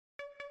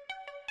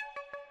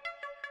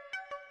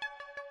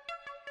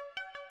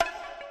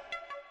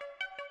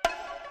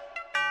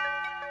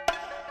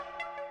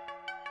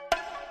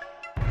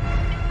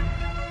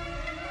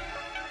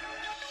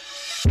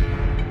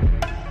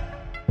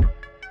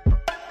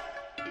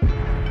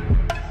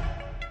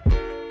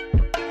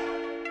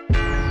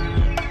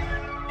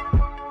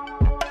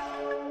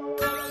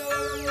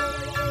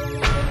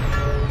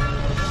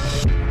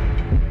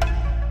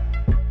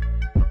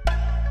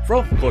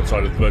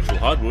Courtside with Virtual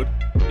Hardwood,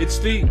 it's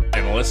the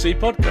NLSC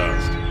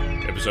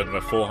podcast, episode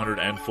number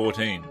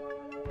 414.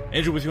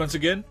 Andrew with you once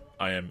again.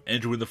 I am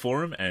Andrew in the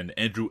forum and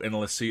Andrew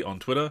NLSC on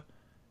Twitter.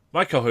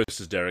 My co-host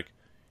is Derek.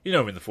 You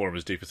know him in the forum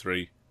as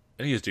D43,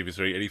 and he is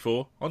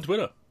D4384 on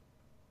Twitter.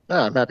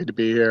 I'm happy to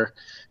be here.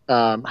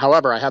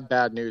 However, I have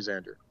bad news,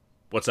 Andrew.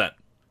 What's that?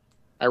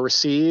 I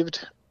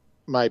received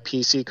my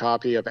PC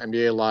copy of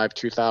NBA Live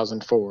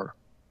 2004,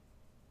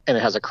 and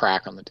it has a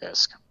crack on the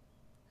disc.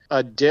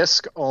 A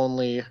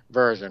disc-only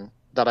version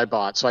that I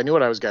bought, so I knew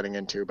what I was getting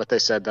into, but they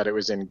said that it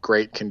was in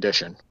great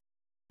condition.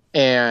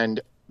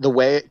 And the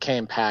way it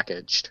came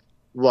packaged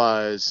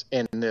was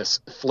in this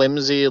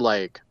flimsy,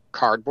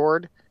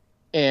 cardboard,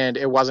 and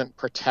it wasn't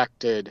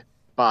protected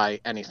by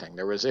anything.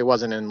 It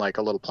wasn't in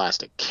a little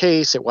plastic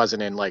case. It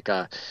wasn't in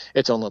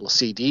its own little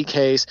CD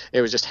case.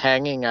 It was just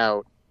hanging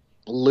out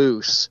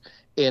loose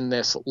in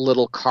this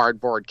little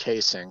cardboard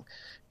casing.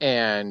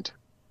 And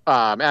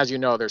as you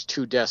know, there's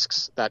two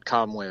discs that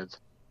come with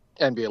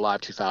NBA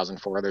Live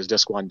 2004. There's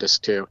disc 1,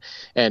 disc 2,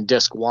 and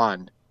disc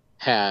 1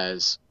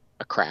 has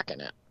a crack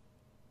in it.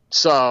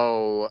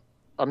 So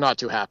I'm not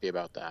too happy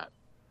about that.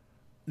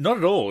 Not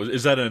at all.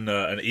 Is that an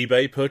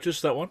eBay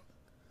purchase, that one?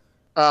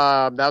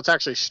 That's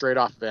actually straight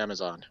off of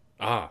Amazon.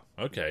 Ah,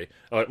 okay.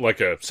 Like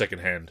a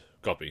secondhand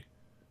copy.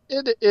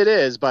 It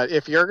is, but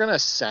if you're going to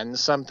send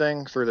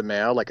something through the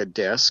mail, like a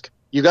disc,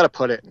 you got to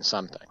put it in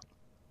something.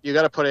 You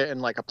got to put it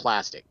in a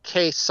plastic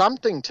case,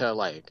 something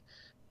to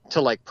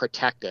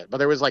protect it. But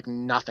there was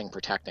nothing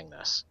protecting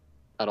this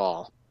at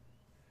all.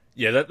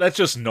 Yeah, that's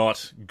just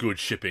not good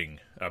shipping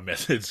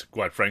methods,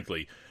 quite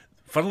frankly.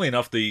 Funnily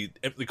enough, the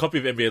copy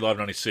of NBA Live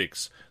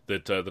 96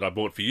 that I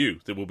bought for you,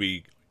 that will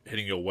be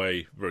heading your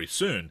way very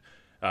soon,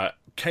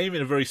 came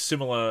in a very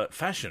similar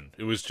fashion.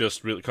 It was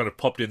just really kind of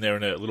popped in there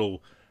in a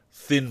little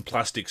thin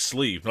plastic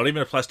sleeve, not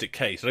even a plastic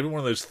case, not even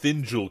one of those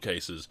thin jewel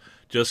cases,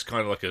 just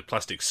kind of like a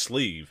plastic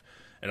sleeve.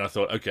 And I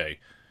thought, okay,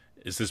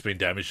 has this been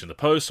damaged in the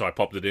post? So I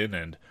popped it in,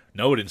 and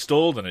no, it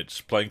installed, and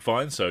it's playing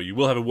fine. So you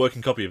will have a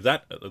working copy of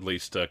that, at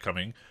least,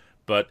 coming.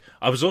 But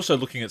I was also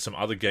looking at some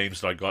other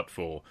games that I got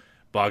for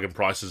bargain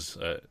prices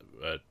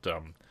at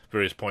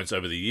various points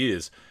over the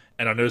years,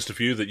 and I noticed a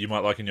few that you might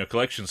like in your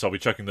collection, so I'll be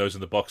chucking those in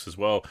the box as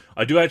well.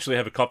 I do actually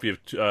have a copy of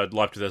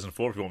Live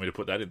 2004 if you want me to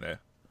put that in there.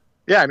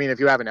 Yeah, I mean, if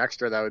you have an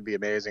extra, that would be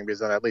amazing,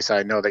 because then at least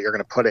I know that you're going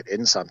to put it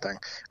in something.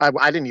 I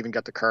didn't even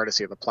get the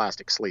courtesy of a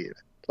plastic sleeve.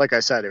 Like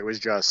I said, it was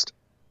just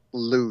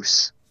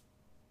loose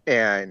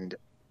and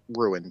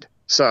ruined.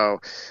 So,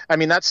 I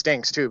mean, that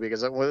stinks too,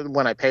 because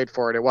when I paid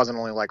for it, it wasn't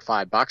only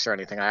 $5 or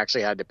anything. I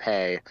actually had to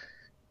pay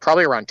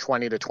probably around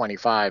 20 to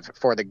 25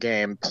 for the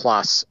game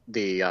plus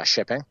the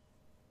shipping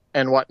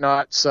and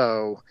whatnot.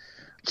 So,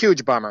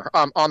 huge bummer.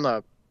 On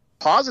the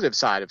positive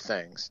side of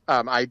things,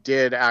 I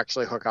did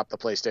actually hook up the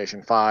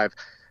PlayStation 5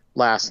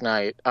 last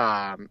night.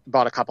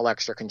 Bought a couple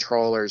extra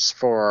controllers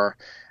for,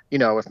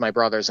 if my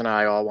brothers and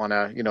I all want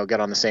to, get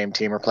on the same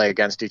team or play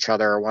against each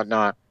other or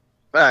whatnot.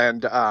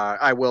 And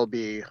I will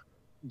be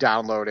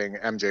downloading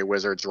MJ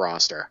Wizards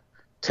roster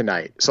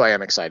tonight. So I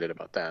am excited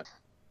about that.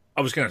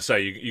 I was going to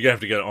say, you're going to have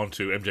to get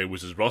onto MJ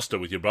Wizards roster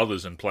with your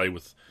brothers and play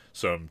with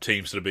some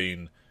teams that have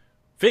been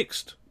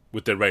fixed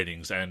with their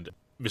ratings and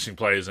missing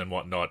players and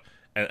whatnot.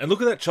 And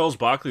look at that Charles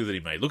Barkley that he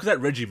made. Look at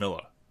that Reggie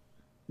Miller.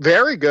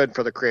 Very good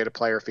for the creative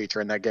player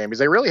feature in that game, because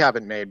they really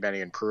haven't made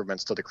many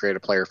improvements to the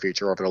creative player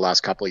feature over the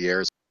last couple of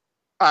years.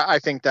 I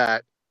think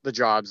that the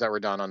jobs that were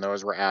done on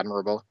those were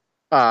admirable.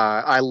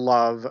 I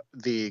love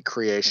the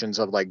creations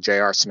of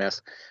J.R.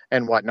 Smith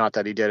and whatnot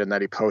that he did and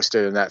that he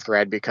posted in that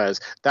thread, because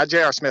that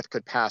J.R. Smith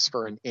could pass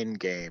for an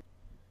in-game,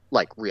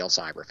 real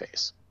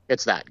Cyberface.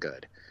 It's that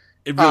good.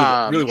 It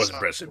really was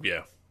impressive,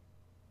 yeah.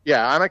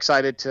 Yeah, I'm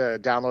excited to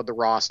download the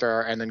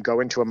roster and then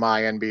go into a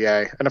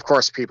MyNBA. And of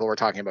course, people were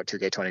talking about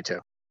 2K22.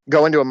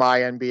 Go into a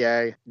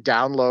MyNBA,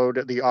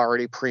 download the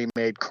already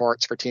pre-made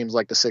courts for teams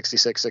like the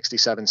 66,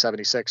 67,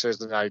 76ers,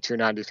 the 92,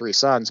 93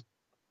 Suns.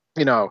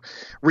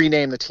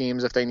 Rename the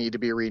teams if they need to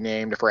be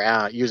renamed, if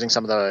we're using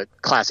some of the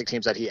classic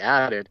teams that he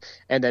added,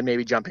 and then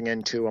maybe jumping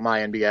into a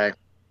MyNBA,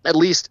 at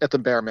least at the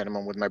bare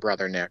minimum, with my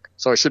brother Nick.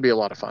 So it should be a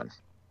lot of fun.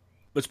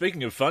 But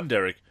speaking of fun,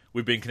 Derek,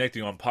 we've been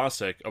connecting on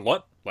Parsec a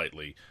lot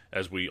lately,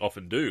 as we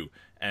often do,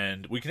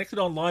 and we connected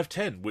on Live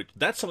 10, which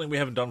that's something we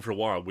haven't done for a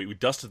while. We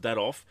dusted that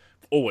off.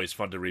 Always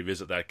fun to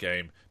revisit that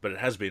game, but it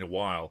has been a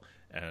while,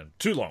 and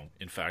too long,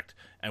 in fact,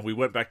 and we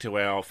went back to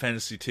our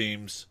fantasy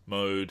teams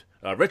mode,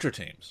 retro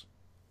teams.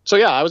 So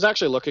yeah, I was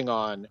actually looking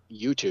on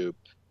YouTube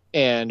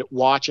and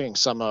watching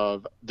some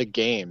of the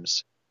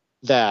games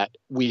that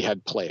we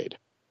had played,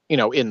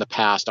 in the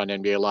past on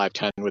NBA Live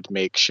 10 with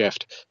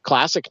makeshift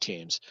classic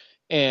teams,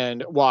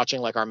 and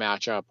watching our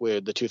matchup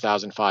with the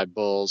 2005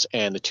 Bulls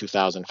and the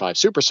 2005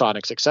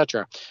 Supersonics,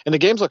 etc. And the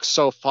games looked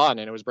so fun,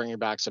 and it was bringing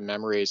back some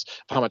memories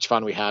of how much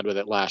fun we had with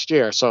it last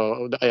year.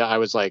 So I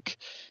was like,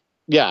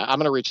 yeah, I'm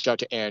going to reach out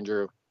to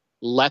Andrew.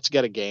 Let's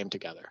get a game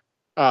together,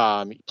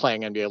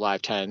 playing NBA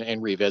Live 10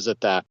 and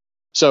revisit that.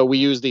 So we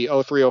used the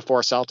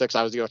 0304 Celtics.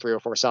 I was the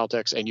 0304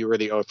 Celtics, and you were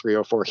the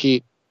 0304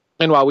 Heat.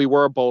 And while we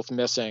were both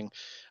missing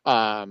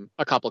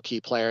a couple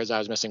key players. I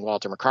was missing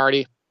Walter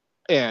McCarty,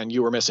 and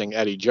you were missing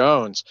Eddie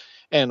Jones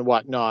and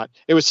whatnot.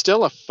 It was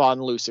still a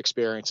fun, loose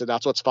experience, and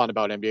that's what's fun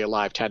about NBA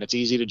Live 10. It's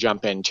easy to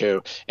jump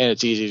into, and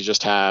it's easy to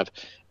just have,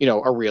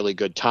 a really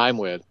good time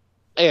with.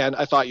 And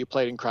I thought you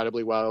played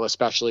incredibly well,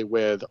 especially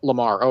with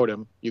Lamar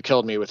Odom. You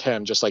killed me with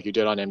him, just like you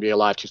did on NBA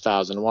Live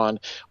 2001.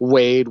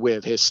 Wade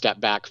with his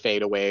step-back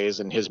fadeaways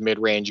and his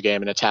mid-range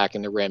game and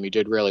attacking the rim. You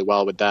did really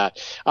well with that.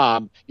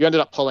 You ended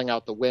up pulling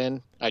out the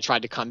win. I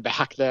tried to come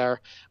back there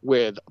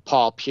with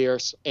Paul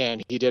Pierce,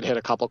 and he did hit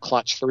a couple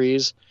clutch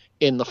threes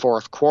in the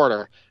fourth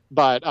quarter.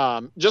 But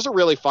just a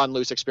really fun,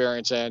 loose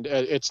experience, and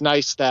it's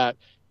nice that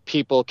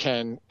people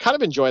can kind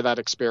of enjoy that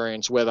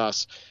experience with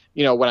us,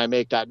 when I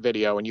make that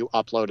video and you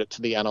upload it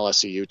to the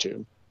NLSC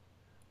YouTube.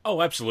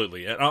 Oh,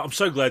 absolutely. And I'm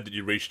so glad that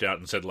you reached out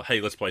and said, hey,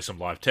 let's play some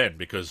Live 10,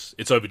 because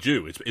it's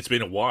overdue. It's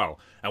been a while,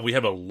 and we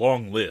have a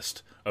long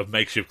list of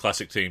makeshift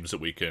classic teams that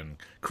we can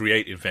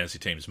create in Fantasy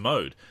Teams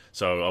mode.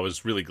 So I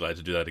was really glad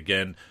to do that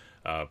again.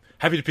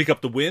 Happy to pick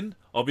up the win,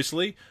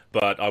 obviously,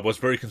 but I was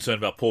very concerned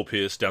about Paul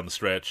Pierce down the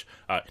stretch.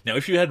 Now,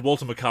 if you had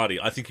Walter McCarty,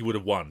 I think you would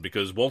have won,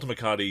 because Walter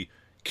McCarty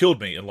killed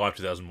me in Live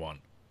 2001.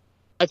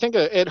 I think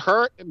it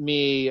hurt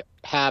me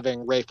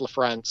having Rafe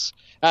LaFrentz.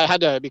 I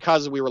had to,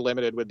 because we were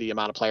limited with the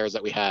amount of players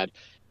that we had,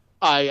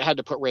 I had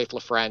to put Rafe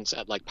LaFrentz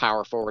at like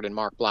power forward and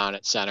Mark Blount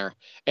at center.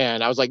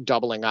 And I was like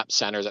doubling up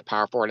centers at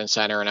power forward and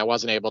center, and I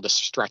wasn't able to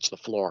stretch the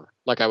floor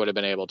like I would have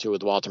been able to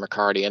with Walter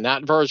McCarty. And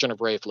that version of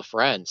Rafe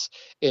LaFrentz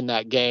in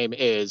that game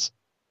is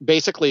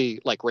basically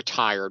like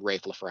retired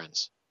Rafe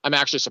LaFrentz. I'm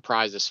actually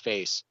surprised his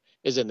face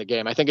is in the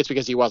game. I think it's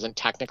because he wasn't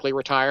technically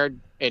retired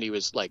and he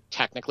was like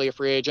technically a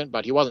free agent,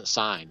 but he wasn't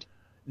signed.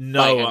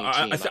 No,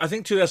 I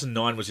think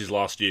 2009 was his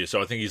last year,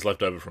 so I think he's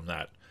left over from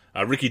that.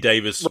 Ricky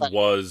Davis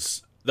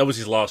was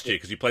his last year,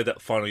 because he played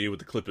that final year with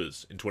the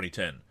Clippers in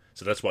 2010,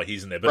 so that's why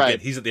he's in there. But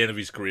again, he's at the end of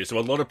his career, so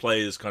a lot of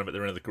players kind of at the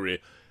end of the career.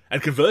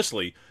 And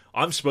conversely,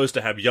 I'm supposed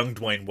to have young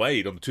Dwayne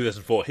Wade on the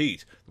 2004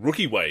 Heat,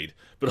 rookie Wade,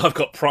 but I've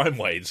got prime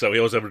Wade, so he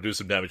was able to do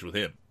some damage with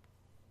him.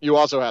 You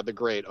also had the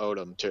great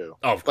Odom, too.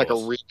 Oh, of course. Like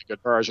a really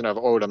good version of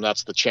Odom.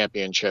 That's the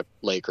championship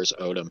Lakers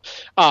Odom.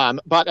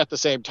 But at the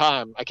same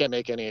time, I can't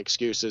make any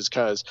excuses,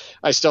 because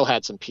I still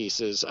had some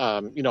pieces.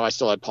 I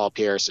still had Paul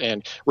Pierce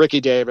and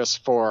Ricky Davis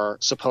for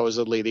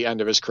supposedly the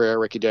end of his career.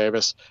 Ricky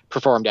Davis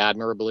performed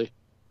admirably,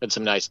 had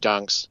some nice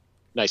dunks,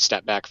 nice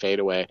step back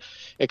fadeaway,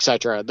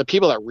 etc. The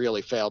people that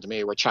really failed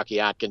me were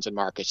Chucky Atkins and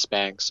Marcus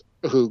Spanks,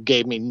 who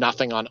gave me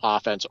nothing on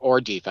offense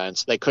or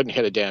defense. They couldn't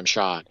hit a damn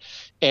shot.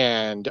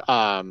 And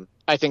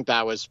I think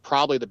that was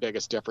probably the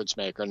biggest difference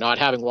maker, not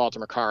having Walter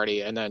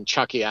McCarty and then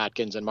Chucky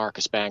Atkins and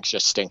Marcus Spanks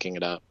just stinking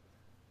it up.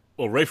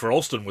 Well, Rafer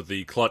Alston with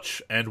the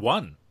clutch and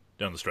one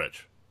down the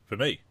stretch, for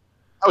me.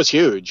 That was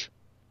huge.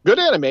 Good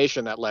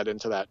animation that led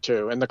into that,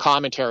 too, and the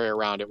commentary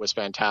around it was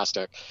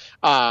fantastic.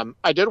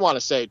 I did want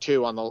to say,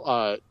 too, on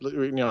the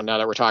now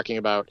that we're talking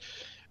about,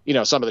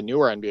 some of the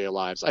newer NBA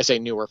Lives, I say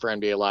newer for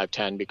NBA Live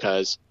 10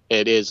 because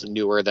it is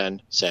newer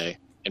than, say,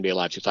 NBA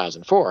Live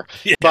 2004.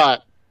 Yeah.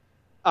 But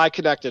I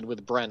connected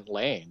with Brent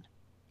Lane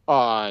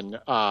on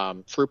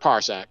through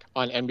Parsec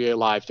on NBA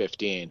Live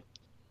 15,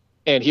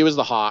 and he was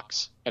the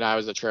Hawks and I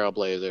was the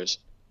Trailblazers.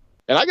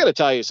 And I got to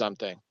tell you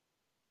something.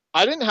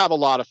 I didn't have a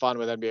lot of fun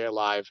with NBA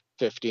Live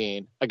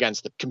 15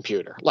 against the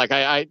computer. Like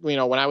I when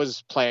I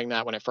was playing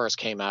that when it first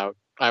came out,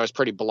 I was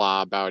pretty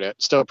blah about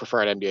it. Still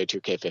preferred NBA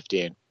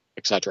 2K15,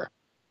 etc.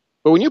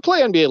 But when you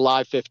play NBA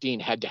Live 15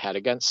 head to head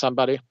against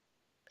somebody,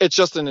 it's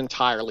just an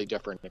entirely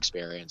different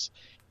experience.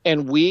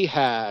 And we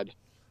had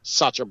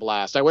such a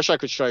blast. I wish I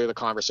could show you the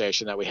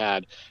conversation that we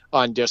had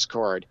on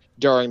Discord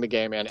during the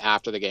game and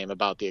after the game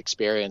about the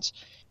experience.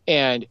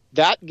 And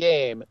that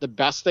game, the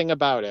best thing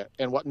about it,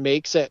 and what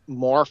makes it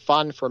more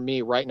fun for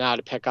me right now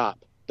to pick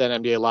up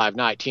than NBA Live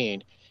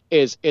 19,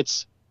 is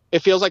it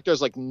feels like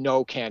there's like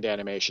no canned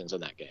animations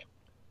in that game.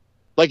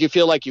 Like you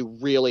feel like you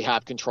really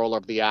have control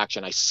over the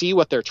action. I see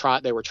what they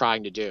were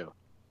trying to do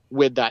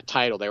with that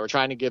title. They were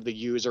trying to give the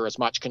user as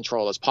much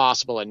control as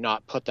possible and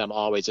not put them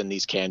always in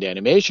these canned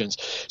animations.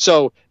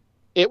 So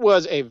it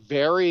was a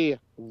very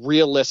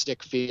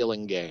realistic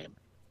feeling game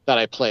that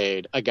I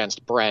played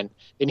against Brent,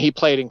 and he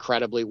played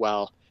incredibly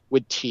well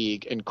with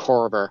Teague and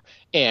Korver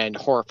and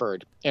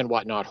Horford and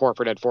whatnot.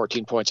 Horford had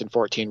 14 points and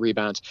 14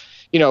 rebounds.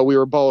 We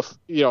were both,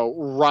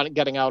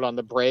 getting out on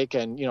the break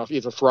and,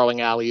 either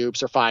throwing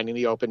alley-oops or finding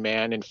the open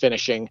man and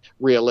finishing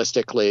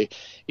realistically.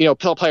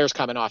 Players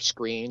coming off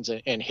screens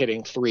and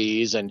hitting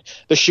threes, and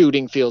the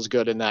shooting feels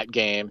good in that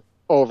game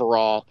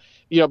overall.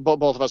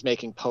 Both of us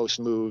making post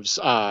moves,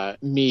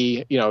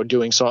 me,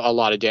 doing a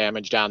lot of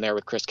damage down there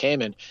with Chris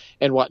Kaman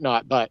and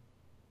whatnot. But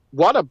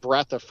what a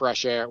breath of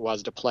fresh air it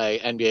was to play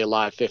NBA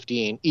Live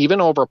 15,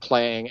 even over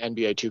playing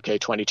NBA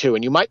 2K22.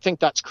 And you might think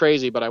that's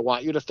crazy, but I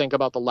want you to think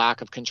about the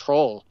lack of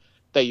control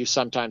that you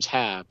sometimes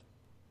have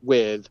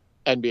with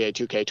NBA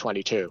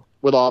 2K22,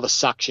 with all the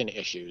suction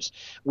issues,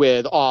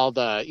 with all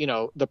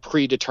the, the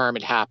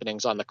predetermined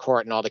happenings on the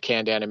court and all the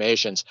canned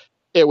animations.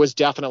 It was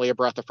definitely a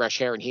breath of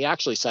fresh air. And he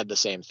actually said the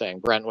same thing.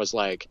 Brent was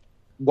like,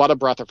 what a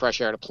breath of fresh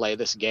air to play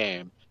this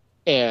game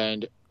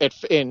and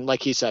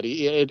like he said,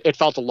 it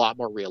felt a lot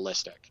more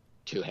realistic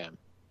to him.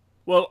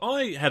 Well,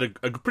 I had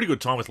a pretty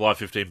good time with Live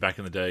 15 back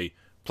in the day,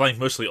 playing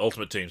mostly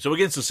Ultimate Team, so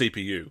against the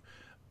CPU.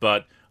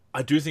 But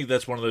I do think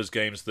that's one of those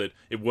games that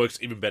it works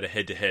even better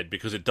head-to-head,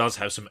 because it does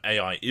have some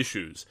AI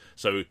issues.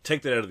 So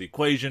take that out of the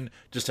equation,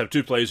 just have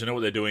two players who know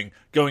what they're doing,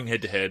 going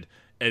head-to-head,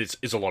 and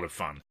it's a lot of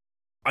fun.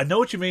 I know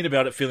what you mean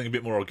about it feeling a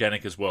bit more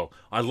organic as well.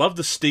 I love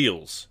the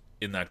steals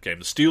in that game.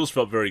 The steals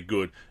felt very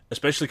good,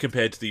 especially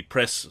compared to the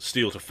press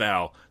steal to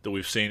foul that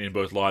we've seen in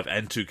both Live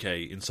and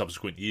 2K in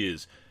subsequent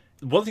years.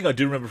 One thing I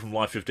do remember from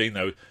Live 15,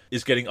 though,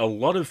 is getting a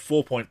lot of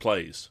 4-point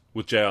plays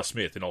with J.R.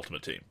 Smith in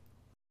Ultimate Team.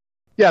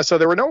 Yeah, so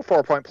there were no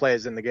 4-point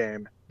plays in the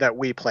game that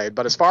we played,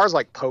 but as far as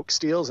like poke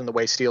steals and the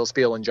way steals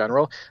feel in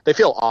general, they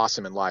feel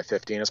awesome in Live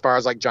 15, as far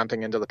as like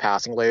jumping into the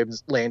passing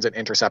lanes and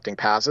intercepting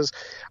passes.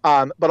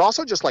 But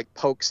also just like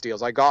poke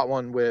steals. I got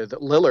one with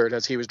Lillard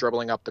as he was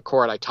dribbling up the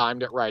court. I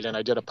timed it right and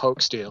I did a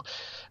poke steal.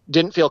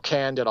 Didn't feel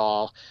canned at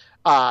all,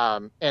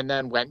 and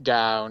then went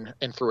down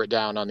and threw it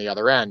down on the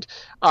other end.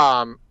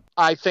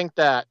 I think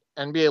that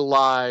NBA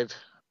Live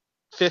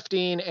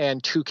 15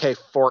 and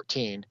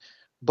 2K14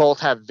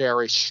 both have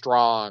very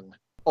strong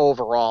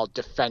overall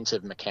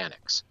defensive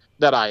mechanics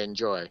that I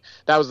enjoy.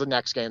 That was the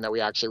next game that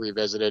we actually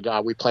revisited.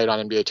 We played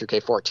on NBA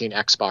 2K14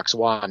 Xbox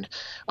One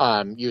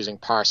using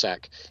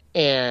Parsec,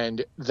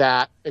 and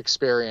that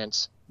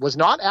experience was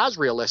not as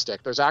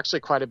realistic. There's actually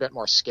quite a bit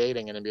more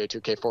skating in NBA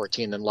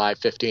 2K14 than Live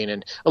 15,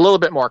 and a little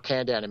bit more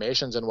canned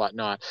animations and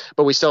whatnot,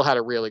 but we still had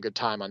a really good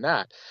time on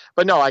that.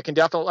 But no, I can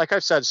definitely, like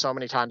I've said so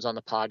many times on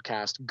the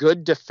podcast,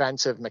 good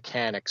defensive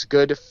mechanics,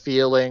 good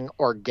feeling,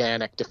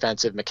 organic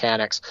defensive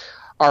mechanics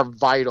are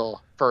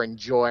vital for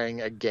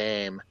enjoying a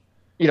game,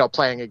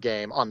 playing a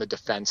game on the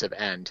defensive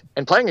end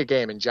and playing a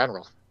game in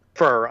general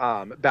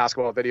for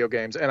basketball video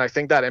games. And I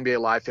think that NBA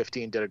Live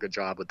 15 did a good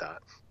job with that.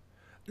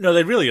 No,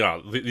 they really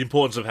are. The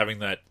importance of having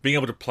that, being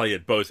able to play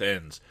at both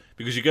ends.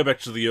 Because you go back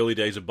to the early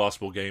days of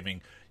basketball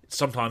gaming,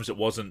 sometimes it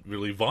wasn't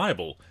really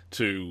viable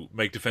to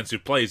make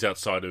defensive plays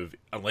outside of,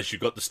 unless you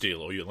got the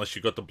steal or unless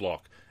you got the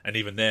block. And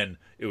even then,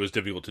 it was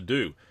difficult to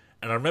do.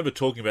 And I remember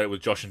talking about it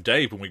with Josh and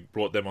Dave when we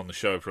brought them on the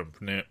show from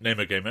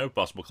Nemo Gamer,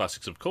 Basketball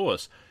Classics, of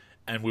course.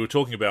 And we were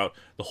talking about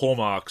the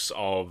hallmarks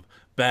of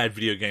bad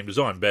video game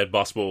design, bad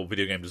basketball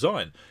video game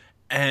design.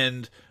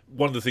 And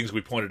one of the things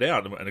we pointed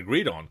out and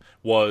agreed on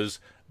was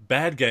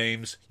bad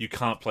games, you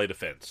can't play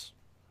defense.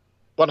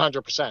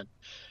 100%.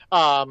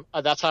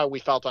 That's how we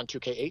felt on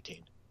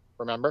 2K18.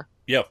 Remember?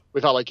 Yeah.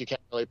 We felt like you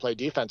can't really play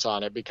defense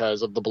on it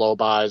because of the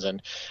blow-bys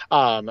and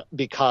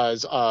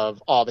because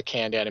of all the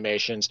canned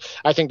animations.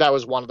 I think that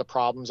was one of the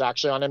problems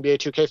actually on NBA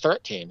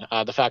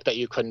 2K13, the fact that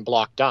you couldn't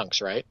block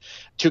dunks, right?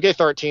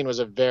 2K13 was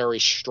a very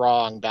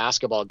strong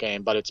basketball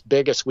game, but its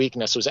biggest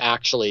weakness was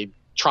actually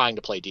trying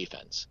to play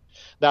defense.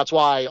 That's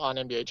why on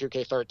NBA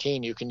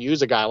 2K13 you can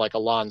use a guy like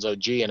Alonzo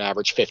G and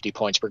average 50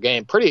 points per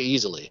game pretty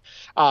easily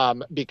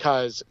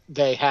because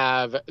they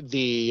have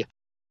the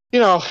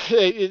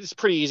it's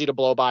pretty easy to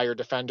blow by your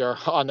defender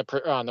on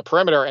the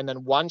perimeter, and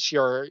then once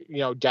you're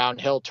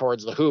downhill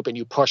towards the hoop and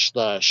you push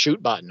the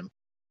shoot button,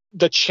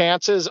 the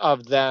chances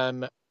of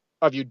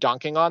you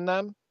dunking on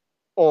them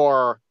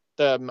or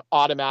them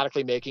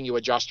automatically making you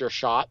adjust your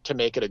shot to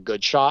make it a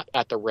good shot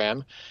at the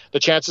rim, the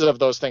chances of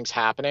those things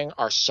happening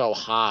are so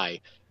high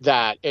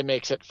that it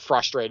makes it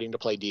frustrating to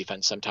play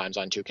defense sometimes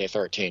on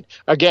 2K13.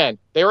 Again,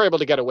 they were able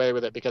to get away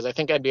with it because I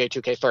think NBA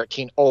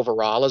 2K13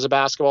 overall as a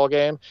basketball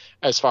game,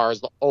 as far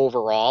as the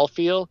overall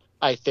feel,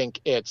 I think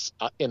it's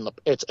a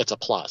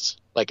plus.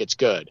 Like, it's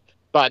good.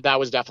 But that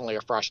was definitely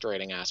a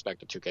frustrating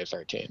aspect of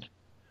 2K13.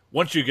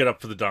 Once you get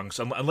up for the dunks,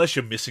 unless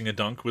you're missing a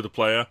dunk with a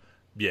player,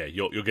 yeah,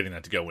 you're getting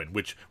that to go in,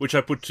 which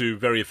I put to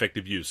very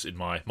effective use in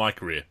my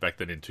career back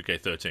then in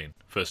 2K13.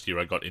 First year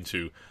I got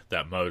into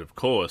that mode, of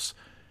course.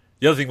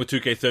 The other thing with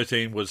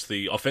 2K13 was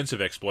the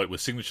offensive exploit with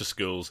signature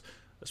skills,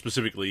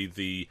 specifically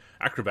the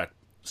Acrobat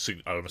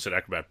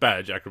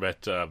badge,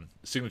 Acrobat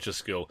signature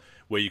skill,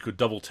 where you could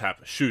double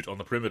tap shoot on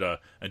the perimeter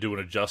and do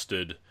an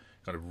adjusted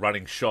kind of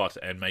running shot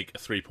and make a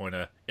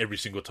three-pointer every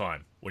single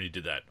time when you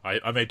did that.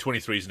 I made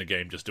 23s in a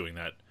game just doing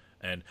that.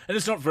 And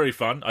it's not very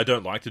fun. I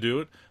don't like to do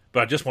it,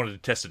 but I just wanted to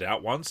test it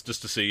out once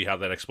just to see how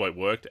that exploit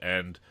worked,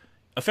 and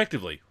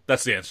effectively,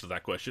 that's the answer to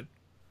that question.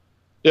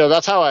 Yeah,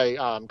 that's how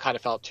I kind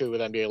of felt too with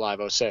NBA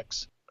Live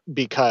 06,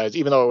 because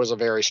even though it was a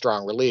very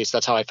strong release,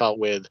 that's how I felt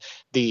with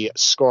the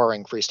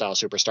scoring freestyle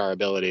superstar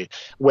ability,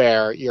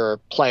 where your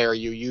player,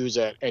 you use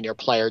it and your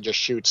player just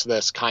shoots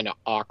this kind of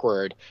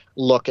awkward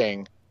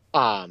looking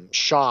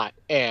shot,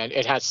 and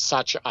it has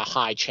such a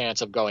high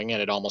chance of going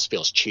in, it almost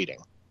feels cheating.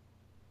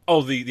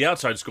 Oh, the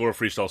outside scorer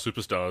freestyle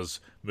superstars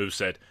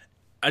moveset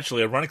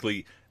actually,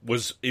 ironically,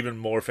 was even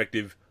more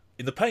effective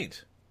in the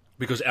paint,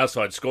 because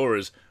outside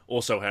scorers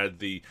also had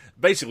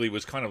basically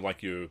was kind of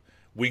like your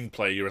wing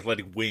play, your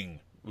athletic wing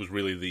was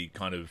really the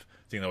kind of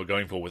thing they were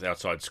going for with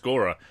outside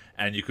scorer,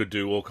 and you could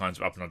do all kinds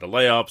of up and under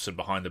layups and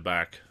behind the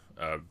back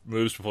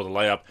moves before the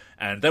layup,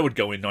 and they would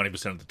go in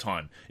 90% of the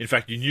time. In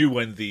fact, you knew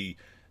when the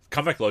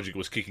comeback logic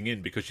was kicking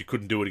in because you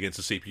couldn't do it against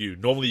the CPU.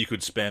 Normally you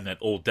could spam that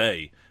all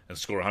day and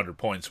score 100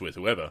 points with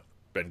whoever,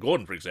 Ben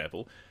Gordon, for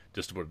example,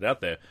 just to put it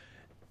out there.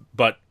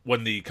 But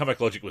when the comeback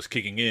logic was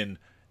kicking in,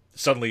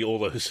 suddenly all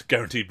those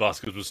guaranteed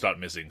baskets would start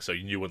missing. So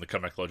you knew when the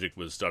comeback logic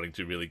was starting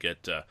to really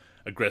get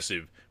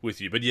aggressive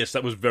with you. But yes,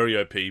 that was very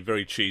OP,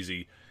 very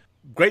cheesy.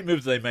 Great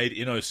move that they made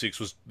in '06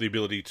 was the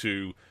ability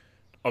to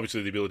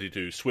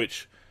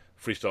switch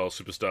Freestyle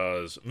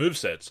Superstars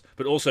movesets,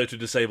 but also to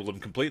disable them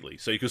completely.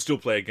 So you could still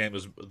play a game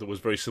that was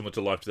very similar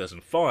to Live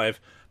 2005,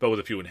 but with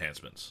a few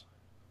enhancements.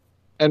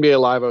 NBA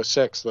Live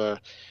 '06, the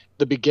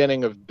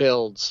beginning of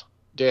builds.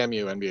 Damn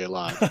you, NBA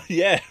Live.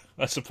 Yeah,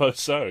 I suppose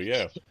so,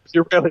 yeah.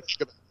 You really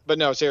think about it. But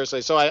no,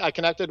 seriously. So I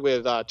connected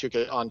with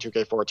 2K on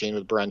 2K14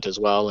 with Brent as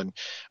well. And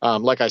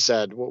like I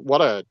said,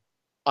 what a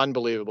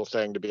unbelievable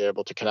thing to be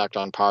able to connect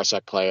on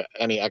Parsec play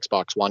any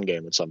Xbox One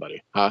game with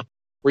somebody, huh?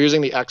 We're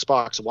using the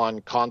Xbox One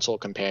console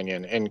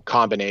companion in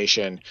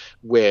combination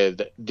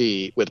with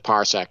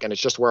Parsec, and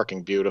it's just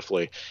working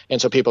beautifully.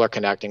 And so people are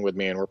connecting with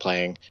me, and we're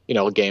playing,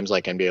 games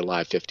like NBA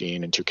Live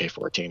 15 and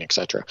 2K14,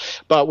 etc.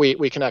 But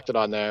we connected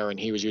on there, and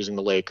he was using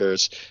the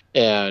Lakers,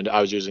 and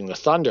I was using the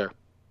Thunder.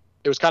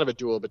 It was kind of a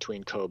duel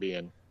between Kobe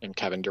and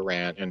Kevin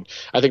Durant, and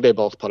I think they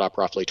both put up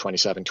roughly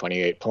 27,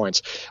 28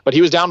 points. But he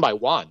was down by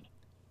one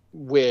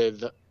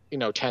with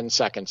 10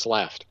 seconds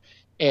left.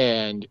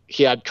 And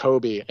he had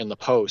Kobe in the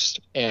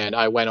post, and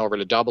I went over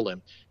to double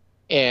him,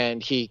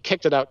 and he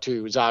kicked it out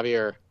to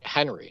Xavier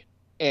Henry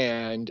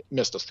and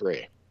missed a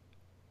three.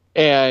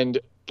 And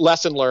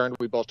lesson learned,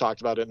 we both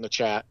talked about it in the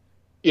chat.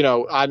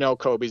 I know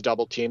Kobe's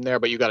double team there,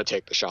 but you got to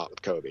take the shot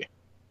with Kobe.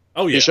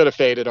 Oh, yeah. He should have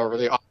faded over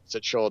the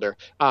opposite shoulder.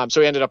 So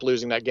he ended up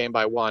losing that game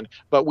by one.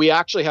 But we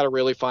actually had a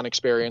really fun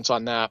experience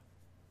on that.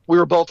 We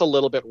were both a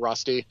little bit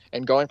rusty,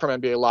 and going from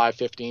NBA Live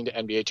 15 to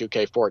NBA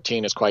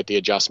 2K14 is quite the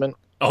adjustment.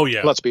 Oh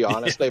yeah, let's be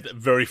honest. Yeah,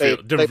 very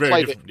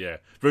different. Yeah,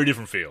 very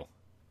different feel.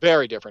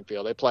 Very different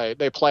feel.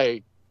 They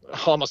play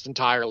almost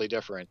entirely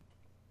different.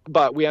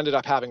 But we ended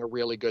up having a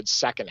really good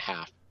second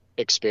half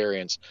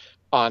experience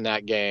on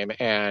that game,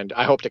 and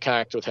I hope to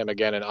connect with him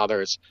again and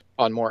others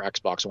on more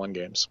Xbox One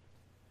games.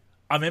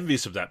 I'm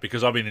envious of that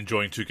because I've been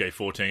enjoying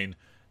 2K14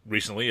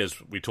 recently,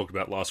 as we talked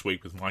about last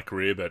week with my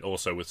career, but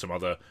also with some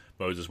other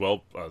modes as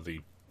well. The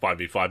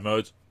 5v5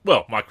 modes.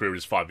 Well, my career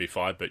is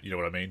 5v5, but you know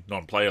what I mean,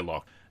 non-player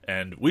lock.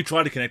 And we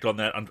tried to connect on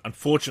that.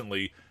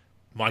 Unfortunately,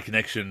 my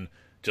connection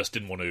just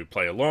didn't want to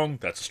play along.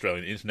 That's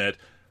Australian internet.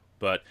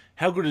 But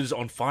how good it is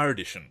on Fire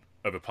Edition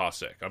over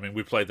Parsec? I mean,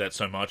 we played that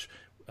so much.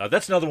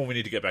 That's another one we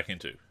need to get back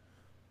into.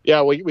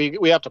 Yeah,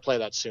 we have to play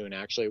that soon,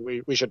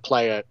 actually. We should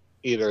play it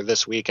either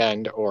this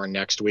weekend or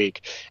next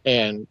week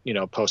and,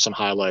 post some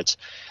highlights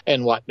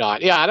and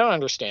whatnot. Yeah, I don't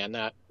understand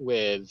that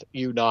with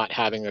you not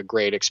having a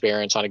great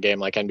experience on a game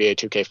like NBA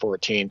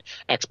 2K14,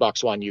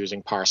 Xbox One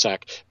using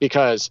Parsec,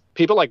 because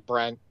people like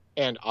Brent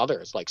and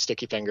others like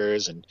Sticky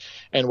Fingers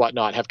and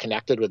whatnot have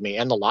connected with me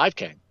and the Live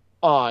King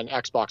on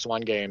Xbox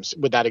One games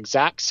with that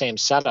exact same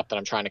setup that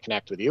I'm trying to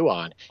connect with you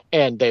on.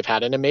 And they've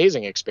had an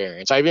amazing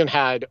experience. I even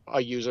had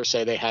a user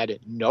say they had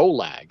no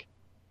lag.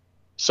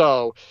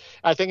 So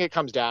I think it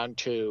comes down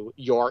to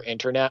your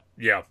internet.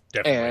 Yeah,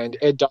 definitely. And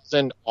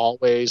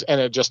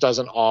it just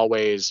doesn't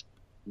always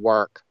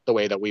work the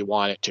way that we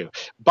want it to.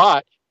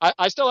 But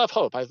I still have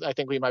hope. I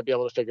think we might be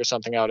able to figure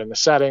something out in the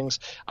settings.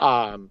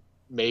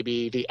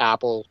 Maybe the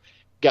Apple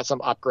get some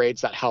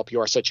upgrades that help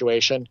your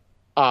situation.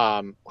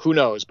 Who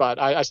knows? But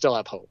I still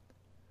have hope.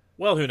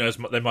 Well, who knows?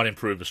 They might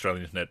improve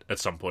Australian internet at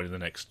some point in the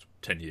next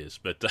 10 years.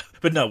 But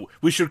no,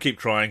 we should keep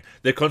trying.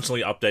 They're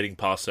constantly updating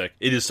Parsec.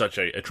 It is such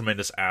a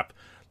tremendous app.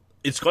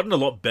 It's gotten a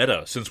lot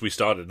better since we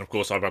started. And of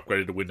course, I've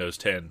upgraded to Windows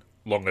 10,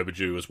 long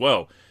overdue as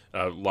well,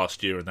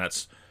 last year. And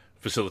that's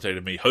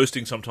facilitated me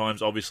hosting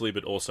sometimes, obviously,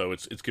 but also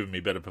it's given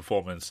me better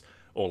performance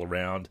all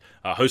around.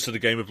 Hosted a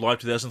game of Live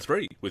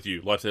 2003 with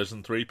you, Live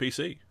 2003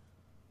 PC.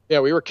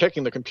 Yeah, we were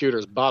kicking the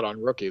computer's butt on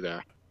Rookie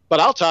there. But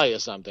I'll tell you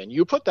something.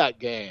 You put that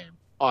game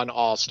on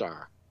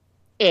All-Star,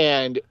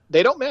 and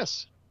they don't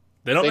miss.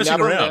 They're not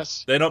messing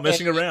around. They're not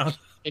messing around.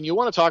 And you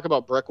want to talk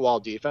about brick wall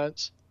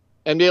defense?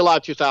 NBA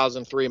Live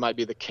 2003 might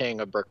be the king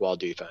of brick wall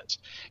defense.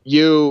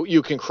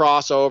 You can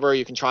cross over,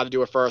 you can try to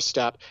do a first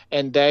step,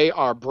 and they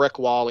are brick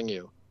walling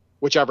you,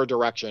 whichever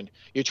direction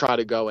you try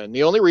to go in.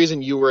 The only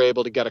reason you were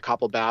able to get a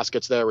couple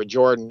baskets there with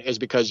Jordan is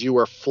because you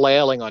were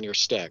flailing on your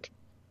stick.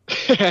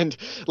 And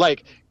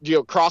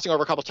crossing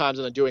over a couple times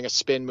and then doing a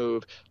spin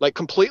move,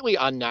 completely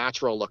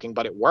unnatural looking,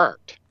 but it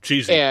worked.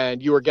 Cheesy.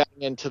 And you were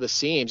getting into the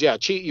seams. Yeah,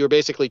 you were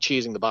basically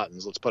cheesing the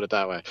buttons. Let's put it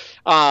that way.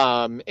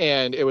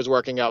 And it was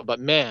working out.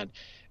 But man,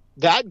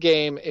 that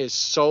game is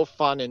so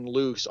fun and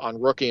loose on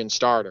Rookie and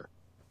Starter.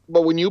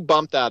 But when you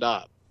bump that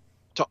up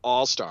to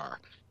All-Star,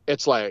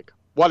 it's like,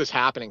 what is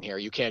happening here?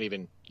 You can't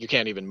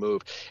even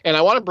move. And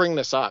I want to bring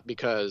this up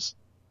because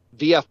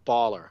VF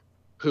Baller,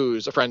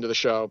 who's a friend of the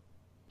show,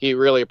 he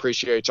really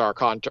appreciates our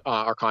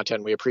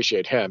content. We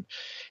appreciate him.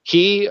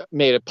 He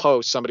made a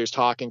post. Somebody was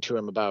talking to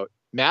him about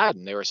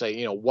Madden. They were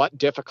saying, what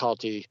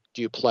difficulty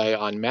do you play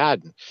on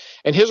Madden?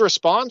 And his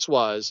response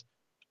was,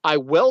 I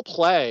will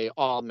play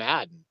all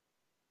Madden,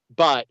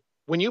 but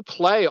when you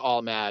play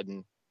all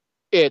Madden,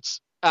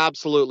 it's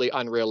absolutely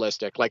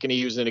unrealistic. Like, and he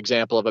used an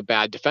example of a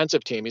bad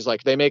defensive team. He's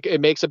like,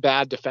 it makes a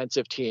bad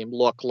defensive team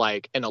look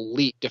like an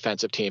elite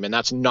defensive team, and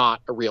that's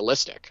not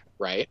realistic,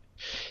 right?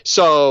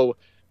 So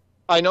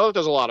I know that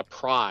there's a lot of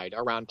pride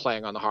around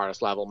playing on the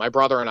hardest level. My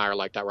brother and I are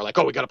like that. We're like,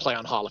 oh, we got to play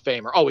on Hall of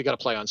Fame, or oh, we got to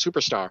play on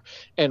Superstar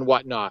and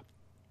whatnot.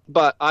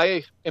 But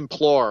I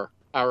implore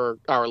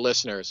our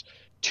listeners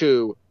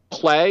to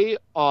play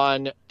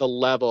on the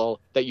level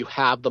that you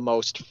have the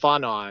most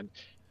fun on.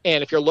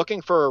 And if you're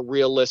looking for a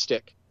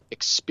realistic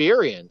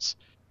experience,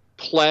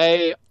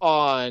 play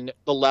on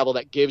the level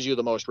that gives you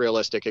the most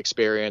realistic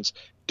experience.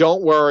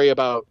 Don't worry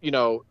about,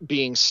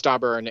 being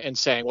stubborn and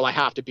saying, well, I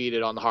have to beat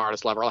it on the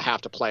hardest level. I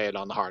have to play it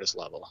on the hardest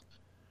level.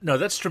 No,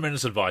 that's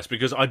tremendous advice,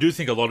 because I do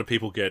think a lot of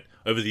people get,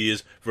 over the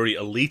years, very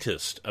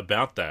elitist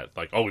about that.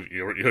 Like, oh,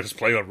 you're just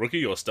playing on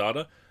rookie or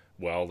starter?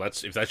 Well,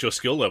 if that's your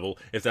skill level,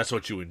 if that's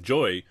what you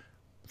enjoy,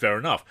 fair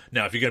enough.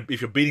 Now, if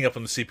you're beating up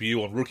on the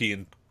CPU on rookie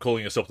and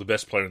calling yourself the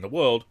best player in the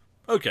world,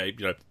 okay,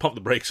 pump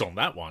the brakes on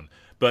that one.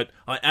 But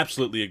I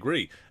absolutely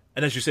agree.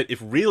 And as you said, if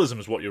realism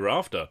is what you're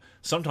after,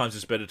 sometimes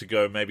it's better to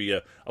go maybe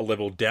a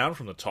level down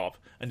from the top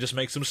and just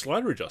make some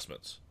slider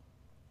adjustments.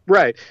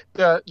 Right.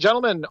 The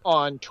gentleman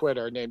on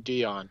Twitter named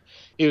Dion,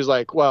 he was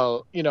like,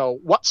 well,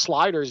 what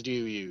sliders do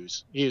you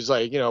use? He was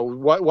like,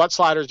 what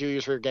sliders do you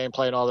use for your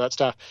gameplay and all that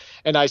stuff?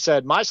 And I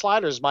said, my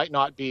sliders might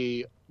not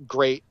be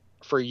great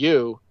for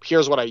you.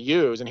 Here's what I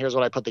use, and here's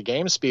what I put the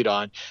game speed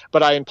on.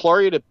 But I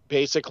implore you to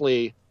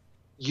basically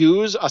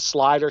use a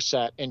slider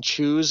set and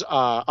choose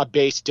a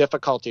base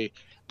difficulty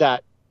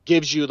that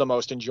gives you the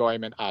most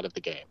enjoyment out of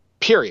the game.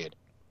 Period.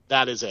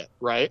 That is it,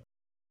 right?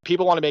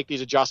 People want to make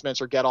these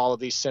adjustments or get all of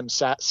these sim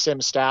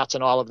stats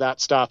and all of that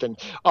stuff, and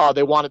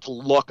they want it to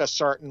look a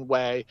certain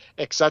way,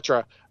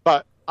 etc.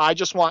 But I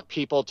just want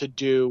people to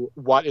do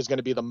what is going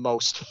to be the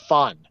most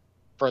fun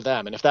for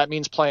them. And if that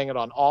means playing it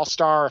on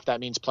All-Star, if that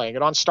means playing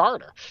it on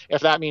Starter,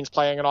 if that means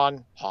playing it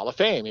on Hall of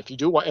Fame,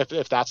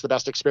 if that's the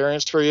best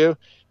experience for you,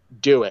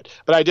 do it.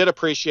 But I did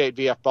appreciate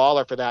VF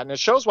Baller for that, and it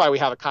shows why we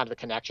have a kind of a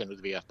connection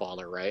with VF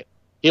Baller, right?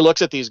 He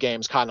looks at these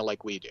games kind of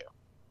like we do.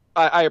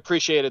 I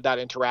appreciated that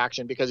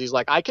interaction, because he's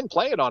like, I can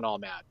play it on All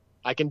Madden.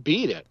 I can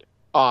beat it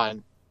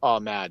on All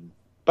Madden.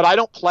 But I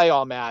don't play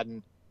All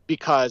Madden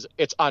because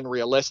it's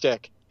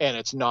unrealistic and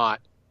it's not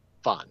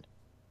fun.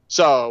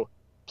 So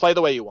play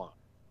the way you want.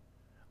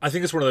 I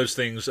think it's one of those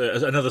things,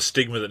 another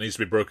stigma that needs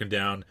to be broken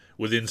down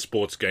within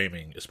sports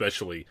gaming,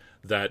 especially,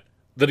 that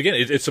again,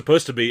 it's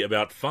supposed to be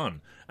about fun,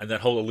 and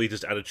that whole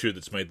elitist attitude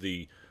that's made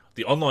the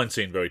online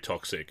scene very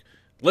toxic.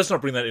 Let's not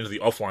bring that into the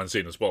offline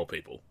scene as well,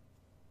 people.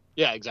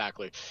 Yeah,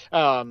 exactly.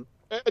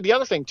 The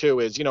other thing, too,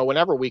 is,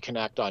 whenever we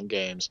connect on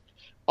games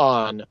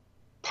on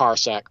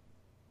Parsec,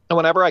 and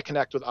whenever I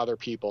connect with other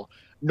people,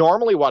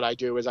 normally what I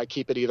do is I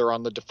keep it either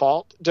on the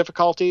default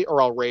difficulty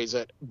or I'll raise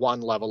it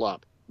one level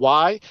up.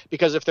 Why?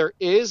 Because if there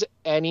is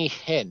any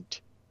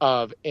hint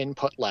of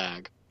input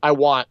lag, I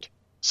want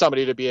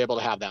somebody to be able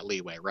to have that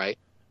leeway, right?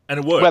 And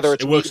it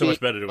works. It works so much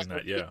better doing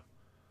that, yeah.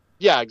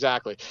 Yeah,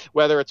 exactly.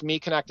 Whether it's me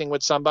connecting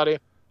with somebody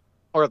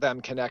or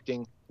them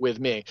connecting with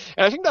me.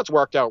 And I think that's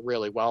worked out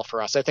really well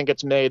for us. I think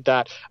it's made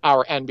that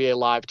our NBA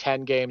Live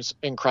 10 games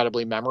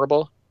incredibly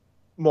memorable,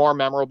 more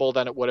memorable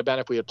than it would have been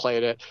if we had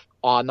played it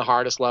on the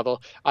hardest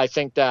level. I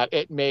think that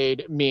it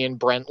made me and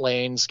Brent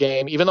Lane's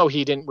game, even though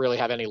he didn't really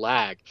have any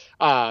lag,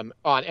 on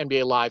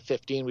NBA Live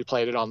 15, we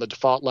played it on the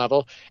default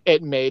level.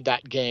 It made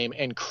that game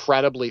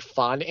incredibly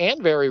fun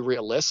and very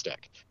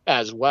realistic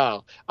as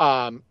well.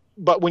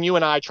 But when you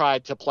and I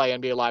tried to play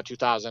NBA Live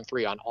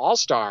 2003 on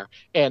All-Star,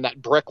 and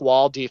that brick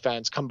wall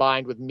defense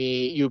combined with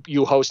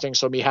you hosting,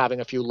 so me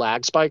having a few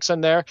lag spikes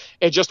in there,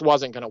 it just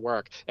wasn't going to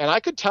work. And I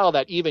could tell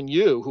that even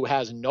you, who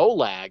has no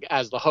lag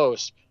as the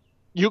host,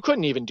 you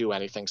couldn't even do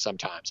anything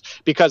sometimes,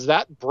 because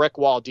that brick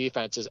wall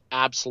defense is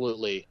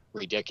absolutely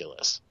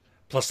ridiculous.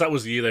 Plus, that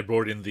was the year they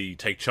brought in the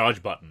take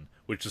charge button,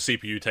 which the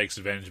CPU takes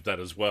advantage of that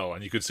as well.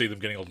 And you could see them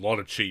getting a lot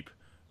of cheap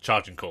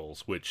charging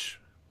calls, which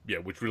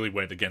really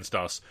went against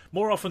us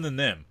more often than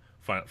them,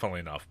 funnily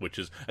enough, which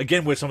is,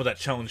 again, where some of that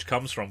challenge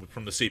comes from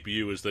the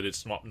CPU, is that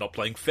it's not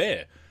playing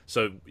fair.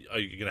 So are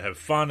you going to have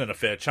fun and a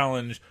fair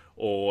challenge,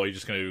 or are you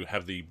just going to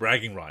have the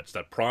bragging rights,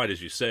 that pride,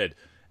 as you said,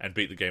 and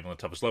beat the game on the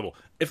toughest level?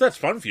 If that's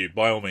fun for you,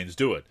 by all means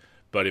do it.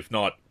 But if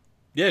not,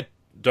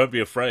 don't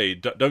be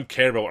afraid. Don't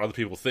care about what other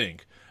people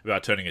think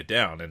about turning it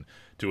down and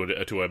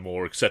to a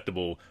more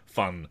acceptable,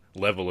 fun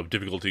level of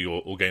difficulty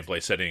or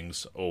gameplay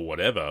settings or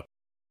whatever.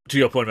 To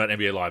your point about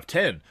NBA Live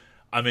 10,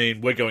 I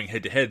mean, we're going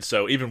head-to-head,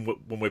 so even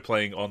when we're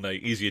playing on the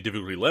easier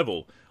difficulty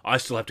level, I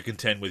still have to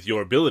contend with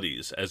your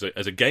abilities as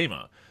a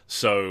gamer,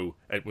 so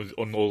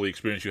on all the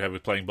experience you have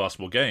with playing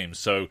basketball games.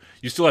 So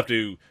you still have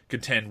to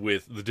contend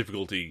with the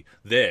difficulty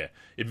there.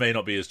 It may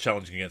not be as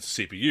challenging against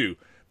the CPU,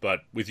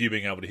 but with you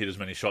being able to hit as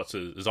many shots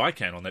as I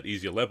can on that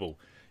easier level,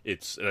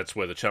 that's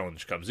where the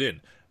challenge comes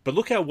in. But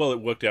look how well it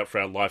worked out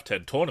for our Live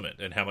 10 tournament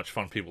and how much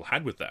fun people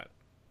had with that.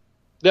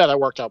 Yeah, that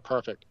worked out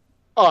perfect.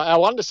 Oh, I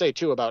wanted to say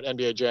too about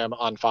NBA Jam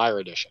on Fire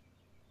Edition.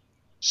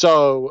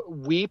 So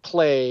we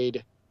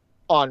played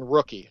on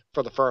Rookie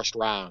for the first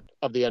round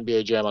of the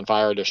NBA Jam on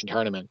Fire Edition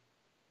tournament.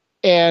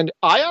 And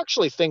I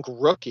actually think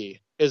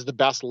Rookie is the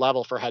best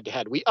level for head to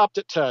head. We upped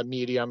it to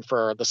medium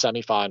for the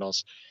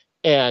semifinals,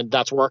 and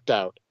that's worked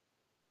out.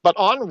 But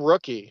on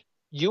Rookie,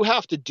 you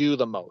have to do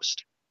the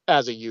most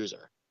as a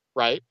user,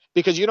 right?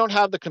 Because you don't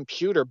have the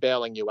computer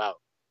bailing you out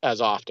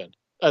as often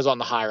as on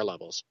the higher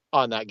levels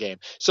on that game.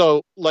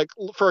 So, like,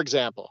 for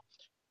example,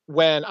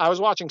 when I was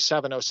watching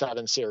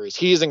 707 series,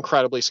 he's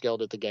incredibly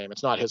skilled at the game.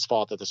 It's not his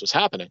fault that this was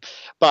happening,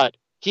 but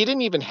he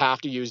didn't even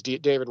have to use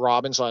David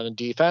Robinson on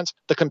defense.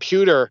 The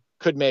computer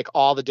could make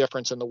all the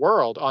difference in the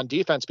world on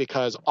defense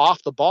because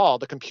off the ball,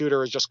 the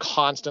computer is just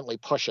constantly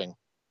pushing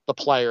the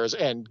players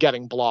and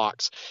getting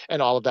blocks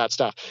and all of that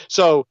stuff.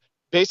 So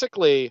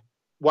basically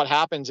what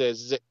happens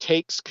is it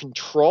takes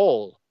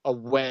control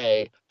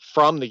away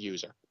from the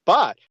user.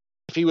 But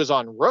if he was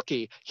on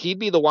Rookie, he'd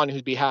be the one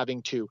who'd be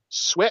having to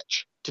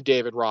switch to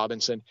David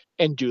Robinson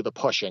and do the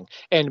pushing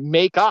and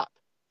make up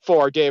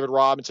for David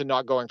Robinson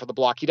not going for the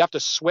block. He'd have to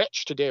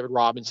switch to David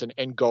Robinson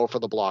and go for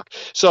the block.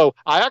 So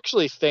I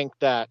actually think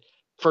that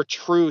for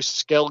true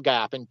skill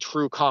gap and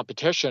true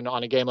competition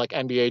on a game like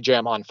NBA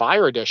Jam on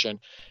Fire Edition,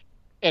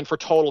 and for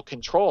total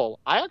control,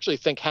 I actually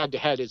think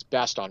head-to-head is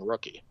best on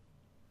Rookie.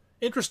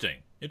 Interesting.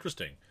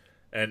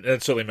 And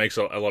that certainly makes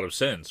a lot of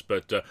sense.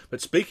 But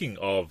speaking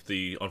of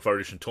the On Fire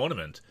Edition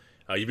tournament,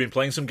 you've been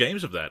playing some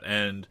games of that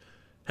and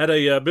had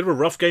a bit of a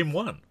rough game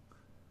one.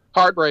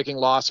 Heartbreaking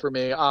loss for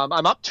me.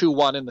 I'm up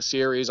 2-1 in the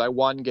series. I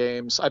won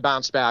games. I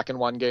bounced back and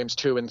won games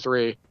 2 and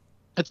 3.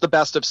 It's the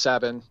best of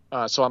 7,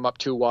 so I'm up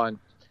 2-1.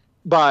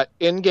 But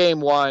in game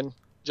 1,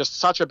 just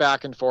such a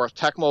back and forth.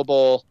 Tecmo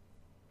Bowl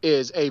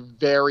is a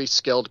very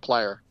skilled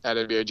player at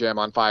NBA Jam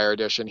on Fire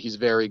Edition. He's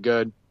very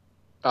good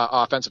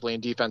offensively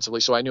and defensively,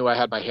 so I knew I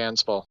had my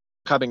hands full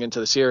coming into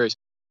the series.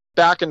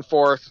 Back and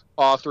forth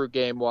all through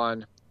game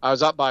 1. I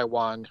was up by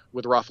 1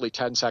 with roughly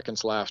 10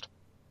 seconds left.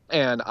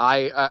 And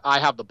I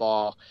have the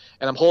ball,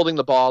 and I'm holding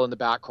the ball in the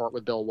backcourt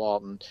with Bill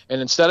Walton.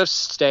 And instead of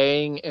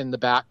staying in the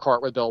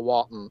backcourt with Bill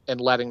Walton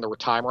and letting the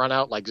time run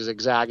out, like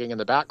zigzagging in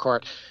the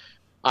backcourt,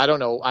 I don't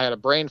know. I had a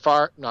brain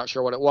fart, not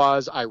sure what it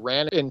was. I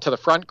ran into the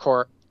front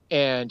court,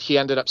 and he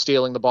ended up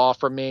stealing the ball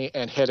from me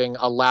and hitting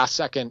a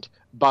last-second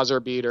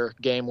buzzer beater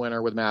game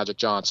winner with Magic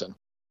Johnson.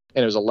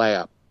 And it was a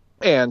layup.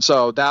 And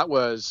so that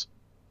was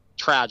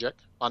tragic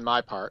on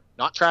my part.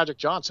 Not tragic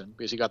Johnson,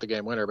 because he got the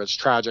game winner, but it's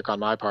tragic on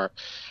my part.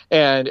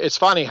 And it's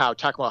funny how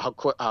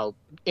how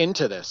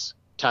into this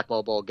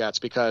Tecmo Bowl gets,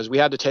 because we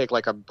had to take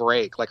like a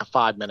break, like a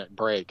 5-minute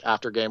break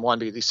after game 1,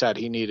 because he said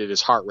he needed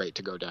his heart rate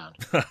to go down.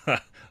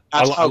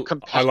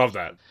 I love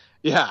that.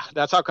 Yeah,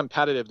 that's how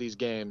competitive these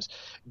games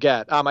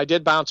get. I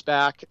did bounce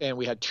back, and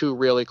we had 2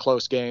 really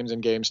close games in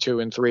games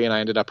 2 and 3, and I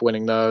ended up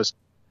winning those.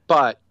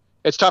 But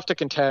it's tough to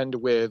contend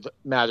with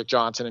Magic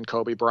Johnson and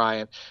Kobe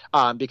Bryant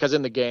because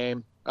in the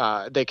game,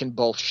 they can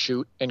both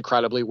shoot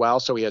incredibly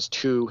well. So he has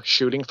 2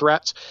 shooting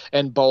threats,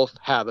 and both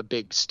have a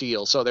big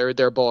steal. So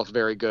they're both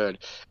very good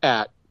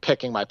at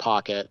picking my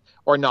pocket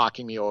or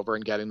knocking me over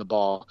and getting the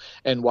ball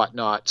and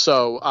whatnot.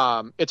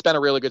 So it's been a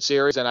really good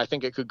series, and I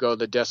think it could go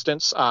the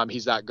distance.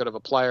 He's that good of a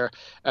player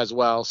as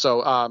well.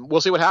 So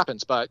we'll see what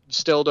happens. But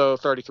Stildo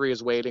 33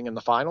 is waiting in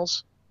the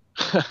finals.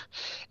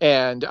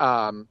 And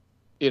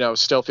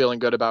still feeling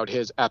good about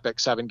his epic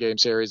 7-game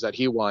series that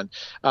he won.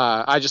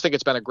 I just think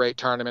it's been a great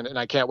tournament, and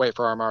I can't wait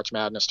for our March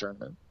Madness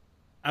tournament.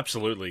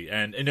 Absolutely.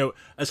 And,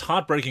 as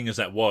heartbreaking as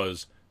that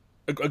was,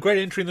 a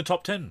great entry in the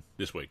top 10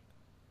 this week.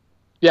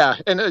 Yeah,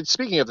 and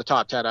speaking of the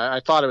top 10, I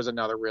thought it was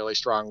another really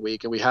strong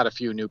week, and we had a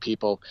few new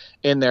people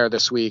in there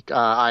this week.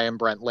 I am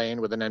Brent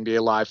Lane with an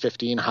NBA Live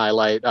 15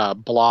 highlight,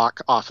 block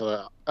off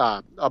a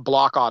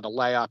block on a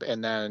layup,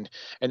 and then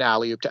an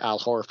alley-oop to Al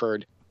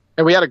Horford.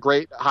 And we had a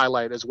great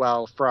highlight as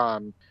well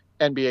from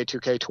NBA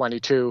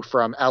 2K22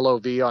 from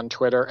LOV on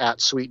Twitter at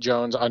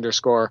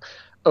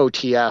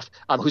 @SweetJones_OTF,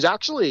 who's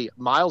actually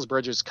Miles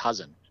Bridges'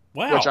 cousin.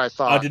 Wow. Which I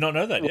thought. I did not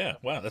know that. Yeah.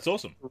 Wow. That's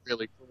awesome.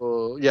 Really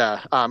cool.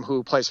 Yeah.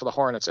 Who plays for the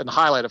Hornets. And the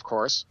highlight, of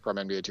course, from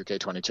NBA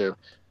 2K22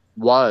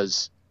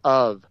 was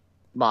of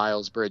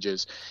Miles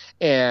Bridges.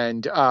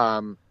 And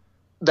that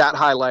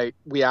highlight,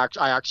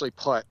 I actually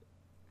put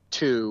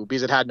to,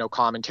 because it had no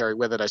commentary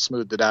with it, I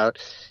smoothed it out.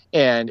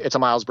 And it's a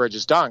Miles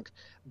Bridges dunk.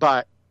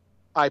 But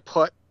I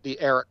put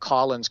the Eric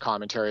Collins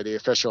commentary, the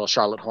official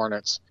Charlotte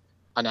Hornets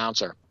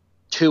announcer,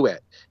 to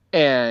it.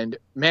 And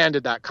man,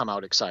 did that come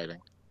out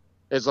exciting.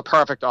 It's the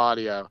perfect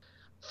audio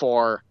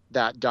for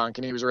that dunk,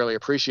 and he was really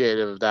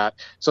appreciative of that.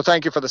 So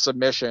thank you for the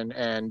submission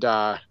and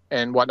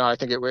whatnot. I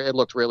think it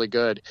looked really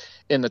good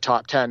in the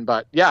top 10.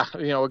 But yeah,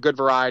 a good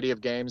variety of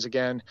games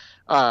again.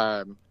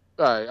 A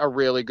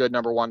really good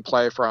number 1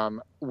 play from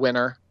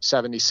Winner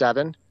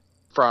 77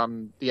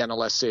 from the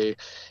NLSC,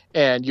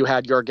 and you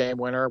had your game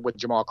winner with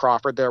Jamal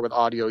Crawford there with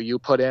audio you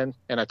put in,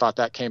 and I thought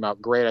that came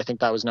out great. I think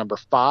that was number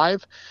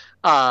 5.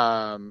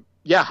 I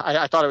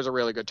thought it was a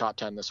really good top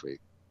 10 this week.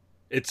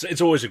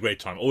 It's always a great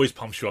time. Always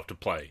pumps you up to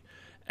play.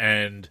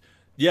 And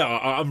Yeah,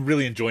 I'm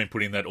really enjoying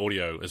putting that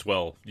audio as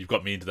well. You've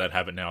got me into that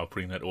habit now of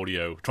putting that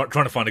audio, trying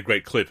to find a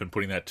great clip and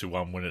putting that to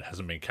when it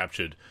hasn't been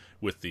captured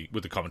with the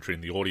commentary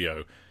and the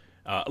audio.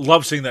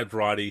 Love seeing that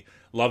variety.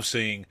 Love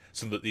seeing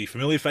some of the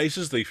familiar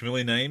faces, the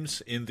familiar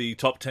names in the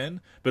top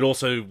 10, but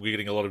also we're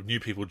getting a lot of new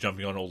people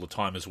jumping on all the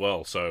time as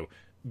well. So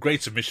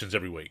great submissions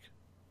every week.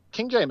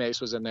 King J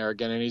Mace was in there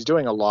again, and he's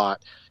doing a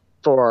lot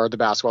for the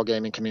basketball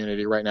gaming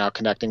community right now,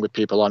 connecting with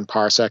people on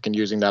Parsec and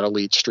using that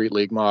Elite Street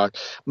League mod.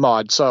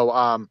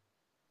 So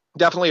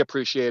definitely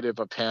appreciative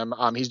of him.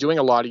 He's doing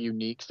a lot of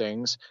unique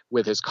things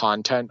with his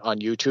content on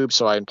YouTube,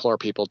 so I implore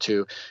people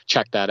to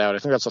check that out. I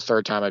think that's the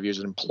third time I've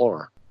used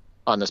implore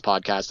on this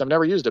podcast. I've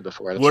never used it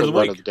before. That's Word of the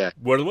word week. of the day.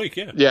 Word of the week,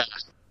 yeah. Yeah.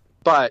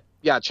 But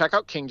yeah, check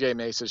out King J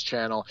Mace's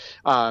channel.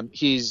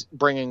 He's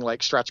bringing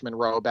like Stretch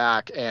Monroe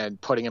back and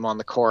putting him on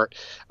the court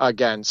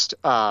against,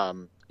 regular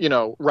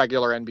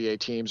NBA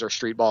teams or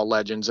street ball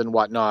legends and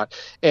whatnot.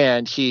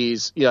 And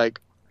he's like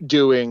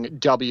doing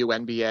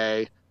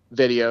WNBA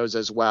videos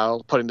as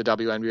well, putting the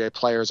WNBA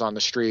players on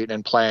the street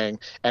and playing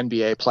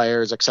NBA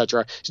players,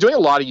 etc. He's doing a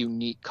lot of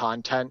unique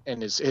content,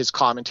 and his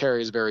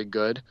commentary is very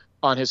good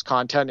on his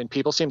content, and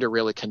people seem to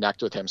really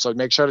connect with him. So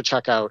make sure to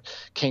check out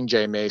King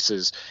J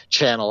Mace's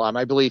channel.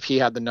 I believe he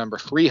had the number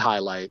 3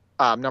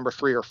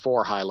 or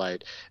 4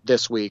 highlight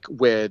this week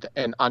with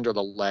an under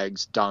the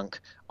legs dunk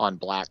on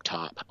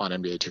Blacktop on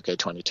NBA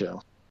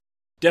 2K22.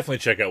 Definitely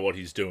check out what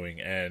he's doing,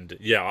 and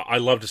yeah, I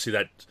love to see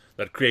that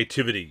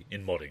creativity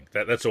in modding.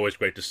 That's always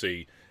great to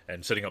see,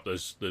 and setting up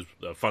those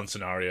fun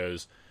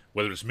scenarios,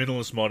 whether it's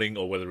minimalist modding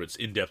or whether it's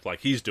in depth like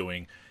he's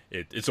doing.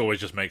 It's always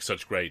just makes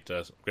such great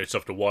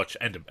stuff to watch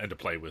and to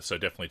play with. So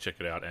definitely check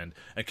it out and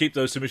keep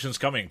those submissions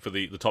coming for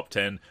the top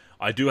 10.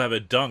 I do have a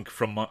dunk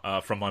from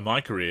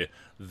my career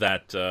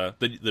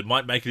that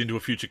might make it into a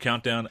future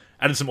countdown.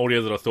 Added some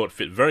audio that I thought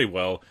fit very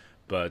well,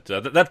 but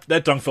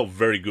that dunk felt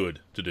very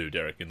good to do,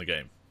 Derek, in the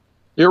game.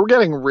 You're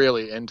getting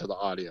really into the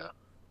audio.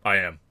 I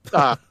am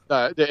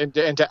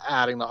into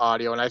adding the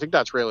audio, and I think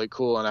that's really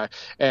cool.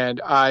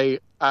 And I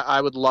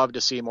would love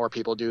to see more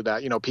people do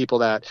that. People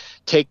that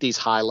take these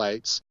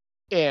highlights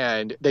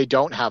and they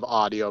don't have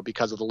audio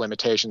because of the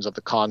limitations of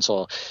the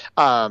console.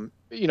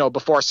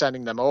 Before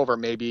sending them over,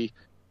 maybe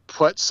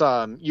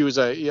use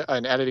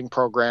an editing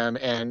program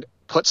and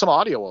put some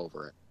audio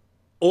over it,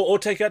 or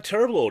take out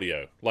terrible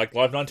audio like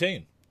Live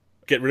 19.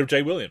 Get rid of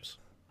Jay Williams.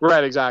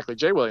 Right, exactly.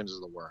 Jay Williams is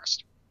the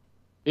worst.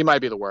 He might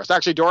be the worst.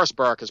 Actually, Doris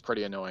Burke is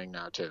pretty annoying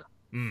now, too.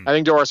 I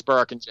think Doris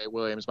Burke and Jay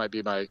Williams might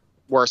be my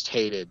worst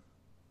hated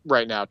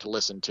right now to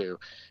listen to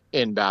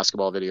in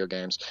basketball video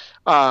games.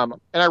 And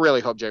I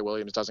really hope Jay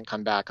Williams doesn't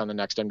come back on the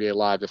next NBA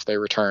Live if they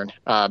return,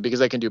 because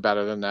they can do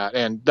better than that.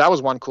 And that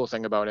was one cool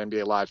thing about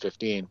NBA Live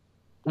 15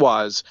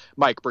 was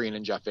Mike Breen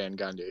and Jeff Van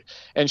Gundy.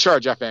 And sure,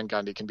 Jeff Van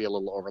Gundy can be a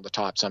little over the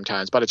top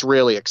sometimes, but it's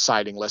really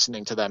exciting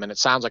listening to them, and it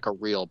sounds like a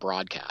real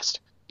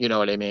broadcast. You know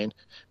what I mean?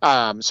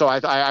 So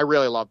I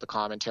really love the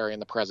commentary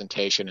and the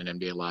presentation in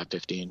NBA Live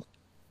 15.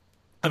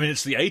 I mean,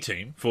 it's the A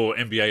team for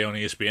NBA on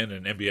ESPN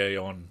and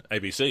NBA on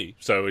ABC,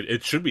 so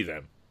it should be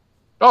them.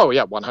 Oh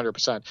yeah,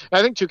 100%.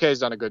 I think 2K has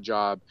done a good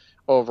job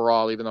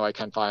overall, even though I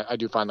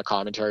do find the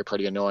commentary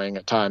pretty annoying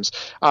at times.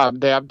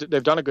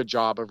 They've done a good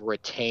job of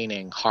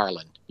retaining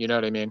Harlan. You know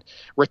what I mean?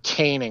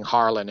 Retaining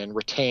Harlan and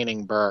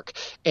retaining Burke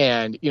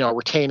and,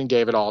 retaining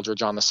David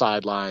Aldridge on the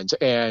sidelines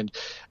and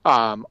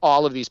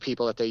all of these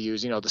people that they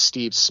use, the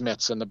Steve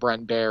Smiths and the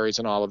Brent Berries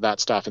and all of that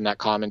stuff in that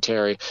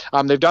commentary.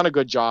 They've done a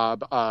good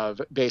job of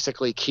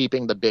basically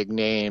keeping the big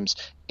names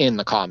in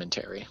the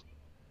commentary.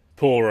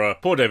 Poor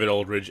David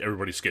Aldridge,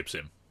 everybody skips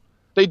him.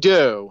 They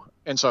do,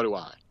 and so do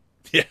I.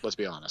 Yeah. Let's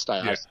be honest.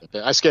 I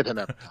skip him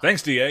every time.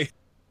 Thanks, DA.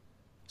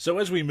 So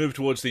as we move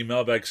towards the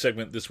mailbag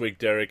segment this week,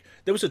 Derek,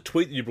 there was a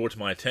tweet that you brought to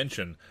my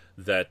attention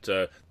that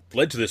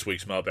led to this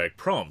week's mailbag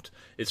prompt.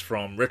 It's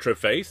from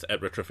Retrofaith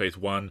at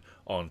Retrofaith1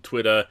 on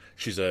Twitter.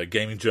 She's a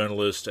gaming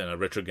journalist and a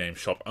retro game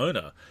shop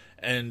owner,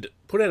 and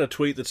put out a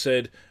tweet that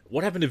said,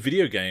 "What happened to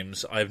video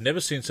games? I have never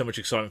seen so much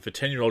excitement for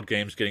 10-year-old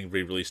games getting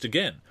re-released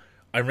again.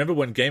 I remember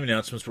when game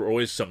announcements were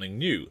always something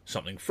new,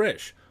 something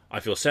fresh. I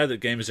feel sad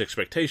that gamers'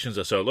 expectations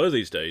are so low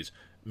these days.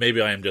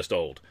 Maybe I am just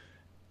old."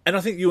 And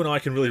I think you and I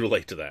can really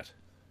relate to that.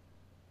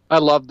 I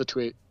loved the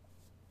tweet.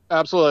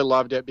 Absolutely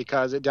loved it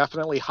because it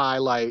definitely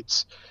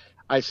highlights,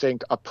 I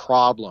think, a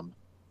problem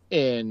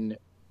in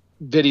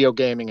video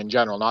gaming in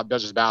general, not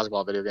just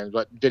basketball video games,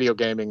 but video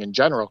gaming in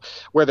general,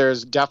 where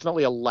there's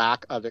definitely a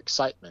lack of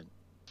excitement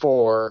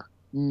for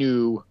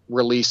new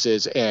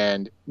releases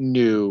and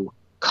new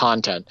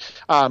content.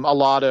 A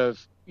lot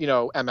of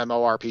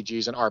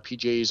MMORPGs and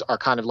RPGs are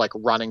kind of like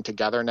running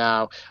together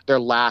now. They're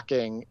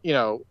lacking,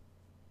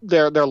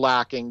 they're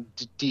lacking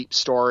deep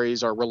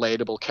stories or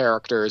relatable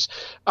characters.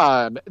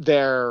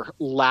 They're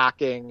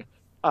lacking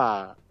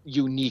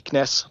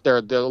uniqueness. There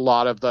a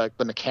lot of the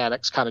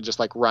mechanics kind of just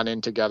like run in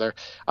together.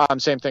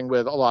 Same thing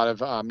with a lot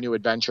of new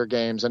adventure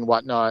games and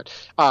whatnot,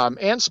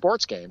 and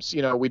sports games.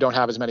 We don't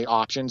have as many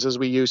options as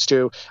we used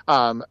to.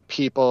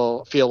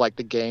 People feel like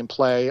the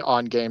gameplay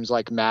on games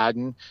like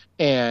Madden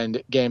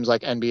and games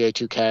like NBA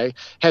 2K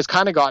has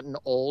kind of gotten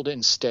old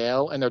and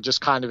stale, and they're just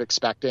kind of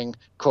expecting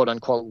quote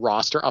unquote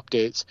roster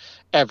updates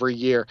every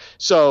year.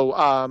 So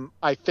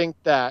I think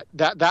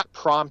that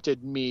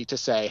prompted me to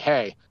say,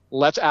 hey,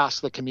 let's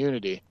ask the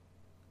community,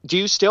 do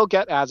you still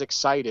get as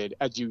excited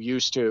as you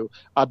used to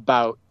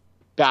about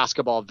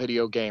basketball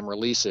video game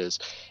releases?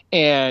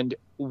 And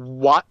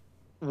what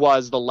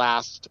was the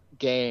last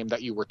game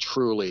that you were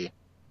truly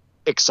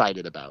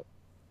excited about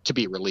to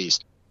be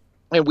released?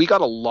 And we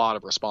got a lot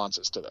of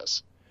responses to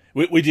this.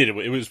 We did.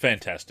 It was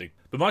fantastic.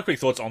 But my quick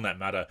thoughts on that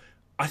matter,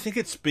 I think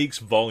it speaks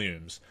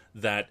volumes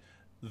that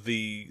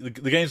the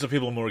games that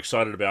people are more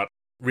excited about,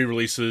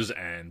 re-releases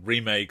and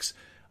remakes,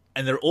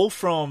 and they're all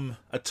from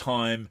a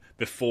time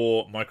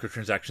before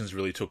microtransactions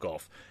really took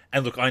off.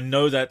 And look, I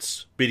know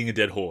that's beating a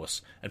dead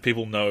horse, and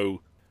people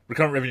know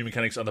recurrent revenue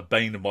mechanics are the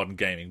bane of modern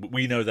gaming.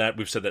 We know that,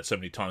 we've said that so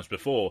many times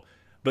before.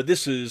 But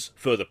this is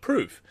further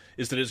proof,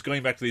 is that it's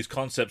going back to these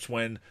concepts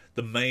when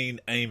the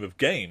main aim of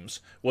games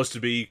was to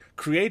be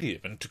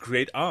creative and to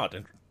create art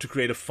and to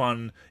create a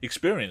fun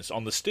experience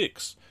on the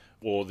sticks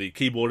or the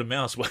keyboard and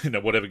mouse,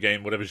 whatever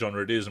game, whatever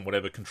genre it is, and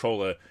whatever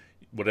controller,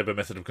 whatever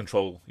method of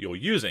control you're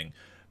using.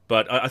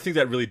 But I think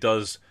that really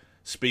does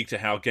speak to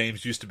how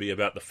games used to be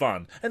about the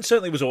fun. And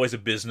certainly it was always a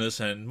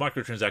business, and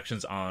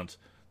microtransactions aren't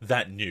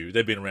that new.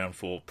 They've been around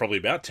for probably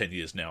about 10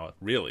 years now,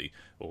 really,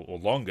 or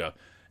longer.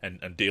 And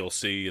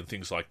DLC and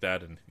things like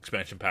that, and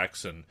expansion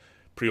packs and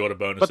pre-order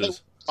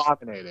bonuses. But they were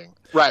dominating.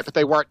 Right, but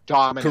they weren't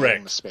dominating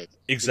Correct. The space.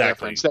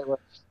 Exactly.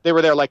 They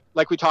were there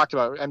like we talked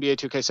about, NBA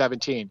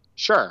 2K17.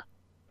 Sure,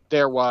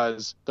 there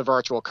was the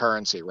virtual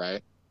currency,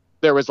 right?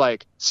 There was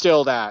like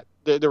still that.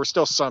 There was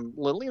still some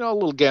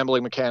little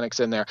gambling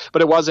mechanics in there,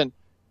 but it wasn't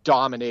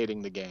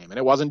dominating the game, and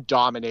it wasn't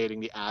dominating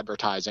the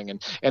advertising,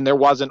 and there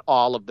wasn't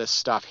all of this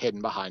stuff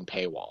hidden behind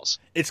paywalls.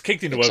 It's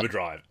kicked into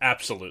overdrive,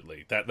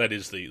 absolutely. That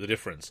is the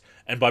difference.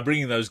 And by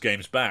bringing those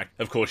games back,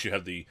 of course, you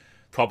have the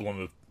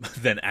problem of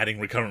then adding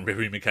recurrent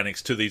revenue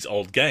mechanics to these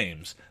old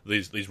games,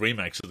 these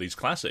remakes of these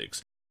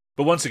classics.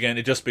 But once again,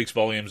 it just speaks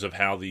volumes of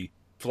how the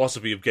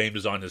philosophy of game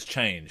design has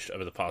changed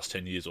over the past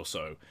 10 years or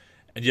so.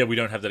 And yeah, we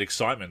don't have that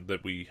excitement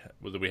that we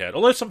had.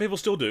 Although some people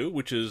still do,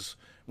 which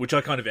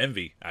I kind of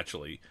envy,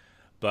 actually.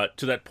 But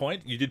to that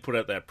point, you did put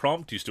out that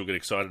prompt. You still get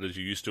excited as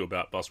you used to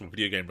about basketball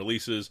video game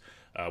releases.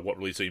 What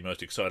release are you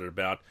most excited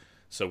about?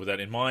 So with that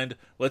in mind,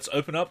 let's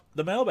open up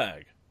the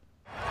mailbag.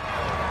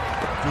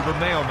 To the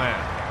mailman,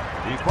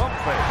 the pump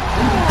fake.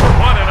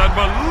 What an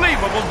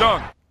unbelievable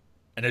dunk!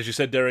 And as you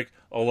said, Derek,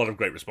 a lot of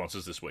great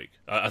responses this week.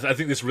 I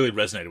think this really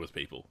resonated with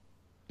people.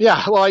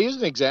 Yeah, well, I used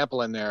an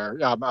example in there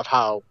of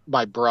how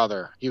my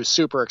brother, he was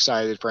super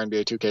excited for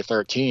NBA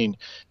 2K13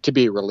 to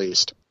be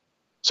released.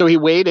 So he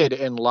waited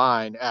in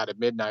line at a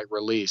midnight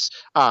release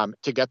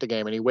to get the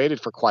game, and he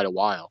waited for quite a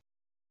while.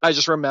 I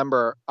just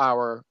remember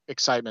our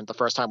excitement the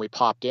first time we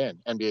popped in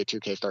NBA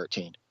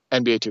 2K13,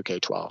 NBA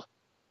 2K12,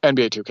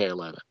 NBA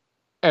 2K11,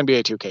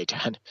 NBA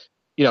 2K10,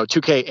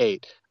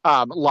 2K8,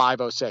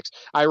 Live 06.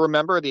 I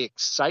remember the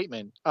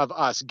excitement of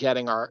us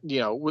getting our,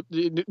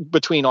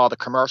 between all the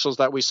commercials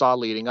that we saw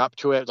leading up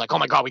to it, like, oh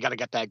my God, we got to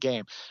get that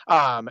game,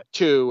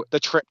 to the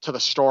trip to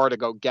the store to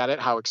go get it,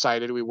 how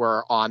excited we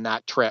were on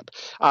that trip.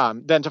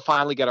 Then to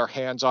finally get our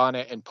hands on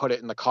it and put it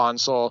in the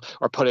console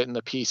or put it in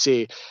the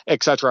PC,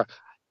 etc.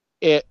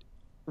 It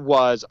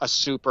was a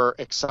super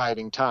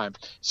exciting time.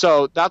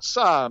 So that's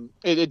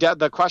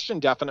the question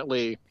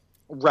definitely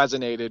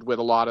resonated with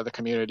a lot of the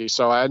community.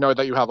 So I know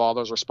that you have all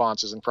those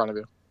responses in front of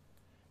you.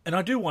 And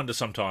I do wonder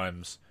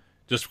sometimes,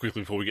 just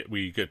quickly before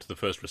we get to the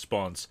first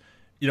response,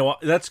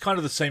 that's kind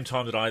of the same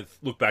time that I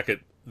look back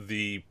at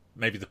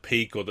maybe the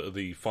peak or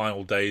the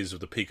final days of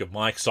the peak of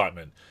my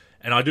excitement.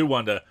 And I do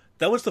wonder,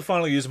 that was the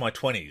final years of my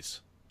 20s.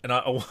 And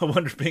I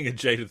wonder if being a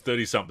jaded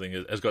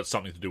 30-something has got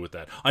something to do with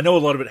that. I know a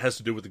lot of it has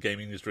to do with the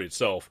gaming industry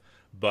itself,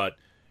 but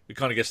it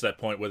kind of gets to that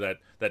point where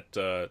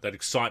that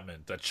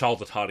excitement, that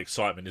child at heart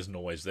excitement, isn't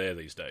always there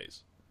these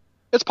days.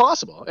 It's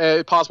possible.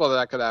 It's possible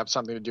that could have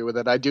something to do with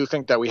it. I do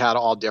think that we had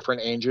all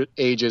different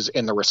ages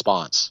in the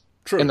response.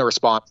 True. In the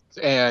response.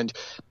 And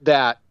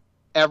that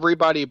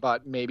everybody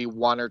but maybe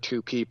one or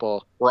two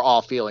people were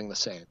all feeling the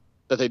same,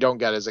 that they don't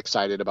get as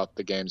excited about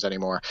the games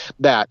anymore.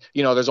 That,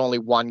 there's only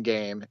one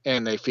game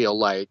and they feel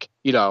like,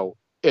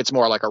 it's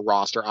more like a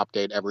roster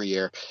update every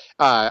year.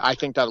 I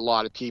think that a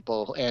lot of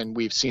people, and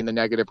we've seen the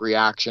negative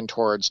reaction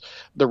towards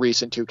the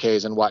recent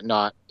 2Ks and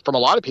whatnot from a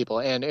lot of people.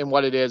 And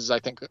what it is, I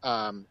think,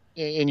 and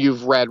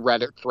you've read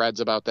Reddit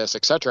threads about this,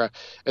 etc.,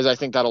 is I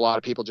think that a lot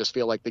of people just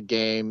feel like the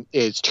game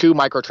is too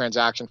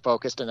microtransaction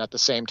focused, and at the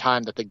same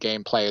time that the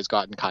gameplay has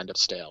gotten kind of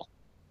stale.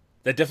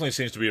 That definitely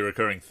seems to be a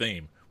recurring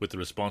theme with the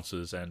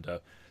responses. And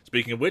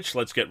speaking of which,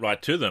 let's get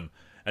right to them.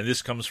 And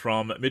this comes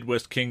from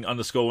Midwest King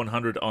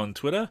 _100 on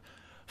Twitter.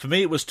 For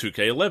me, it was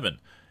 2K11.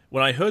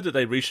 When I heard that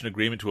they reached an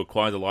agreement to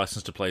acquire the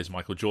license to play as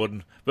Michael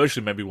Jordan,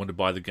 virtually made me want to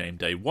buy the game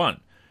day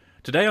one.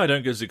 Today I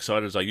don't get as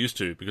excited as I used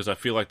to because I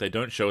feel like they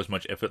don't show as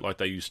much effort like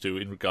they used to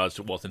in regards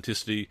to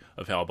authenticity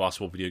of how a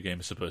basketball video game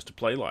is supposed to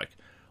play like.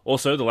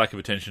 Also, the lack of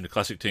attention to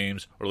classic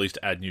teams, or at least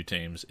to add new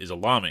teams, is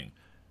alarming.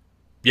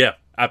 Yeah,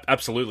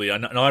 absolutely.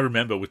 And I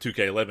remember with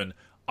 2K11,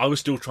 I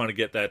was still trying to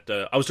get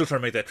that. I was still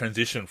trying to make that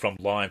transition from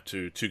live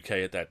to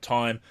 2K at that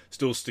time.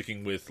 Still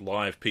sticking with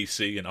live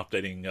PC and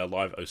updating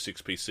live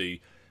 06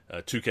 PC.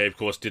 2K, of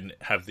course, didn't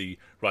have the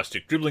right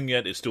stick dribbling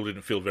yet. It still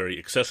didn't feel very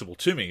accessible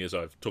to me, as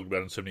I've talked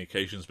about on so many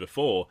occasions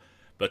before.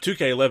 But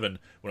 2K11,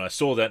 when I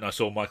saw that and I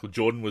saw Michael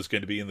Jordan was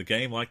going to be in the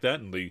game like that,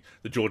 and the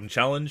Jordan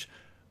Challenge,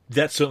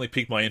 that certainly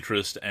piqued my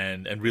interest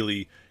and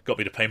really got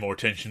me to pay more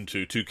attention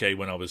to 2K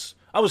when I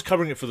was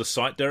covering it for the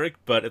site, Derek,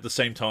 but at the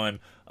same time,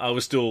 I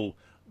was still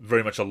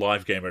very much a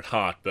live gamer at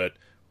heart, but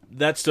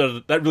that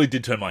really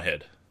did turn my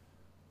head.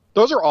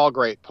 Those are all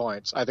great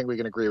points. I think we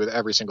can agree with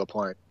every single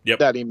point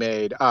that he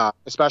made,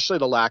 especially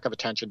the lack of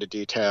attention to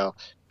detail,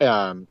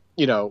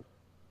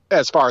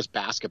 as far as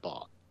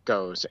basketball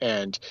goes.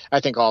 And I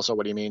think also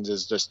what he means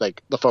is just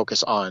like the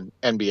focus on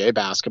NBA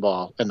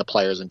basketball and the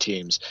players and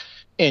teams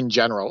in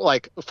general.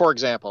 Like, for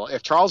example,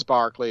 if Charles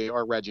Barkley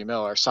or Reggie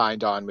Miller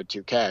signed on with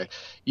 2K,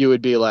 you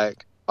would be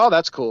like, oh,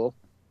 that's cool.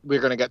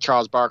 We're going to get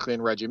Charles Barkley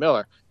and Reggie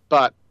Miller.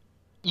 But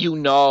you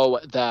know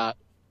that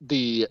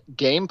the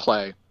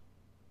gameplay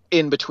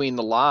in between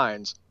the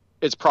lines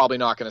is probably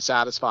not going to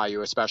satisfy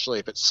you, especially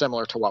if it's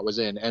similar to what was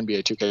in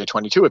NBA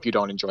 2K22 if you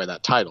don't enjoy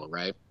that title,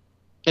 right?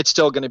 It's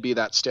still going to be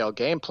that stale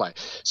gameplay.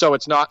 So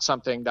it's not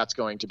something that's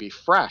going to be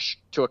fresh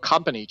to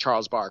accompany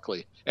Charles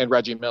Barkley and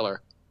Reggie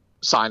Miller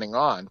signing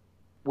on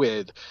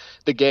with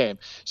the game.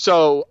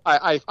 So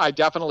I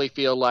definitely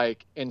feel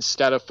like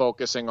instead of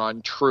focusing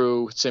on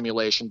true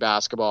simulation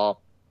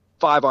basketball,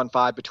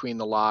 5-on-5 between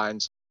the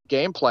lines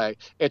gameplay,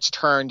 it's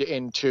turned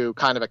into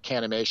kind of a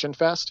Canimation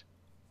fest.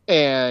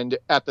 And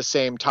at the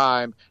same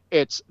time,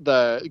 it's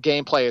the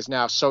gameplay is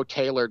now so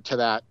tailored to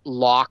that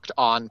locked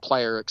on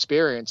player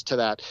experience, to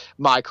that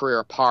My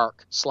Career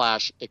Park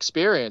 /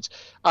 experience,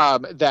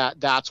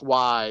 that's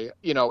why,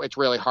 it's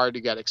really hard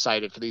to get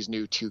excited for these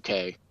new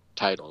 2K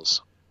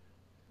titles.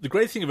 The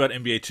great thing about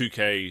NBA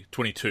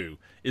 2K22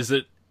 is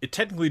that it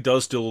technically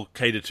does still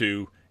cater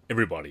to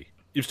everybody.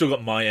 You've still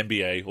got My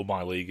NBA or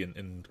My League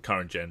in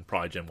current gen,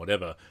 prior gen,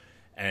 whatever.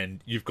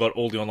 And you've got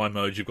all the online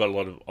modes, you've got a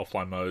lot of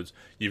offline modes,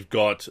 you've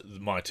got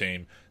My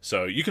Team,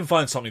 so you can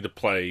find something to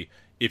play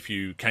if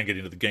you can get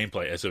into the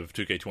gameplay as of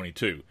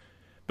 2K22.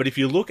 But if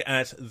you look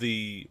at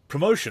the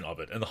promotion of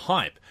it and the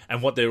hype,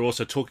 and what they're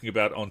also talking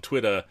about on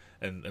Twitter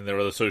and their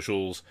other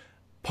socials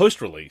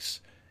post-release,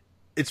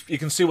 you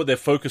can see what they're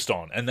focused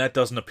on, and that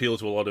doesn't appeal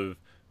to a lot of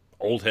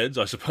old heads,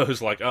 I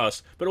suppose, like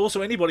us, but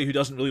also anybody who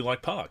doesn't really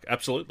like Park,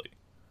 absolutely.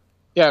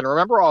 Yeah, and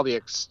remember all the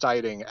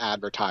exciting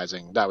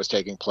advertising that was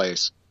taking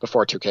place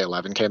before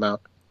 2K11 came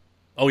out?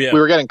 Oh, yeah.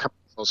 We were getting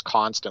commercials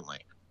constantly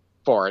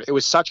for it. It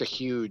was such a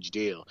huge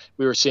deal.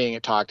 We were seeing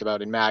it talked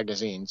about in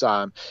magazines.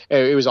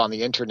 It was on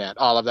the internet,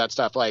 all of that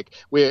stuff.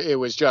 It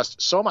was just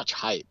so much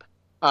hype.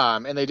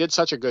 And they did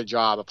such a good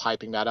job of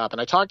hyping that up. And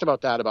I talked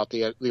about that, about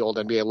the old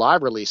NBA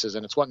Live releases,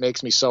 and it's what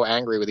makes me so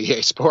angry with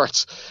EA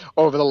Sports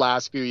over the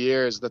last few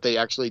years that they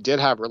actually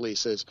did have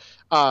releases.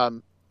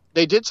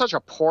 They did such a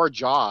poor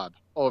job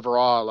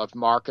overall of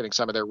marketing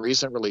some of their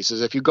recent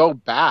releases. If you go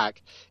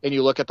back and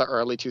you look at the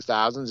early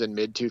 2000s and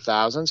mid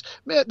 2000s,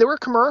 man, there were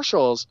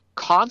commercials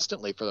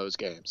constantly for those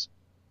games,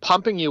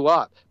 pumping you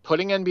up,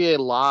 putting NBA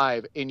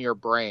Live in your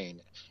brain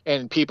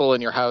and people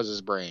in your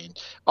house's brain,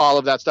 all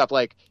of that stuff.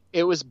 Like,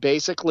 it was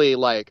basically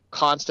like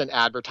constant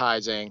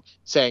advertising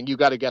saying, you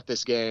got to get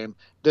this game.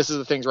 This is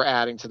the things we're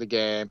adding to the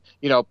game,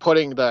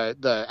 putting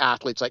the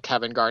athletes like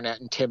Kevin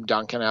Garnett and Tim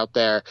Duncan out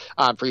there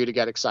for you to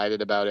get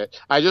excited about it.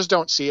 I just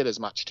don't see it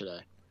as much today.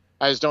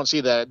 I just don't see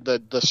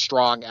the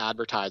strong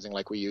advertising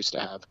like we used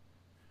to have.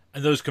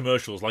 And those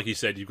commercials, like you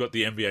said, you've got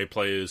the NBA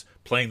players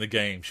playing the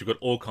games. You've got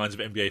all kinds of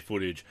NBA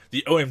footage.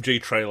 The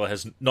OMG trailer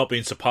has not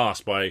been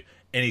surpassed by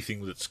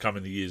anything that's come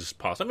in the years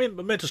past. I mean,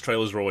 Momentous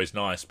trailers are always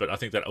nice, but I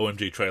think that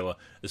OMG trailer,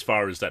 as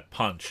far as that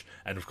punch,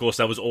 and of course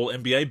that was all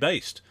NBA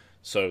based.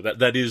 So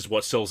that is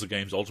what sells the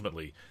games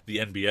ultimately, the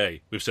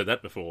NBA. We've said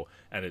that before,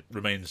 and it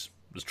remains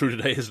as true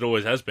today as it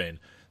always has been.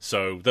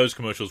 So those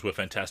commercials were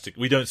fantastic.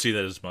 We don't see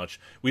that as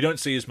much. We don't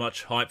see as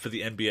much hype for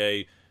the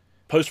NBA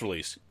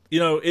post-release.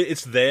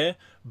 It's there,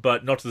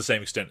 but not to the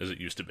same extent as it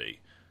used to be.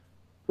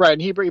 Right,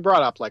 and he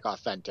brought up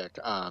authentic,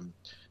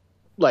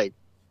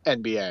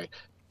 NBA.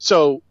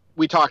 So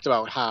we talked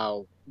about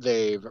how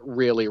they've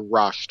really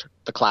rushed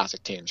the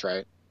classic teams,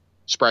 right?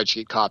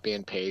 Spreadsheet copy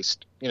and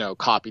paste,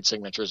 copied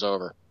signatures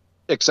over,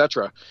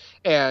 etc.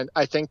 And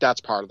I think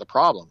that's part of the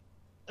problem,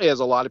 is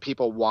a lot of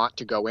people want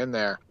to go in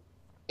there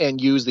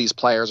and use these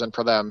players and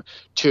for them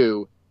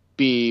to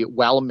be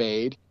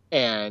well-made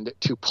and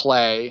to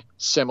play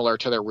similar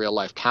to their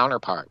real-life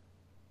counterpart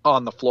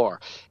on the floor.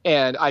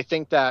 And I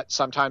think that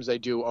sometimes they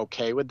do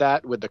okay with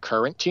that with the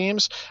current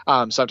teams.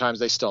 Sometimes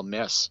they still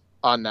miss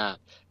on that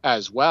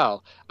as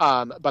well.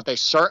 But they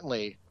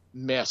certainly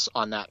miss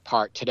on that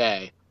part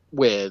today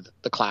with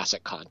the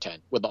classic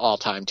content, with the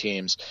all-time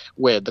teams,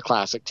 with the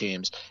classic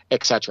teams,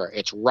 etc.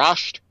 It's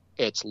rushed,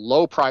 it's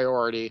low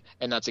priority,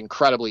 and that's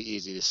incredibly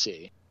easy to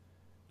see.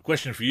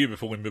 Question for you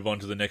before we move on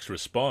to the next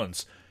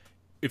response.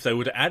 If they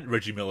were to add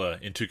Reggie Miller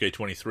in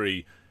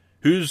 2K23,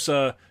 whose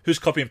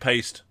copy and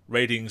paste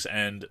ratings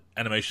and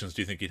animations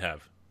do you think he'd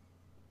have?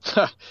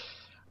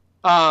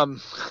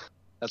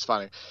 That's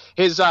funny.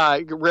 His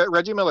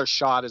Reggie Miller's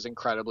shot is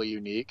incredibly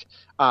unique.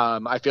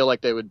 I feel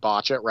like they would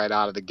botch it right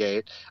out of the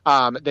gate.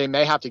 They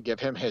may have to give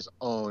him his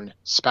own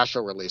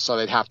special release, so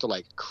they'd have to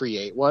like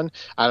create one.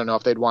 I don't know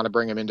if they'd want to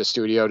bring him into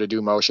studio to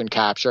do motion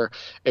capture,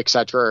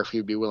 etc., or if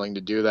he'd be willing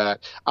to do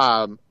that.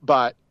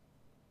 But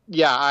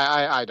yeah,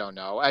 I don't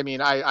know. I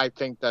mean, I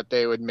think that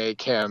they would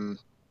make him,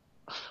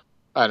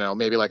 I don't know,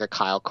 maybe like a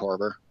Kyle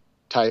Korver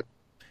type.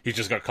 He's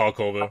just got Kyle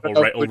Korver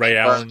or Ray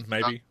Allen,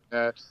 maybe.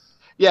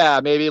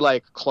 Yeah, maybe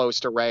like close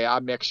to Ray, a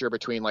mixture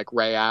between like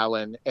Ray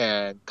Allen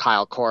and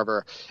Kyle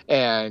Korver.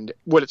 And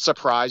would it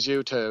surprise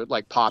you to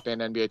like pop in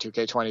NBA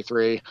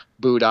 2K23,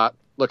 boot up,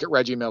 look at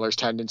Reggie Miller's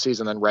tendencies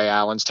and then Ray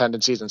Allen's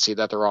tendencies and see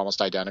that they're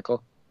almost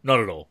identical?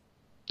 Not at all.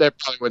 They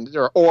probably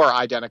wouldn't, or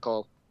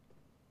identical,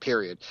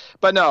 period.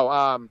 But no,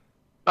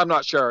 I'm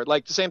not sure.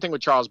 Like the same thing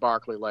with Charles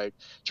Barkley. Like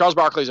Charles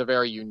Barkley is a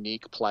very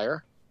unique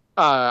player.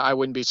 I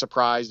wouldn't be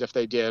surprised if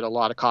they did a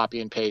lot of copy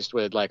and paste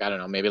with, like, I don't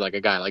know, maybe like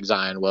a guy like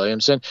Zion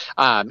Williamson,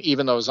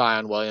 even though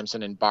Zion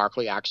Williamson and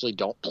Barkley actually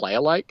don't play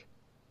alike,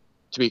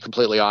 to be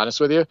completely honest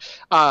with you.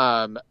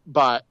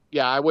 But,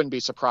 yeah, I wouldn't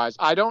be surprised.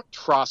 I don't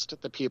trust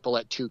the people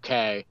at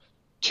 2K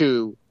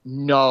to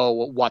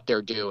know what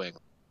they're doing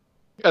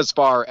as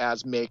far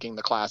as making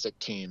the classic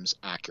teams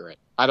accurate.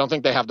 I don't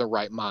think they have the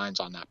right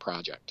minds on that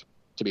project,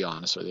 to be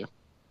honest with you.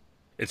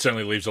 It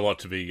certainly leaves a lot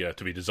to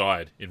be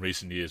desired in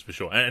recent years, for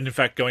sure. And in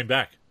fact, going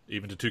back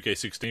even to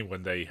 2K16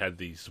 when they had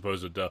the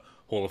supposed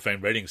Hall of Fame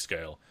rating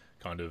scale,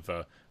 kind of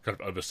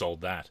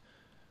oversold that.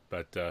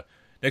 But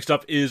next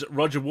up is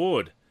Roger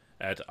Ward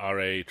at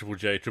RA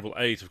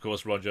JJ888. Of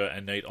course, Roger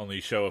and Nate on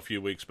the show a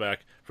few weeks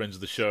back, friends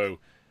of the show.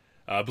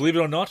 Believe it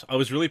or not, I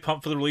was really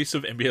pumped for the release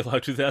of NBA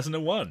Live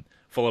 2001,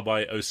 followed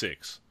by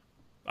 06.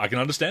 I can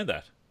understand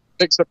that.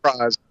 Big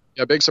surprise.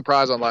 Yeah, big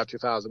surprise on Live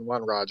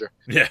 2001, Roger.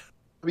 Yeah.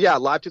 Yeah,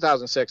 Live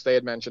 2006, they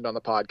had mentioned on the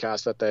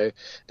podcast that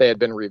they had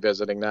been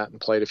revisiting that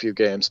and played a few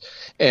games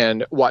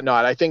and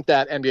whatnot. I think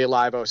that NBA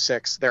Live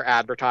 06, their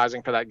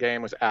advertising for that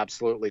game was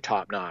absolutely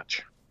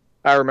top-notch.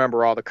 I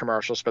remember all the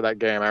commercials for that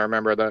game. I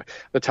remember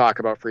the talk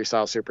about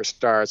Freestyle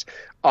Superstars,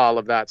 all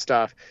of that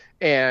stuff.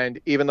 And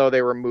even though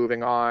they were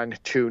moving on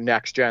to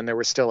next gen, there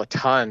was still a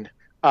ton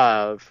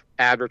of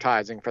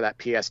advertising for that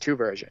PS2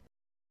 version.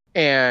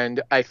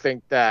 And I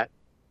think that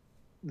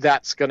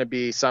that's going to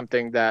be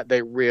something that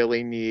they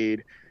really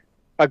need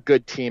a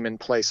good team in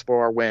place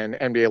for when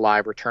NBA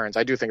Live returns.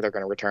 I do think they're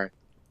going to return.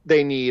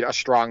 They need a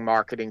strong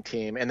marketing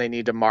team, and they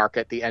need to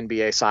market the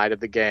NBA side of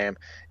the game,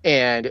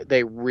 and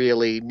they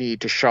really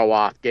need to show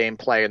off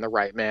gameplay in the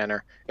right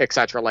manner,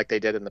 etc., like they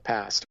did in the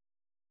past.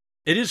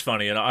 It is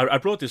funny, and I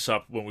brought this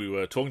up when we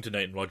were talking to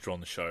Nate and Roger on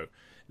the show,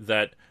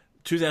 that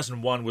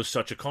 2001 was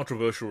such a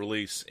controversial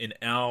release in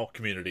our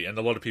community, and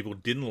a lot of people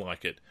didn't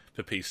like it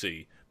for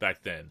PC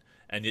back then.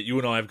 And yet you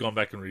and I have gone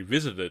back and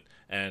revisited it,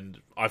 and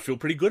I feel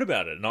pretty good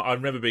about it. And I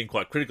remember being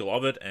quite critical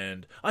of it,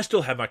 and I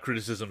still have my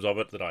criticisms of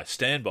it that I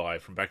stand by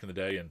from back in the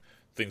day and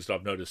things that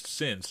I've noticed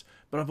since.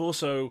 But I've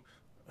also,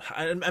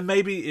 and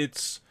maybe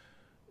it's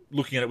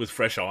looking at it with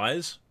fresh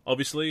eyes,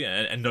 obviously,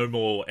 and no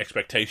more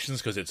expectations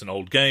because it's an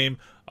old game.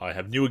 I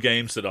have newer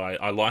games that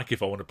I like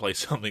if I want to play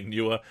something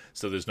newer,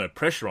 so there's no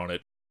pressure on it.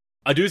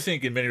 I do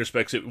think in many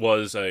respects it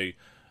was a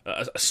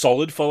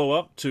solid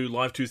follow-up to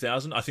Live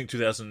 2000. I think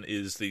 2000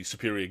 is the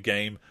superior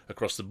game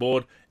across the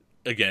board.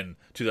 Again,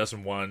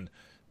 2001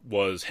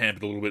 was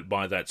hampered a little bit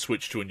by that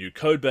switch to a new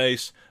code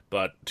base,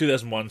 but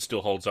 2001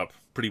 still holds up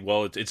pretty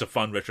well. It's a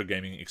fun retro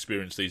gaming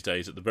experience these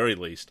days at the very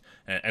least,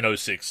 and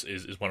 06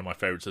 is one of my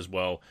favorites as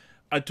well.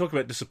 I talk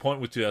about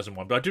disappointment with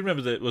 2001, but I do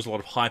remember that there was a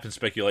lot of hype and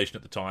speculation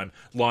at the time.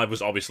 Live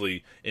was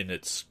obviously in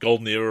its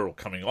golden era or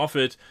coming off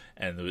it,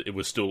 and it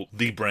was still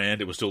the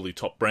brand, it was still the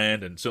top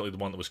brand, and certainly the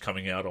one that was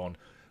coming out on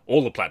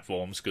all the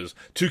platforms, because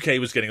 2K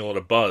was getting a lot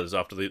of buzz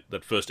after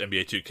that first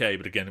NBA 2K,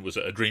 but again, it was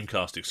a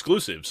Dreamcast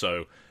exclusive,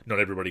 so not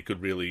everybody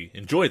could really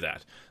enjoy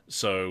that.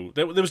 So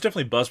there was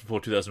definitely buzz before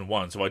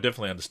 2001, so I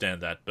definitely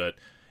understand that, but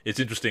it's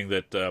interesting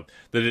that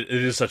it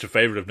is such a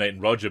favorite of Nate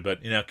and Roger,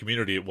 but in our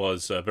community it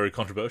was very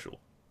controversial.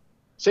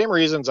 Same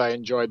reasons I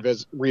enjoyed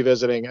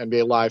revisiting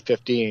NBA Live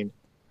 15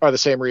 are the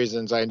same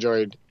reasons I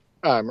enjoyed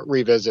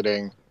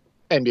revisiting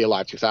NBA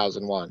Live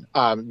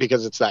 2001,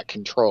 because it's that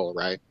control,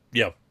 right?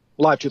 Yeah.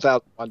 Live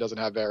 2001 doesn't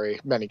have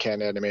very many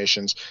canned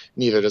animations,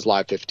 neither does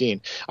Live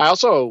 15. I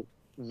also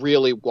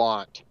really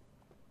want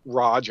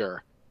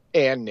Roger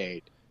and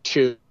Nate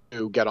to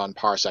get on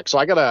Parsec. So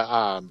I got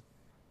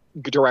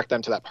to direct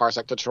them to that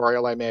Parsec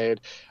tutorial I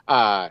made,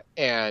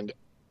 and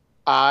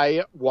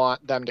I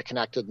want them to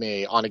connect with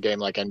me on a game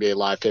like NBA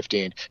Live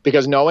 15,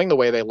 because knowing the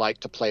way they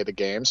like to play the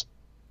games,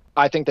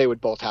 I think they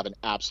would both have an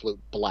absolute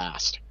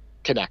blast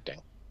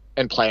connecting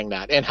and playing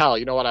that. And hell,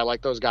 you know what? I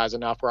like those guys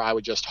enough where I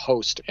would just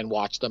host and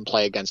watch them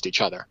play against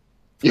each other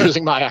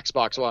using my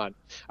Xbox One.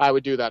 I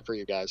would do that for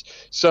you guys.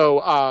 So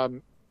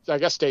I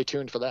guess stay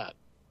tuned for that,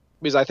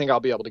 because I think I'll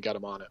be able to get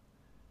them on it.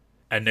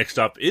 And next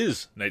up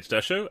is Nate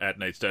Stasho, at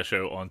Nate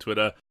Stasho on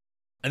Twitter.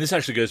 And this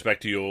actually goes back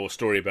to your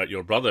story about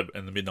your brother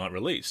and the midnight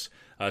release.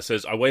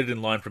 Says, I waited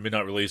in line for a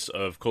midnight release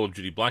of Call of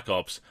Duty Black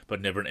Ops,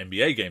 but never an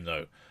NBA game,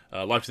 though.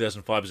 Live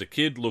 2005 as a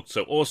kid looked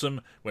so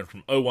awesome, went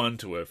from 01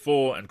 to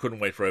 04, and couldn't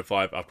wait for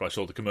 05 after I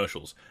saw the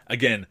commercials.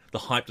 Again, the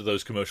hype that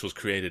those commercials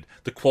created,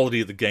 the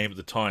quality of the game at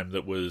the time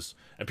that was...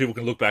 And people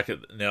can look back at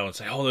it now and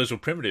say, oh, those were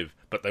primitive,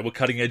 but they were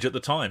cutting edge at the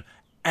time.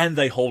 And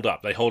they hold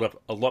up. They hold up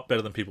a lot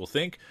better than people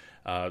think.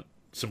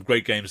 Some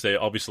great games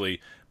there,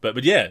 obviously.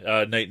 But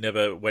yeah, Nate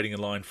never waiting in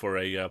line for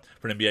an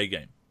NBA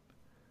game.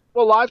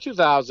 Well, Live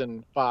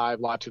 2005,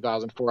 Live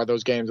 2004,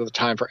 those games at the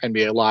time for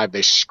NBA Live,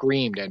 they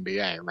screamed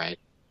NBA, right?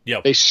 Yeah.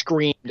 They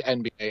screamed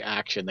NBA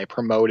action. They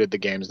promoted the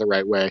games the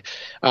right way.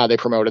 They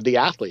promoted the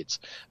athletes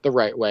the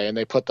right way, and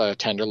they put the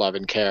tender love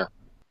and care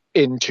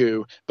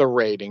into the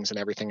ratings and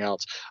everything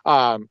else.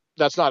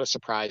 That's not a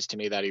surprise to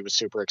me that he was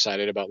super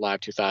excited about Live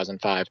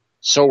 2005.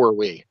 So were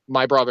we.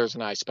 My brothers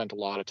and I spent a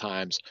lot of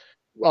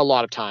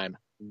time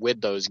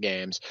with those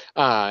games.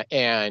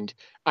 And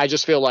I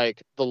just feel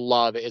like the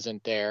love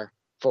isn't there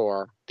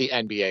for the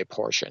NBA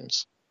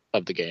portions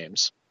of the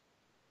games.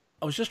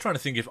 I was just trying to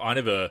think if I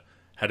never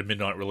had a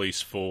midnight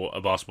release for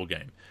a basketball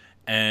game.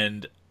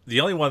 And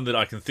the only one that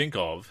I can think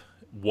of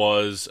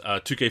was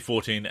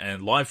 2K14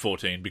 and Live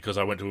 14, because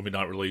I went to a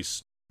midnight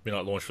launch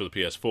for the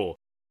PS4.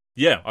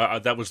 Yeah,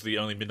 that was the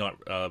only midnight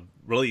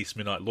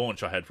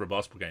launch I had for a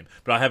basketball game.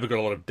 But I have got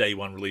a lot of day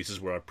one releases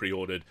where I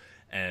pre-ordered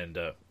and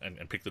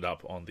picked it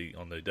up on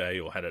the day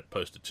or had it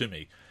posted to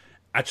me.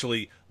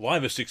 Actually,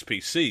 Live 06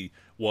 PC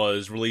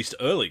was released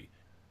early.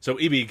 So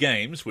EB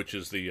Games, which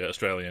is the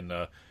Australian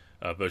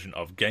version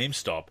of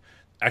GameStop,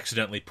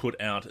 accidentally put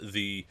out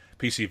the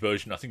PC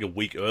version, I think, a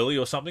week early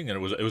or something, and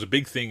it was a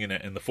big thing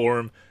in the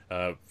forum.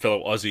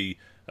 Fellow Aussie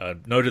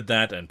noted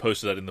that and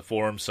posted that in the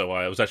forum, so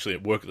I was actually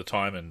at work at the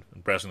time and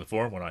browsing the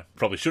forum when I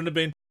probably shouldn't have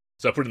been.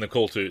 So I put in the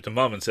call to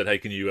Mum and said, hey,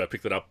 can you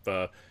pick that up,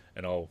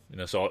 and I'll,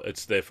 so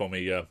it's there for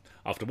me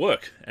after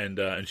work, and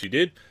she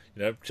did.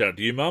 Shout out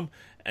to you, Mum.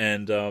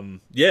 And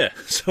yeah,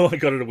 so I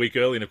got it a week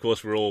early, and of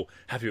course we're all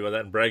happy about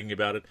that and bragging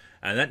about it.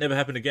 And that never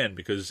happened again,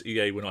 because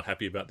EA were not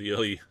happy about the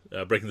early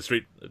Breaking the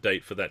Street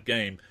date for that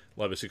game,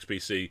 Live 06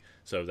 PC.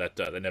 So that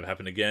never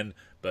happened again.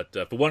 But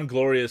for one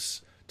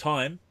glorious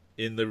time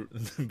in the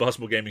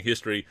basketball gaming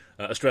history,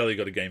 Australia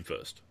got a game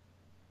first.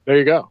 There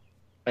you go.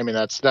 I mean,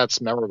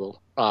 that's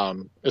memorable,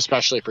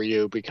 especially for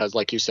you, because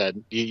like you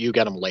said, you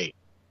get them late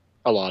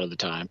a lot of the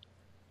time.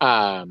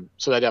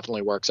 So that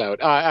definitely works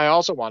out. I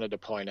also wanted to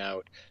point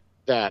out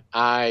that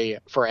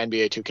for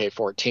NBA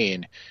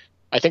 2K14,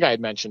 I think I had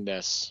mentioned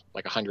this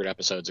like 100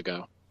 episodes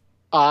ago.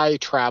 I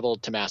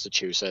traveled to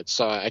Massachusetts,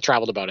 so I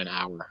traveled about an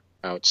hour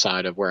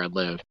outside of where I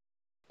live.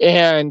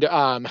 And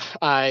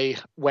I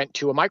went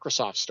to a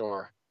Microsoft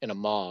store in a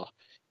mall,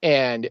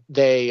 and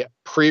they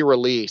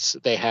pre-release,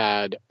 they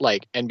had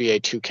like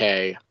NBA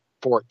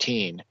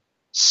 2K14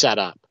 set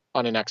up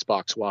on an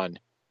Xbox One,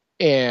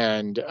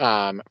 and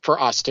for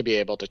us to be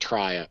able to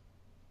try it.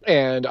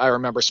 And I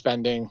remember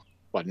spending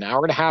an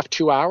hour and a half,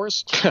 2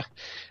 hours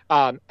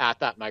at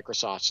that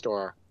Microsoft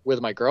store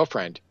with my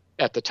girlfriend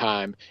at the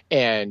time.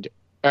 And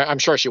I'm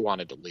sure she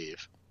wanted to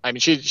leave. I mean,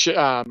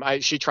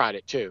 she tried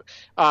it too.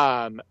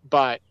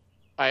 But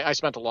I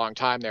spent a long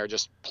time there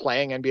just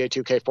playing NBA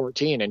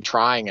 2K14 and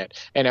trying it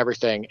and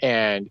everything.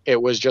 And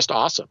it was just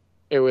awesome.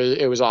 It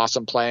was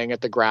awesome playing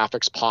it. The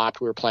graphics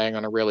popped. We were playing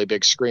on a really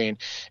big screen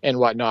and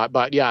whatnot.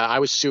 But yeah, I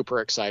was super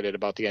excited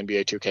about the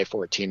NBA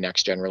 2K14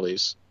 next gen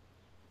release.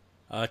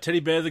 Teddy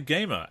Bear the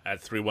Gamer at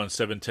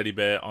 317 Teddy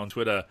Bear on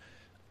Twitter.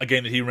 A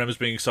game that he remembers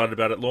being excited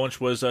about at launch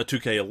was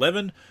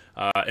 2K11.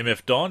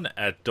 MF Don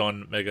at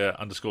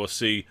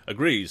DonMega_C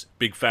agrees.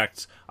 Big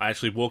facts. I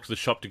actually walked to the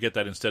shop to get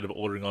that instead of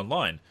ordering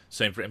online.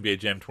 Same for NBA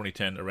Jam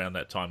 2010 around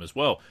that time as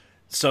well.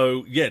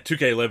 So yeah,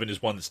 2K11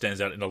 is one that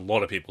stands out in a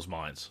lot of people's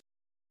minds.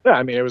 Yeah,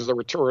 I mean, it was the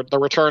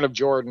return of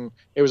Jordan.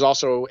 It was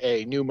also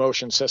a new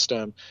motion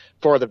system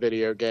for the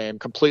video game,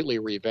 completely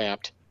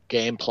revamped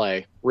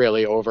gameplay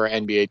really over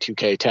NBA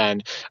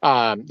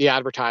 2K10. The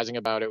advertising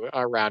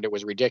around it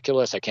was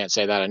ridiculous. I can't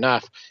say that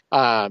enough.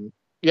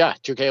 Yeah,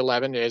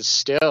 2K11 is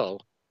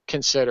still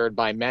considered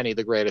by many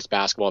the greatest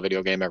basketball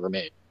video game ever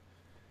made.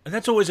 And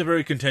that's always a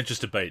very contentious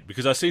debate,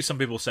 because I see some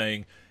people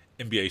saying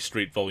NBA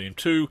Street Volume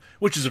 2,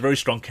 which is a very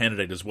strong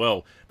candidate as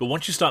well. But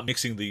once you start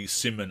mixing the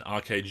sim and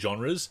arcade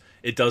genres,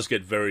 it does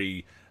get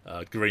very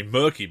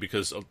murky,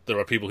 because there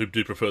are people who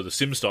do prefer the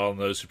sim style and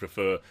those who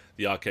prefer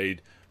the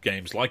arcade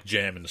games like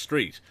Jam and the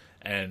Street,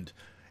 and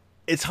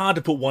it's hard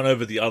to put one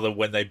over the other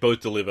when they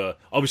both deliver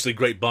obviously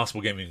great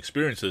basketball gaming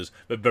experiences,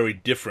 but very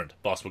different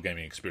basketball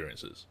gaming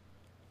experiences.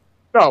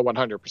 Oh,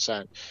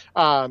 100%.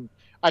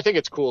 I think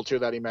it's cool too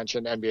that he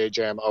mentioned NBA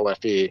Jam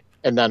OFE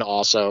and then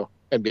also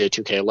NBA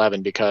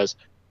 2K11, because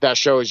that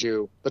shows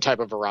you the type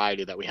of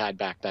variety that we had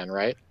back then,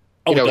 right?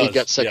 Oh, You know, it he does.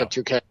 gets sick Yeah. of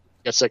 2K,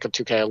 gets sick of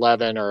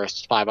 2K11 or a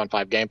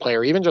 5-on-5 gameplay,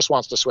 or even just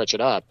wants to switch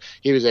it up.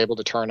 He was able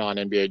to turn on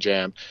NBA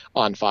Jam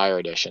on Fire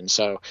Edition.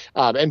 So,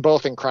 and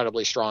both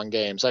incredibly strong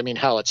games. I mean,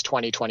 hell, it's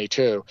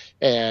 2022,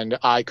 and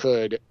I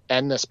could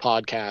end this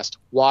podcast,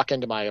 walk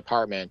into my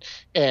apartment,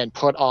 and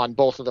put on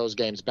both of those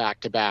games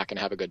back to back and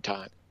have a good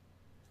time.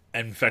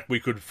 And in fact, we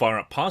could fire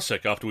up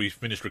Parsec after we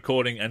finished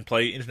recording and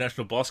play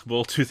International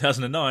Basketball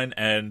 2009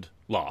 and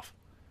laugh.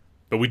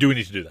 But we do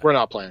need to do that. We're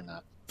not playing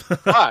that.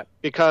 But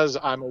because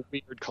I'm a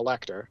weird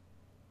collector,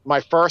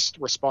 my first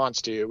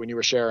response to you when you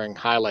were sharing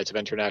highlights of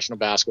International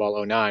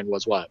Basketball 09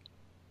 was what?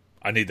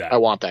 I need that. I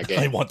want that game.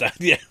 I want that,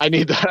 yeah. I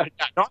need that.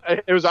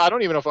 It was. I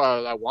don't even know if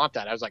I want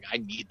that. I was like, I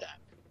need that.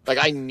 Like,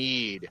 I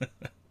need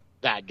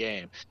that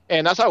game.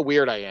 And that's how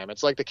weird I am.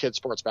 It's like the kid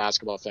sports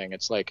basketball thing.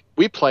 It's like,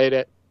 we played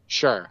it.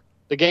 Sure.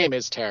 The game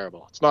is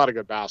terrible. It's not a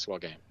good basketball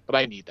game. But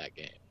I need that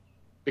game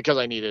because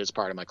I need it as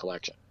part of my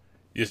collection.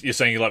 You're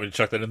saying you'd like me to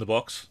chuck that in the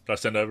box that I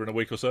send over in a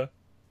week or so?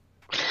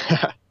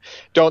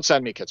 Don't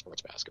send me kid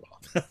sports basketball.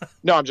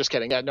 No, I'm just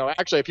kidding. Yeah, no,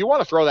 actually, if you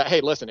want to throw that,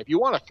 hey, listen, if you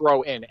want to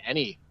throw in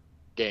any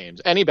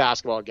games, any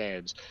basketball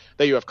games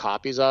that you have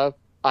copies of,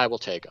 I will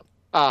take them.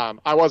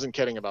 I wasn't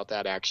kidding about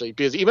that, actually,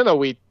 because even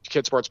though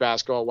kid sports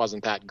basketball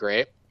wasn't that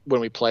great when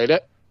we played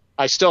it,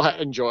 I still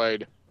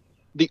enjoyed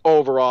the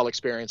overall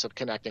experience of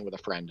connecting with a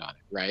friend on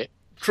it, right?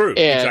 True,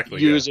 And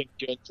exactly. using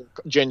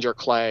Ginger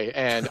Clay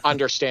and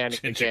understanding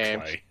the Ginger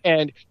game. Clay.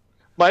 And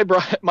my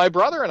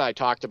brother and I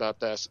talked about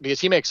this because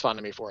he makes fun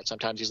of me for it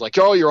sometimes. He's like,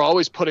 "Oh, you're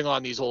always putting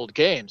on these old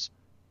games."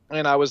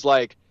 And I was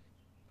like,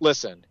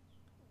 listen,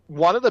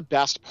 one of the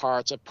best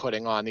parts of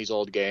putting on these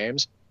old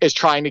games is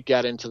trying to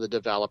get into the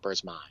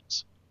developers'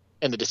 minds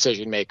and the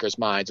decision makers'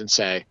 minds and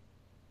say,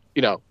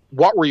 you know,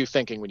 what were you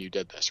thinking when you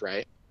did this,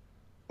 right?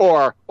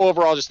 Or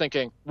overall just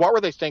thinking, what were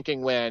they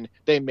thinking when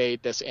they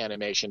made this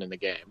animation in the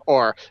game,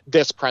 or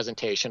this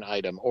presentation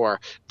item,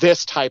 or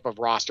this type of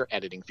roster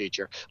editing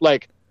feature?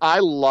 Like, I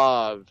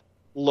love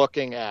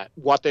looking at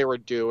what they were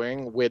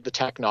doing with the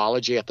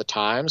technology at the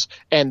times,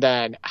 and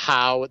then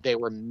how they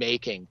were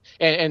making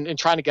and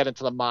trying to get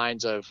into the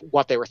minds of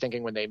what they were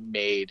thinking when they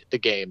made the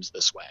games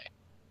this way.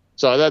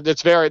 So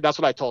that's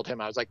what I told him.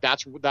 I was like,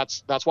 that's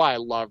why I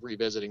love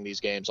revisiting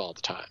these games all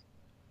the time.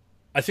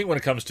 I think when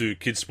it comes to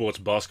kids sports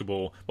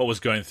basketball, what was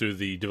going through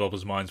the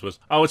developers' minds was,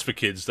 oh, it's for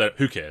kids.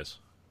 Who cares?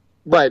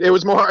 Right. It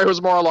was more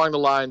along the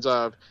lines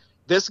of,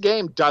 this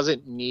game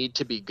doesn't need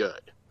to be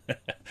good.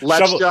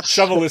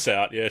 Shovel this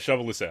out. Yeah,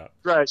 shovel this out.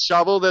 Right.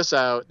 Shovel this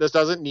out. This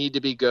doesn't need to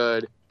be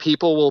good.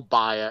 People will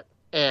buy it.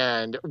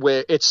 And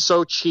it's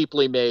so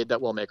cheaply made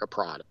that we'll make a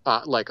profit.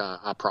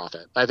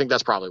 I think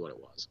that's probably what it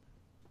was.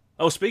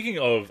 Oh, speaking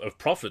of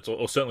profits,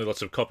 or certainly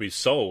lots of copies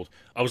sold,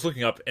 I was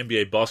looking up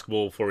NBA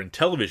basketball for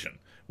Intellivision,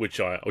 which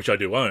I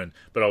do own,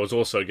 but I was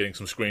also getting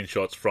some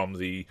screenshots from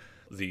the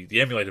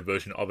emulated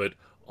version of it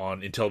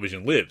on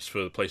Intellivision Lives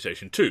for the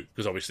PlayStation 2,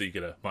 because obviously you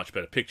get a much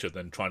better picture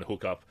than trying to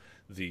hook up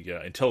the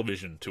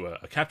Intellivision to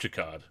a capture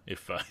card,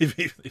 if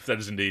that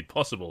is indeed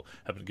possible.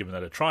 Haven't given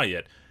that a try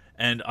yet.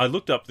 And I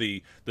looked up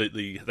they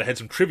had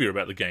some trivia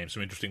about the game,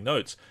 some interesting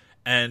notes,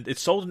 and it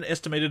sold an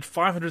estimated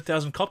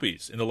 500,000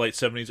 copies in the late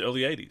 70s,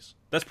 early 80s.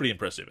 That's pretty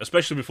impressive,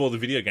 especially before the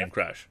video game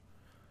crash.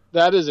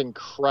 That is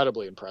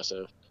incredibly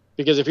impressive,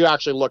 because if you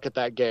actually look at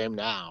that game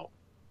now,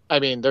 I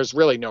mean, there's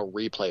really no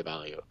replay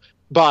value,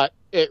 but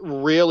it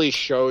really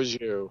shows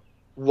you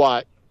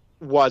what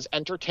was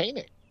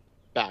entertaining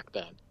back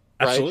then,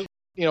 right? Absolutely.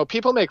 You know,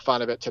 people make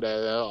fun of it today,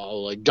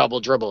 like double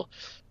dribble.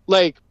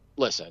 Like,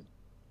 listen,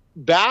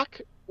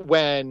 back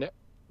when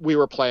we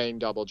were playing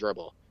double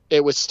dribble,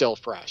 it was still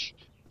fresh.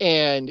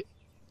 And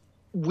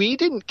we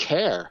didn't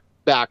care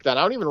back then.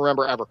 I don't even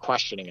remember ever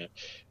questioning it.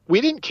 We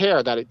didn't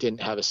care that it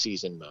didn't have a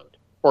season mode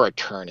or a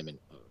tournament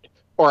mode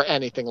or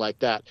anything like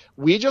that.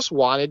 We just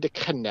wanted to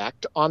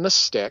connect on the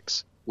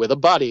sticks with a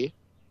buddy,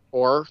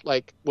 or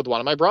like with one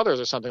of my brothers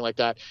or something like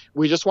that.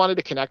 We just wanted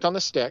to connect on the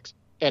sticks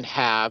and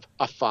have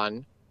a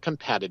fun,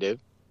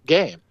 competitive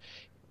game.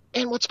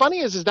 And what's funny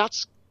is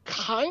that's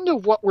kind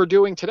of what we're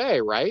doing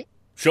today, right?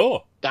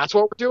 Sure. That's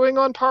what we're doing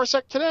on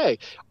Parsec today.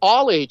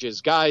 All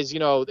ages, guys, you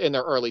know, in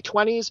their early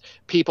 20s,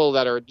 people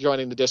that are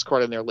joining the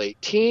Discord in their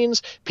late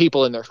teens,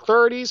 people in their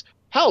 30s.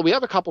 Hell, we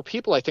have a couple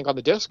people, I think, on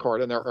the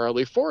Discord in their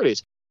early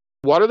 40s.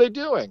 What are they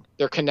doing?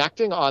 They're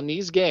connecting on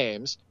these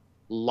games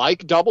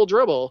like Double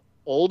Dribble,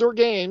 older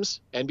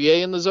games,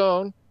 NBA in the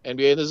Zone,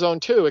 NBA in the Zone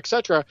 2,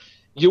 etc.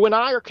 You and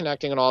I are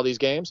connecting on all these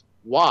games.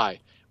 Why?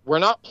 We're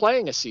not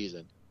playing a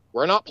season.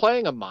 We're not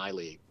playing a My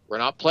League. We're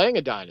not playing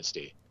a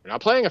Dynasty. We're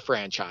not playing a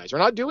franchise. We're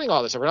not doing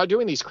all this. We're not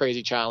doing these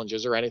crazy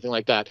challenges or anything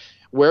like that.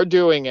 We're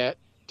doing it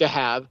to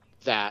have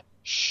that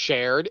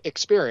shared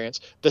experience,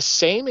 the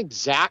same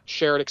exact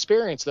shared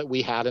experience that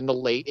we had in the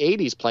late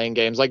 80s playing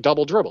games like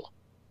Double Dribble.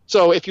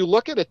 So if you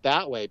look at it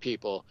that way,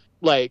 people,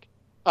 like,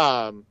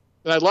 and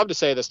I'd love to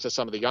say this to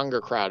some of the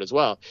younger crowd as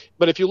well,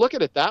 but if you look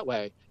at it that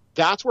way,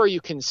 that's where you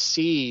can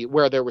see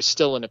where there was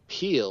still an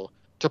appeal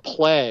to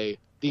play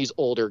these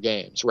older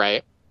games,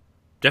 right?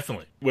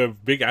 Definitely. We're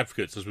big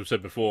advocates, as we've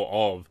said before,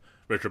 of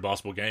retro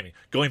basketball gaming.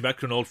 Going back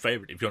to an old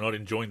favorite if you're not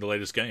enjoying the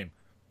latest game.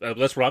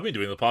 That's what I've been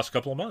doing the past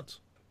couple of months.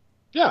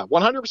 Yeah,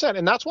 100%.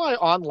 And that's why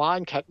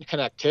online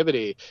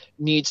connectivity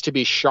needs to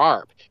be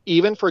sharp,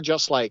 even for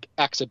just like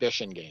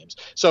exhibition games.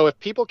 So if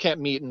people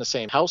can't meet in the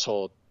same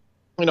household,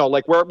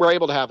 like we're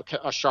able to have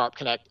a sharp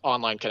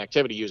online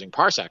connectivity using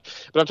Parsec.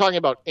 But I'm talking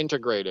about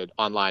integrated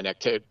online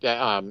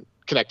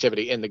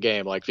connectivity in the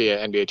game, like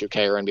via NBA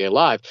 2K or NBA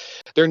Live.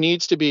 There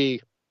needs to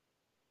be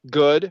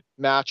good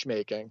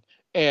matchmaking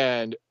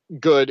and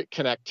good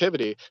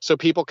connectivity so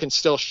people can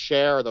still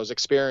share those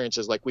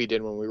experiences like we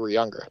did when we were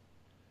younger.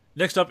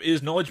 Next up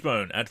is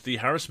KnowledgeBone at The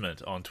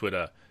Harassment on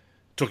Twitter,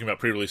 talking about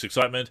pre-release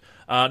excitement.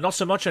 Not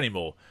so much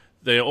anymore.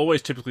 They are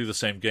always typically the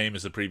same game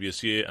as the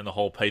previous year, and the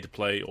whole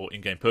pay-to-play or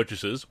in-game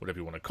purchases, whatever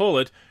you want to call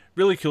it,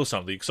 really kills some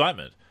of the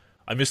excitement.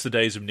 I miss the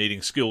days of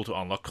needing skill to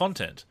unlock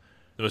content.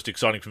 The most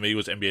exciting for me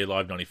was NBA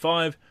Live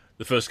 95,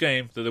 the first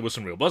game that there was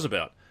some real buzz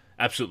about.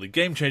 Absolutely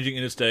game-changing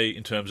in its day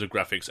in terms of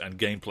graphics and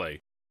gameplay.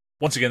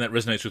 Once again, that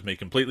resonates with me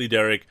completely,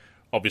 Derek.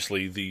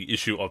 Obviously, the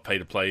issue of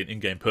pay-to-play and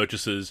in-game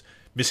purchases,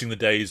 missing the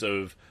days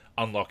of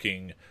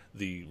unlocking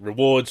the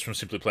rewards from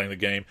simply playing the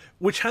game,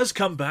 which has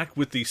come back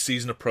with the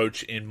season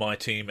approach in my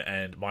team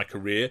and my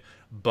career,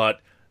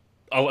 but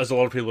as a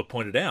lot of people have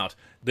pointed out,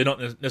 they're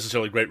not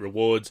necessarily great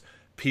rewards.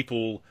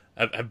 People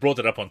have brought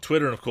that up on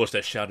Twitter, and of course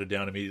they're shouted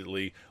down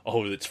immediately,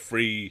 oh, it's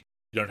free,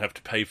 you don't have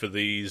to pay for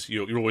these,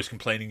 you're always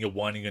complaining, you're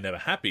whining, you're never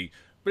happy.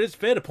 But it's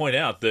fair to point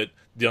out that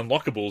the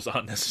unlockables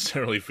aren't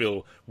necessarily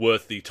feel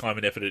worth the time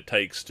and effort it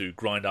takes to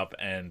grind up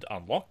and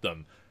unlock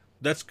them.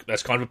 That's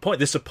kind of a point.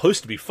 They're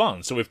supposed to be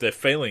fun, so if they're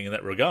failing in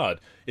that regard,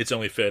 it's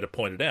only fair to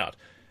point it out.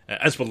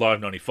 As for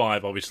Live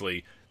 95,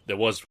 obviously, there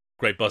was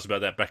great buzz about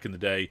that back in the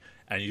day,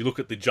 and you look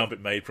at the jump it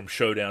made from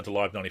Showdown to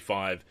Live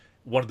 95,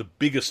 one of the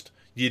biggest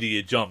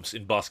year-to-year jumps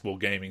in basketball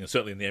gaming, and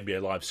certainly in the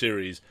NBA Live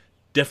series,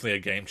 definitely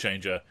a game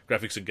changer.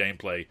 Graphics and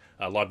gameplay,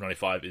 Live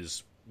 95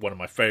 is one of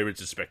my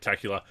favorites. It's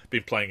spectacular.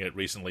 Been playing it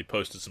recently,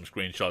 posted some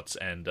screenshots,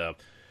 and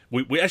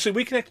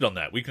we connected on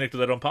that. We connected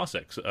that on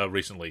Parsec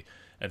recently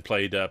and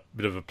played a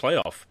bit of a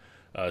playoff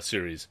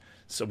series.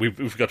 So we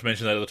forgot to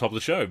mention that at the top of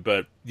the show.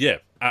 But yeah,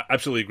 I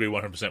absolutely agree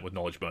 100% with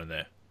KnowledgeBone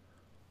there.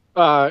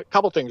 A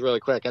couple things really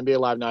quick. NBA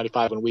Live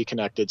 95, when we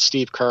connected,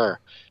 Steve Kerr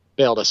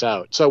bailed us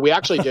out. So we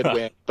actually did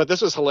win, but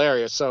this was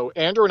hilarious. So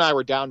Andrew and I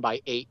were down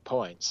by 8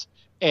 points.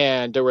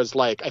 And there was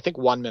I think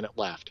 1 minute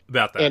left.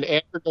 About that. And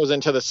Andrew goes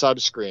into the sub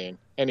screen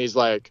and he's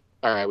like,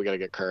 all right, we got to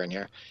get Kerr in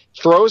here.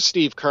 Throws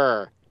Steve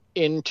Kerr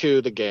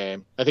into the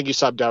game. I think you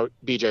subbed out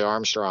BJ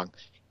Armstrong.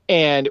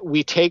 And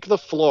we take the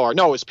floor.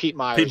 No, it was Pete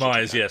Myers. Pete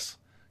Myers, yes.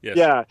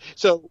 Yeah.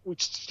 So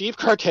Steve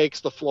Kerr takes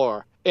the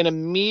floor and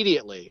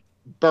immediately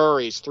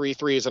buries 3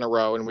 threes in a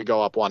row, and we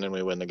go up 1 and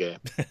we win the game.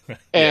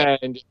 Yeah.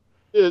 And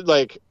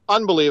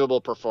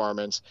unbelievable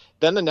performance.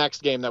 Then the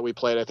next game that we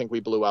played, I think we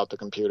blew out the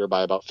computer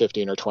by about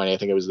 15 or 20. I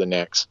think it was the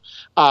Knicks.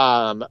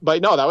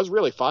 But no, that was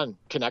really fun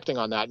connecting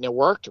on that. And it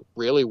worked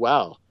really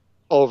well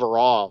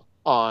overall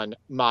on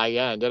my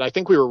end. And I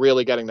think we were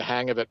really getting the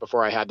hang of it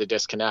before I had to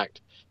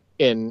disconnect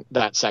in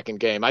that second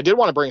game. I did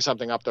want to bring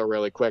something up though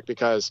really quick,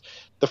 because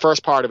the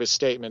first part of his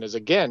statement is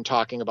again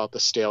talking about the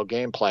stale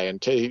gameplay.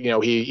 And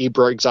he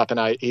brings up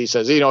and he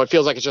says, it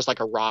feels like it's just like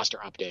a roster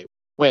update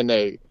when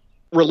they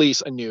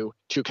release a new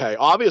 2K.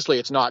 Obviously,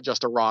 it's not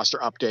just a roster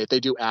update. They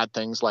do add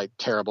things like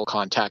terrible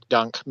contact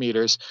dunk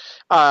meters.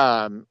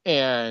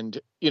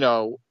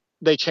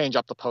 They change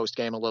up the post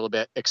game a little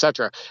bit,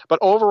 etc. But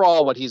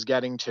overall, what he's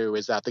getting to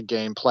is that the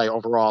gameplay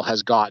overall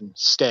has gotten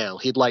stale.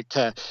 He'd like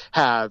to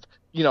have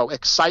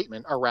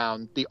excitement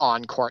around the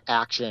on-court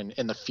action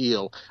and the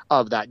feel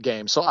of that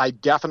game. So I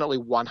definitely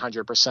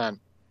 100%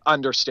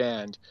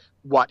 understand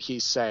what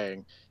he's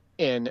saying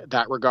in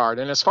that regard.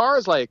 And as far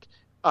as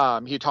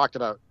he talked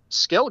about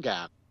skill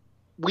gap,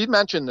 we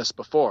mentioned this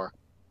before.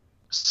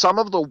 Some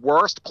of the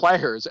worst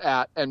players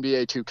at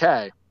NBA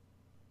 2K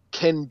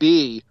can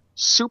be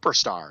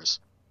superstars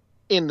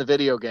in the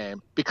video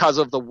game because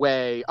of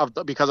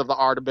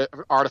the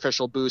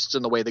artificial boosts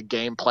and the way the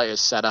gameplay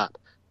is set up.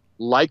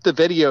 Like the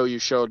video you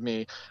showed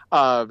me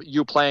of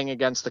you playing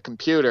against the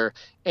computer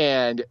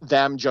and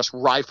them just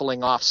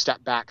rifling off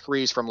step back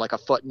threes from a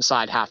foot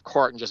inside half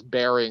court and just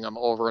burying them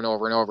over and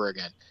over and over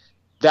again.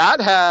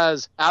 That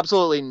has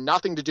absolutely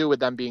nothing to do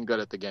with them being good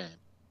at the game.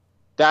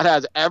 That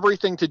has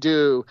everything to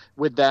do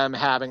with them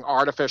having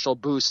artificial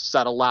boosts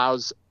that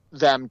allows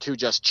them to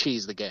just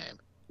cheese the game,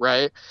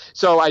 right?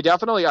 So I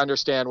definitely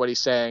understand what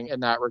he's saying in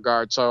that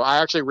regard. So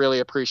I actually really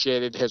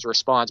appreciated his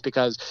response,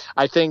 because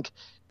I think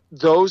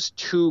those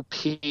two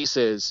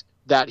pieces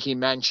that he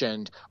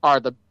mentioned are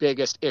the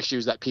biggest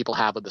issues that people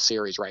have with the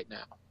series right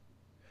now.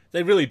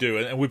 They really do,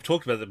 and we've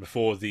talked about that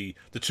before, the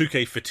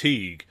 2K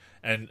fatigue,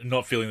 and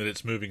not feeling that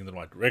it's moving in the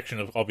right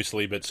direction,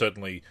 obviously, but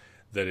certainly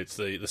that it's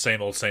the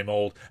same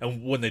old.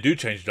 And when they do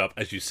change it up,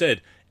 as you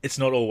said, it's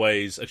not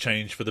always a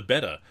change for the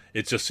better.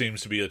 It just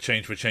seems to be a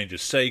change for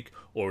change's sake,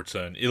 or it's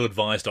an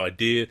ill-advised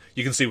idea.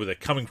 You can see where they're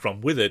coming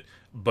from with it,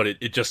 but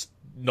it just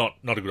not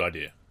a good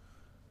idea.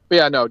 But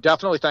yeah, no,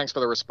 definitely thanks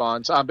for the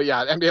response. But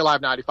yeah, NBA Live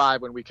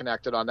 95, when we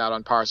connected on that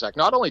on Parsec,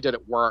 not only did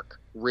it work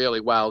really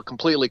well,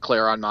 completely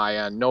clear on my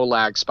end, no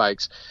lag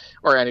spikes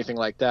or anything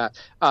like that.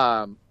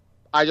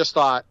 I just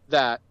thought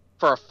that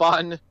for a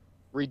fun,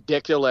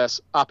 ridiculous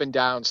up and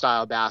down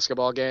style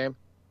basketball game,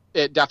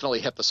 it definitely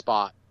hit the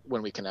spot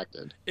when we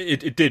connected.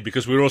 It did,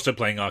 because we were also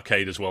playing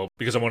arcade as well,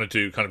 because I wanted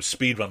to kind of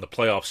speed run the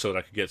playoffs so that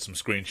I could get some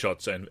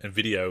screenshots and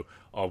video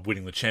of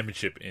winning the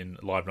championship in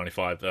Live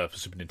 95 for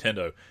Super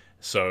Nintendo.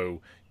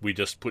 So we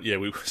just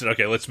we said,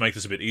 okay, let's make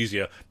this a bit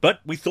easier.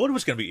 But we thought it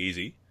was going to be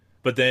easy,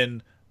 but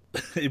then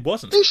it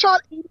wasn't. They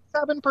shot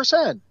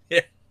 87%. Yeah.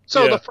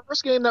 So the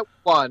first game that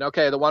won,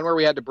 okay, the one where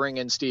we had to bring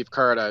in Steve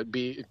Kerr to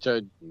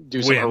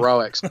do some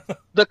heroics,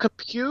 the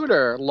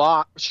computer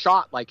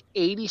shot like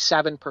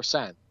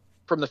 87%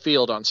 from the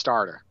field on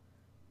starter.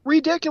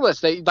 Ridiculous.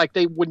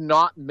 They would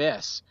not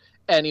miss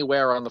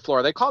anywhere on the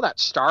floor. They call that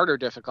starter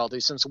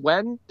difficulty. Since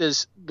when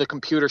does the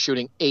computer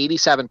shooting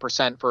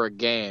 87% for a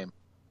game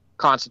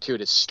constitute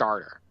as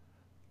starter?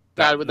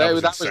 That was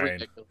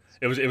ridiculous.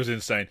 It was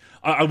insane.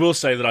 I will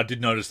say that I did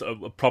notice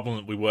a problem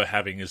that we were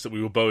having is that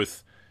we were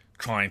both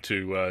trying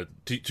to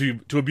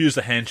abuse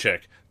the hand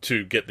check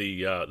to get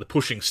the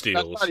pushing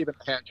steals. That's not even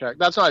a hand check.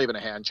 That's not even a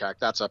hand check.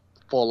 That's a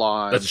full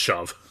on. That's a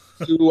shove.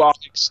 You are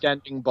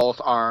extending both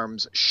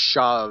arms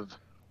shove.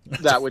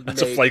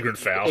 That's a flagrant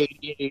foul.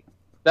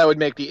 That would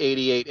make the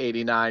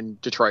 88-89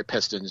 Detroit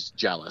Pistons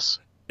jealous.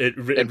 It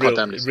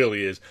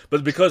really is.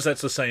 But because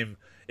it's the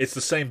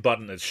same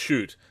button as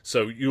shoot,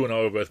 so you and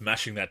I were both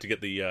mashing that to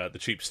get the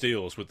cheap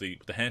steals with the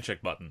hand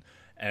check button,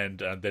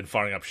 and then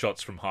firing up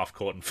shots from half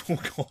court and full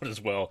court as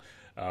well.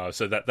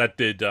 So that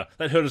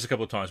hurt us a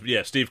couple of times. But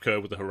yeah, Steve Kerr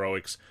with the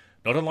heroics,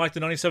 not unlike the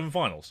 '97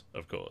 finals,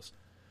 of course.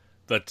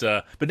 But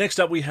next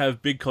up we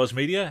have Big Cos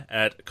Media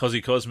at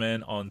Cosy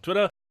Cosman on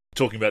Twitter,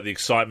 talking about the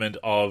excitement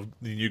of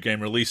the new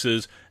game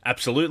releases.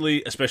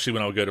 Absolutely, especially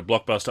when I would go to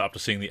Blockbuster after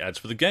seeing the ads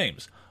for the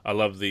games. I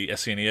love the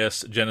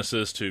SNES,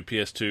 Genesis to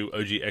PS2,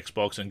 OG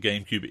Xbox and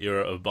GameCube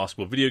era of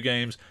basketball video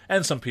games,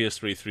 and some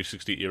PS3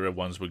 360 era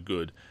ones were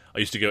good. I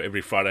used to go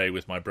every Friday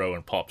with my bro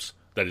and pops,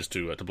 that is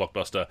to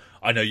Blockbuster.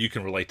 I know you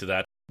can relate to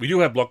that. We do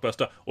have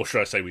Blockbuster, or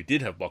should I say we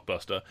did have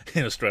Blockbuster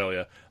in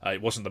Australia.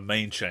 It wasn't the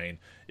main chain.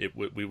 It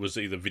was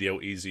either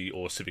Video Easy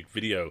or Civic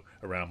Video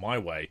around my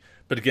way.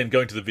 But again,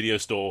 going to the video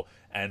store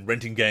and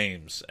renting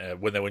games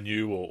when they were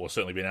new or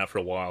certainly been out for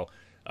a while.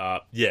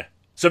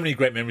 So many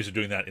great memories of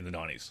doing that in the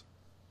 90s.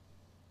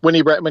 When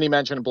he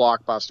mentioned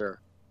Blockbuster,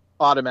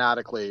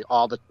 automatically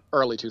all the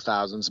early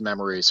 2000s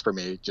memories for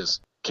me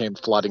just came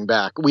flooding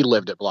back. We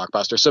lived at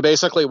Blockbuster. So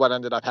basically what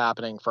ended up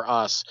happening for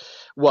us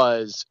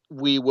was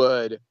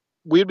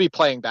we'd be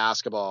playing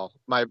basketball.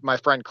 My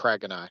friend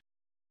Craig and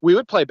we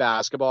would play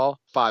basketball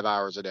 5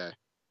 hours a day.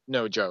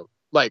 No joke.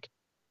 Like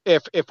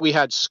if we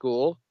had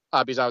school,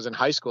 because I was in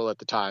high school at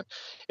the time,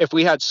 if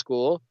we had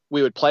school,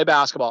 we would play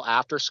basketball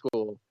after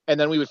school, and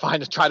then we would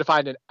try to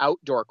find an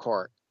outdoor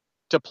court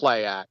to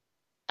play at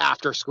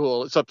after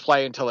school. So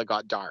play until it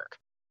got dark,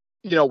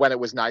 when it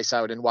was nice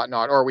out and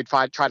whatnot, or we'd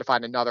try to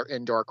find another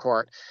indoor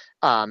court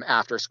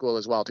after school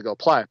as well to go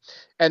play.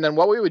 And then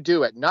what we would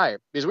do at night,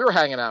 because we were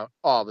hanging out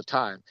all the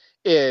time,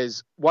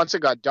 is once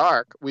it got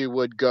dark, we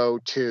would go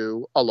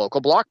to a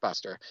local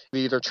Blockbuster.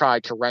 We either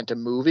tried to rent a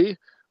movie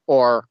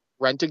or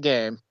rent a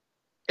game,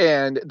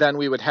 and then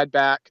we would head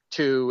back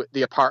to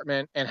the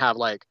apartment and have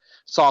like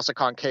salsa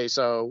con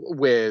queso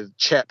with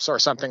chips or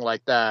something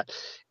like that,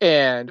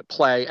 and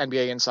play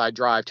NBA Inside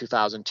Drive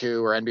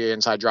 2002 or NBA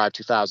Inside Drive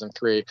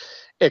 2003,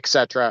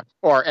 etc.,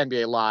 or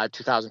NBA Live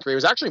 2003. It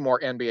was actually more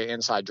NBA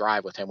Inside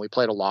Drive with him. We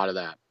played a lot of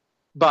that.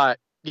 But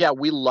yeah,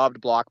 we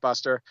loved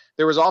Blockbuster.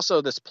 There was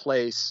also this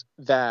place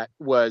that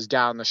was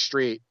down the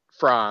street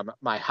from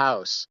my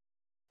house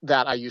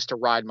that I used to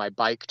ride my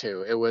bike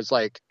to. It was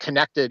like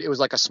connected. It was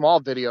like a small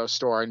video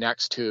store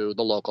next to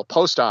the local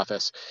post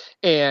office,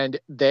 and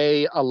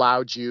they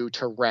allowed you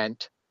to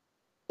rent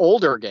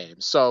older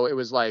games. So it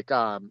was like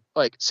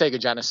Sega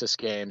Genesis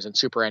games and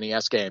Super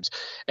NES games.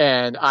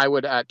 And I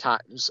would at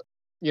times,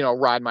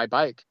 ride my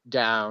bike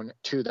down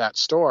to that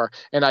store,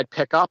 and I'd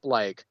pick up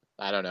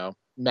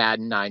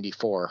Madden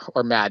 94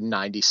 or Madden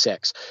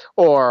 96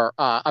 or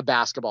a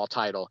basketball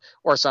title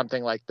or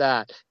something like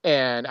that.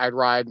 And I'd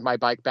ride my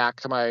bike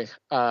back to my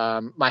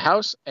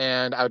house,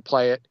 and I would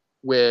play it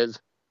with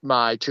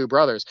my two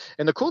brothers.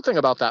 And the cool thing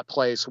about that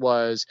place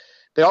was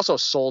they also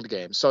sold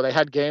games. So they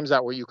had games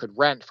that you could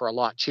rent for a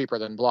lot cheaper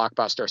than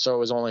Blockbuster. So it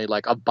was only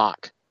like $1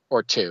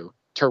 or $2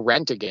 to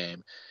rent a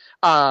game.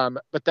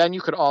 But then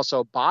you could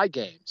also buy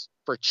games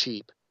for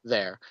cheap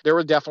there. There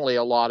were definitely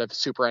a lot of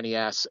Super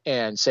NES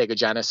and Sega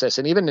Genesis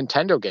and even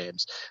Nintendo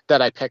games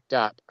that I picked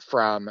up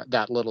from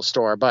that little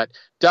store. But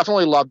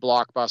definitely loved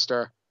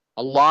Blockbuster.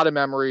 A lot of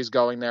memories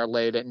going there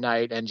late at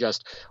night and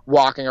just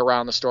walking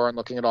around the store and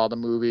looking at all the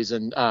movies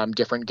and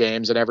different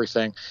games and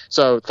everything.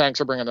 So thanks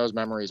for bringing those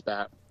memories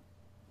back.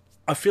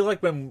 I feel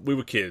like when we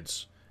were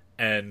kids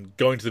and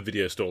going to the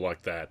video store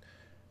like that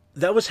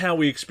was how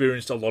we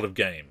experienced a lot of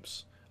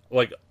games.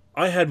 Like,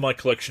 I had my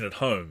collection at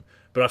home,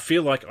 but I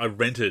feel like I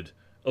rented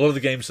a lot of the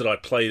games that I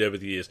played over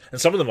the years, and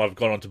some of them I've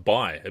gone on to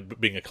buy,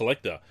 being a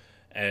collector.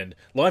 And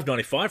Live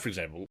 95, for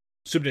example,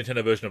 Super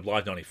Nintendo version of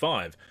Live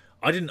 95,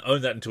 I didn't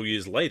own that until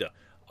years later.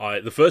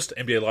 The first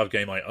NBA Live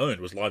game I owned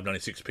was Live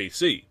 96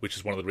 PC, which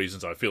is one of the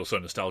reasons I feel so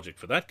nostalgic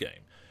for that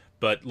game.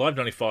 But Live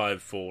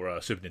 95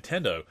 for Super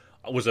Nintendo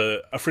was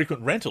a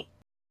frequent rental.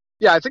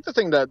 Yeah, I think the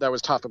thing that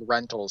was tough with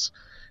rentals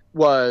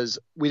was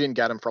we didn't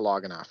get them for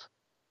long enough.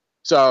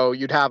 So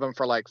you'd have them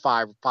for like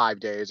five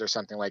days or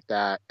something like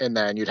that, and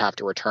then you'd have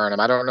to return them.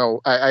 I don't know.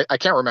 I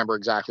can't remember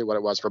exactly what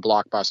it was for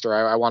Blockbuster.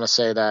 I want to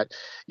say that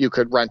you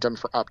could rent them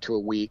for up to a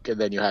week, and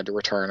then you had to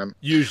return them.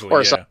 Usually,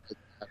 or yeah. something.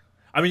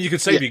 I mean, you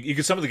could save. You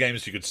could some of the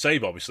games you could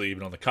save, obviously,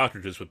 even on the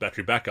cartridges with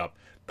battery backup.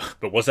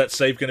 But was that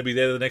save going to be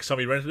there the next time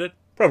you rented it?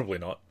 Probably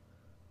not.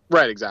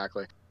 Right,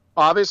 exactly.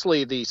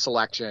 Obviously, the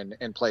selection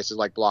in places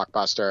like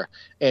Blockbuster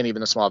and even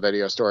the small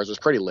video stores was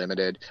pretty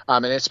limited.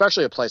 And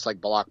especially a place like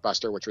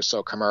Blockbuster, which was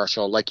so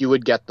commercial, like you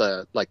would get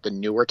the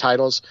newer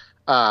titles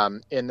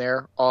in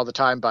there all the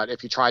time. But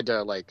if you tried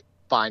to like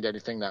find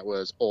anything that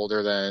was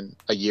older than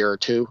a year or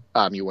two,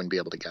 you wouldn't be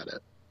able to get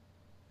it.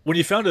 When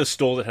you found a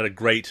store that had a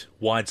great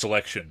wide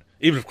selection,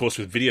 even of course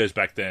with videos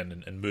back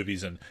then and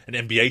movies and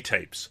NBA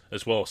tapes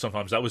as well,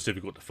 sometimes that was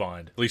difficult to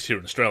find, at least here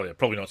in Australia,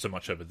 probably not so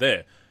much over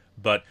there.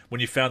 But when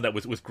you found that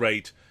with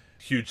great,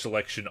 huge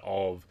selection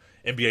of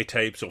NBA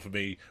tapes, or for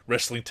me,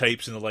 wrestling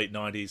tapes in the late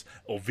 90s,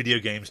 or video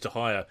games to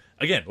hire,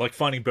 again, like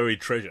finding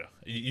buried treasure.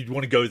 You'd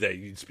want to go there.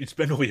 You'd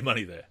spend all your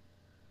money there.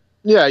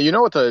 Yeah, you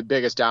know what the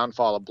biggest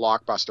downfall of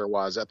Blockbuster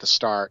was at the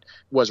start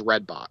was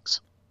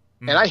Redbox.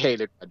 And I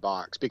hated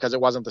Redbox because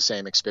it wasn't the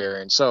same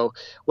experience. So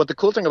what the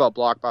cool thing about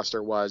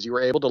Blockbuster was you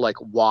were able to like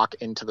walk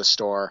into the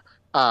store.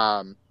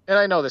 And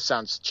I know this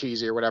sounds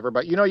cheesy or whatever,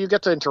 but you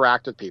get to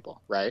interact with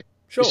people, right?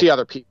 Sure. You see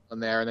other people in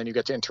there, and then you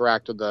get to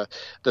interact with the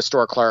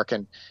store clerk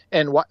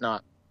and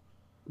whatnot.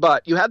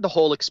 But you had the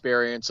whole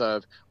experience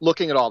of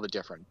looking at all the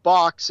different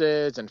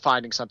boxes and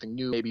finding something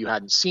new maybe you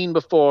hadn't seen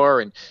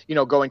before, and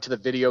going to the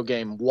video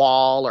game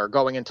wall or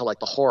going into like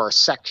the horror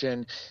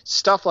section,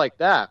 stuff like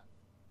that.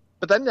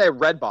 But then the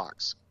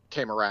Redbox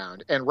came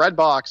around, and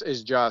Redbox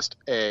is just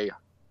a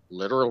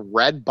literal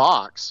red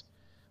box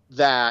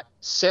that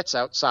sits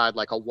outside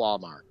like a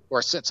Walmart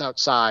or sits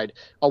outside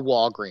a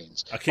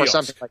Walgreens or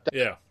something like that.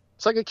 Yeah.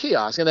 It's like a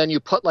kiosk, and then you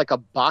put like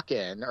 $1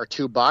 in or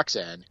 $2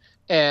 in,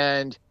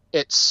 and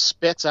it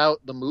spits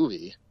out the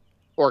movie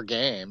or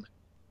game,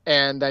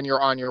 and then you're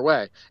on your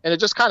way. And it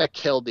just kind of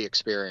killed the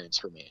experience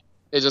for me.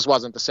 It just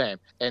wasn't the same.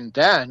 And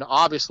then,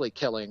 obviously,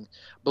 killing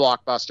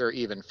Blockbuster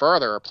even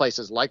further, or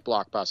places like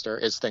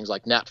Blockbuster, is things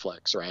like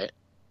Netflix, right?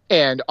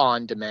 And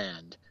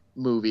on-demand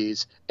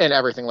movies and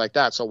everything like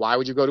that. So why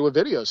would you go to a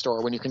video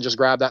store when you can just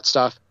grab that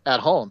stuff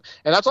at home?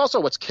 And that's also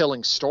what's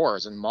killing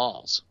stores and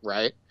malls,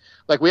 right?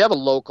 Like we have a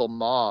local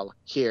mall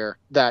here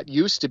that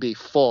used to be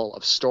full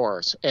of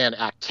stores and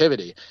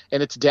activity,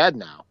 and it's dead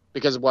now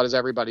because what is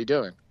everybody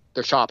doing?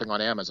 They're shopping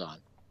on Amazon,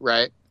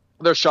 right?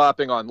 They're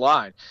shopping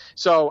online.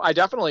 So I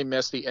definitely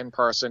miss the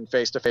in-person,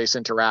 face-to-face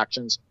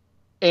interactions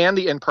and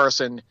the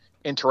in-person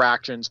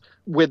interactions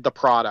with the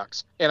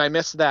products. And I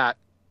miss that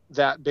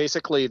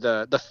basically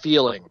the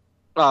feeling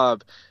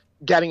of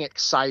getting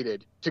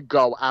excited to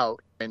go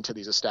out into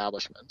these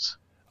establishments.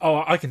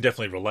 Oh, I can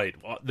definitely relate.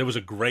 There was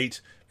a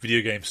great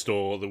video game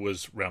store that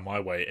was around my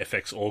way,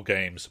 FX All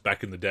Games,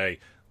 back in the day.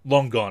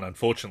 Long gone,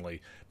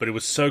 unfortunately, but it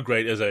was so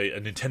great as a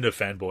Nintendo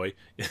fanboy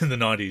in the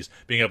 90s,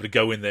 being able to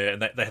go in there,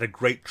 and they had a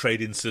great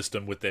trade-in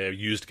system with their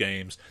used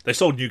games. They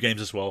sold new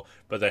games as well,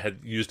 but they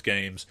had used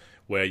games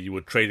where you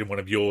would trade in one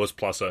of yours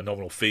plus a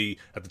nominal fee,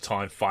 at the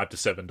time $5 to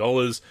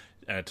 $7,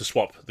 to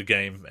swap the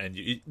game.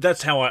 And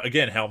that's how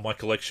how my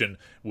collection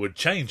would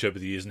change over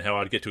the years, and how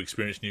I'd get to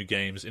experience new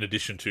games in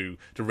addition to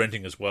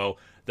renting as well.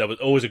 That was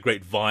always a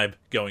great vibe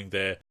going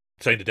there.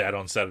 Saying to Dad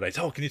on Saturdays,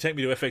 "Oh, can you take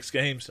me to FX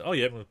Games?" "Oh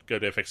yeah, we'll go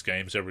to FX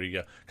Games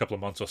every couple of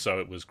months or so."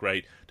 It was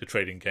great to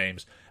trade in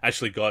games.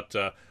 Actually got,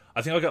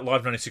 I think I got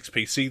Live 96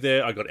 PC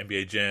there. I got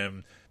NBA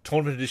Jam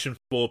Tournament Edition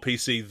for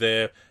PC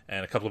there,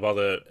 and a couple of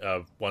other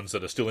ones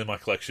that are still in my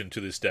collection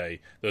to this day,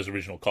 those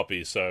original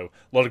copies. So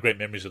a lot of great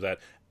memories of that.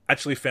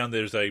 Actually found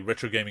there's a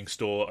retro gaming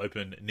store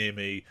open near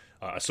me.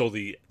 I saw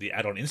the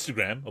ad on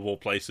Instagram, of all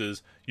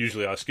places.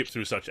 Usually I skip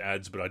through such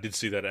ads, but I did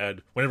see that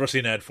ad. Whenever I see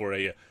an ad for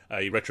a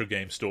retro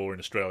game store in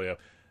Australia,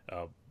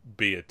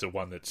 be it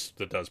one that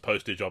does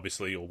postage,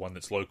 obviously, or one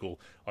that's local,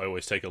 I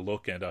always take a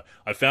look. And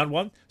I found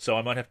one, so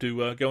I might have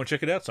to go and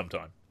check it out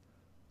sometime.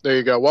 There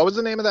you go. What was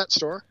the name of that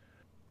store?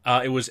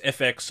 It was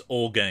FX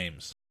All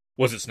Games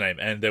was its name,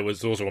 and there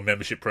was also a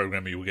membership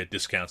program where you would get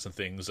discounts and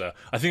things.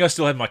 I think I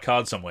still have my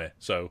card somewhere,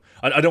 so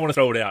I don't want to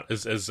throw it out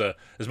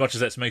as much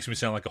as that makes me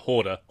sound like a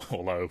hoarder,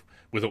 although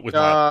with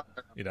my,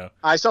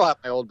 I still have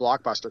my old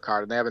Blockbuster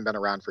card, and they haven't been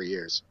around for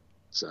years,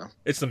 so.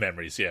 It's the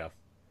memories, yeah.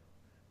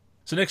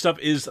 So next up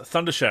is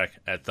Thundershack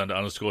at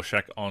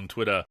Thunder_Shack on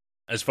Twitter.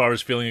 As far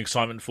as feeling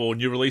excitement for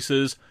new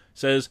releases,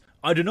 says,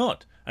 I do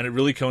not, and it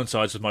really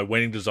coincides with my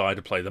waning desire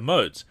to play the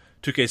modes.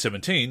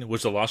 2K17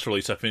 was the last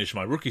release I finished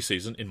my rookie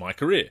season in my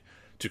career.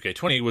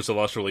 2K20 was the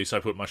last release I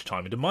put much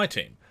time into my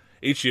team.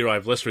 Each year I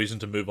have less reason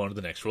to move on to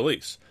the next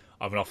release.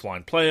 I'm an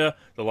offline player.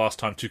 The last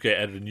time 2K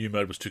added a new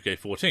mode was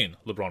 2K14,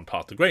 LeBron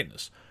Path to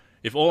Greatness.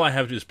 If all I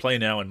have to is play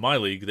now in my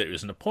league, there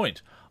isn't a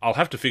point. I'll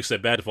have to fix their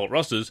bad default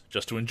rosters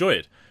just to enjoy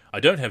it. I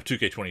don't have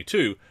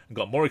 2K22 and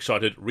got more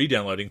excited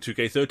re-downloading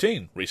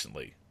 2K13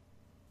 recently.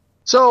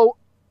 So,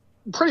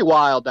 pretty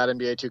wild that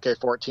NBA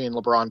 2K14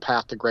 LeBron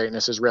Path to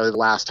Greatness is really the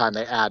last time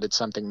they added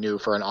something new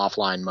for an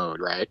offline mode,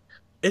 right?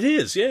 It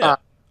is, yeah.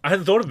 I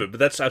hadn't thought of it, but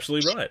that's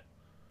absolutely right.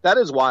 That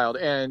is wild,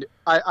 and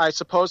I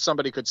suppose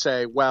somebody could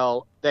say,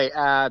 well, they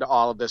add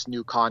all of this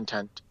new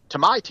content to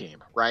my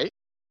team, right?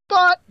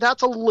 But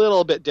that's a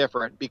little bit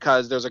different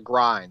because there's a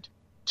grind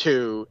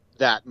to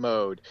that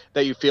mode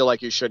that you feel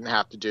like you shouldn't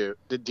have to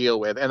deal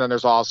with. And then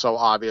there's also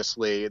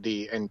obviously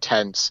the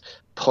intense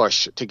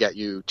push to get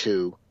you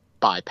to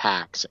buy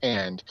packs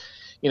and,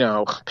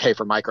 pay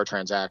for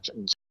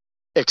microtransactions,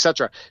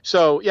 etc.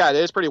 So yeah, it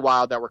is pretty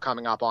wild that we're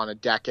coming up on a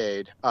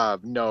decade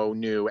of no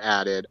new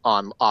added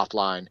on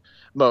offline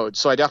modes.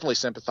 So I definitely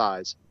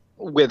sympathize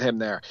with him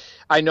there.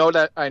 I know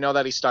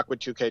that he stuck with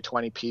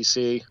 2K20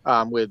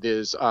 PC with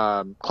his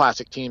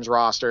classic teams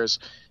rosters,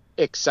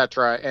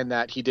 etc., and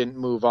that he didn't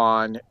move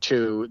on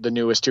to the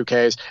newest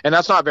 2Ks. And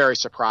that's not very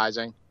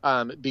surprising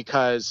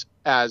because,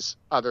 as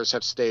others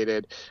have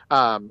stated,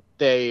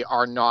 they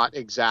are not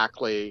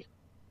exactly,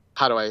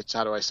 how do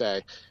I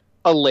say,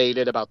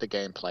 elated about the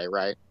gameplay,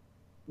 right?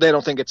 They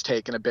don't think it's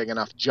taken a big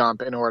enough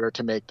jump in order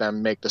to make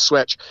them make the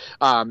switch.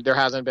 There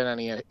hasn't been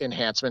any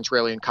enhancements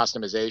really in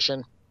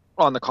customization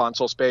on the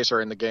console space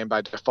or in the game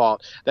by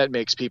default that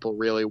makes people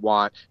really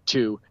want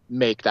to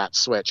make that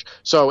switch.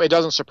 So it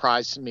doesn't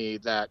surprise me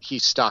that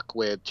he's stuck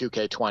with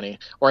 2K20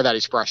 or that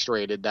he's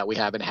frustrated that we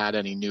haven't had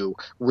any new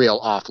real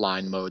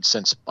offline modes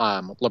since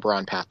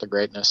LeBron Path to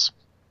Greatness.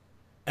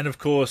 And of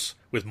course,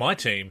 with my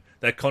team,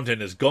 that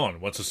content is gone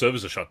once the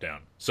servers are shut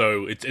down.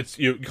 So it's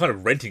you're kind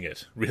of renting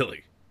it,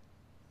 really.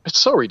 It's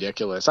so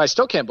ridiculous. I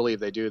still can't believe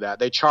they do that.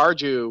 They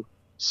charge you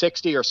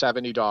 $60 or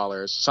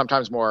 $70,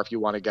 sometimes more if you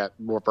want to get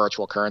more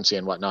virtual currency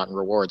and whatnot and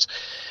rewards.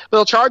 But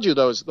they'll charge you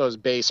those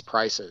base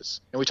prices.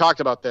 And we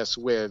talked about this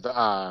with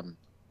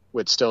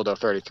Stildo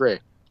 33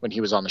 when he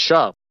was on the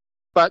show.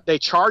 But they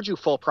charge you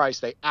full price.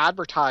 They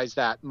advertise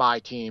that My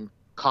Team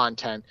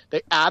content.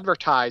 They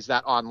advertise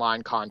that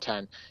online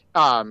content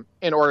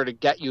in order to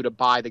get you to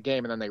buy the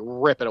game, and then they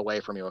rip it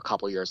away from you a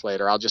couple years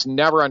later. I'll just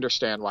never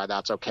understand why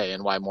that's okay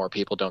and why more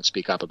people don't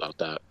speak up about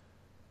that.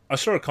 I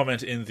saw a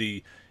comment in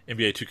the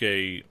NBA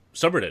 2K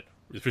subreddit,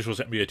 the official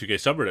NBA 2K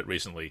subreddit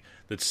recently,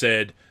 that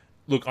said,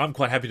 look, I'm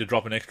quite happy to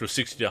drop an extra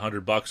 $60 to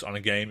 $100 on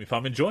a game if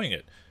I'm enjoying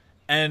it.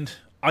 And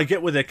I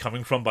get where they're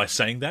coming from by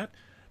saying that,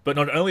 but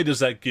not only does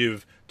that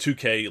give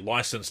 2K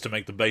license to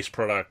make the base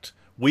product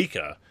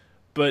weaker,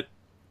 but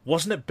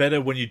wasn't it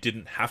better when you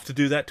didn't have to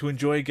do that to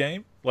enjoy a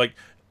game? Like,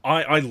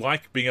 I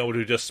like being able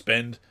to just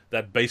spend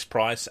that base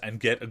price and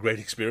get a great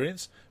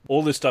experience.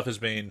 All this stuff has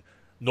been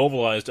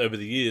normalized over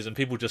the years, and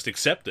people just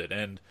accept it.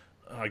 And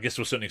I guess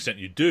to a certain extent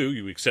you do.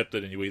 You accept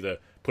it and you either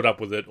put up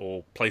with it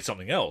or play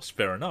something else.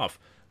 Fair enough.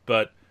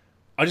 But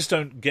I just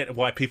don't get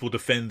why people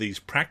defend these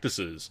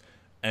practices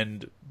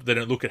and they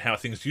don't look at how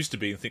things used to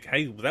be and think,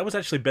 hey, that was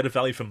actually better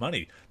value for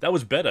money. That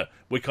was better.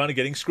 We're kind of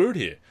getting screwed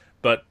here.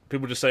 But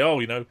people just say, oh,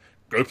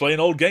 go play an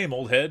old game,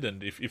 old head,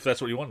 and if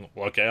that's what you want,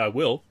 well, okay, I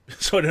will,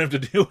 so I don't have to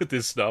deal with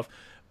this stuff.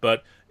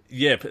 But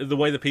yeah, the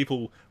way that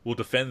people will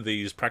defend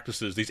these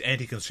practices, these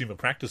anti-consumer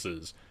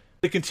practices,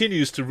 it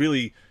continues to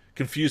really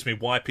confuse me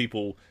why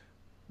people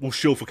will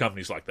shill for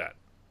companies like that.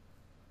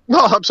 No,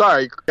 I'm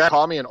sorry.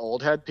 Call me an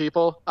old head,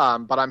 people,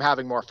 but I'm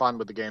having more fun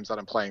with the games that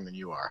I'm playing than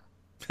you are.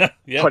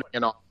 Yeah. Putting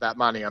in all that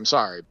money, I'm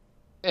sorry.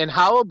 And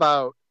how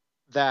about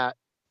that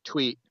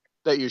tweet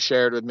that you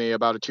shared with me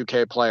about a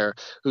 2K player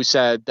who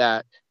said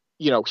that,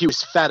 he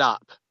was fed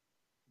up,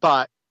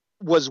 but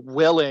was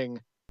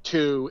willing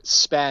to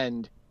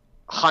spend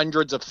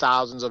hundreds of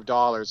thousands of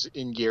dollars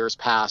in years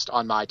past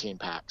on My Team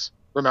packs.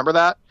 Remember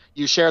that?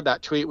 You shared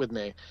that tweet with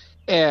me.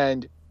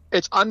 And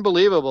it's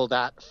unbelievable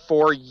that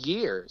for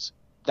years,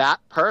 that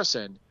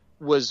person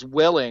was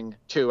willing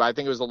to, I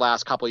think it was the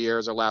last couple of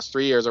years or last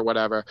 3 years or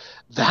whatever,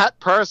 that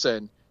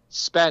person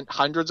spent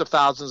hundreds of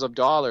thousands of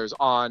dollars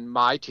on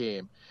My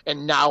Team,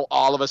 and now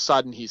all of a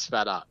sudden he's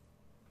fed up.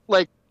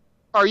 Like,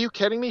 are you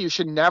kidding me? You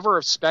should never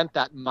have spent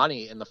that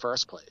money in the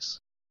first place.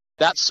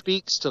 That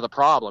speaks to the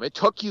problem. It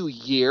took you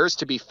years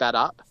to be fed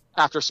up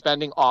after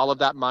spending all of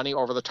that money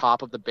over the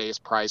top of the base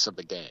price of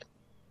the game.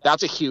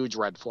 That's a huge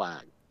red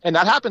flag. And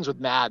that happens with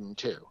Madden,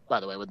 too, by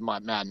the way, with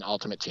Madden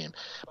Ultimate Team.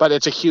 But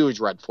it's a huge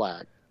red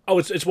flag. Oh,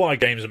 it's why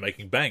games are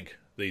making bank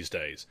these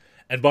days.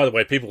 And by the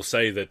way, people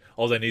say that,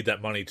 they need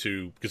that money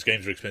because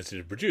games are expensive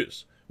to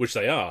produce, which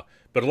they are.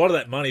 But a lot of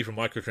that money from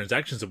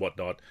microtransactions and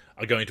whatnot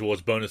are going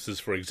towards bonuses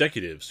for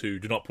executives who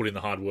do not put in the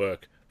hard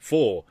work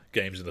for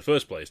games in the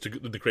first place, to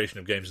the creation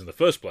of games in the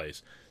first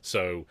place.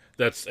 So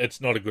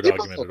it's not a good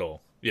argument at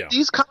all. Yeah,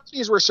 these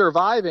companies were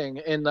surviving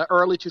in the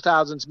early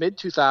 2000s, mid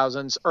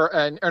 2000s,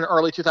 and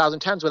early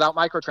 2010s without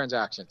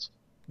microtransactions.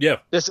 Yeah.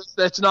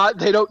 That's not,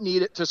 they don't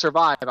need it to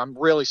survive. I'm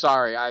really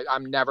sorry.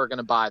 I'm never going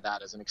to buy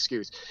that as an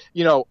excuse.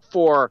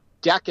 For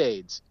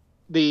decades,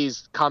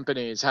 these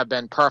companies have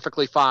been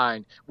perfectly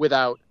fine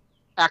without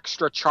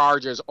extra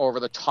charges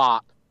over the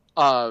top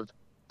of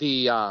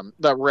the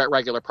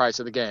regular price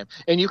of the game.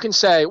 And you can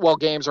say, well,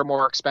 games are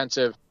more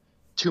expensive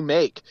to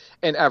make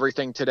and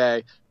everything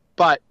today,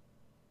 but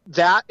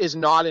that is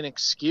not an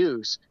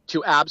excuse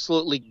to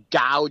absolutely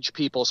gouge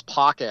people's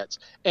pockets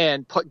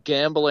and put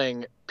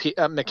gambling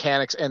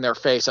mechanics in their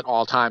face at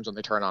all times when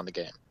they turn on the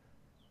game.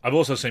 I've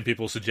also seen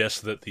people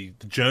suggest that the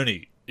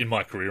journey in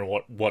my career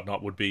and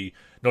whatnot would be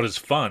not as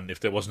fun if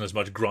there wasn't as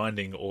much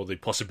grinding or the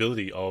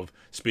possibility of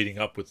speeding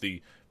up with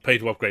the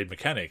pay-to-upgrade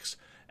mechanics.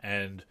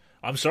 And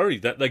I'm sorry,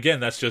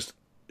 that's just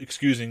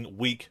excusing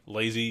weak,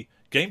 lazy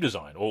game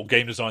design, or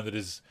game design that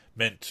is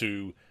meant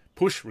to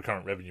push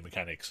recurrent revenue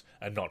mechanics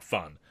and not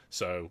fun.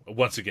 So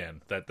once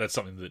again, that's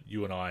something that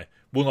you and I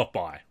will not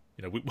buy.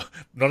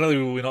 Not only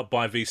will we not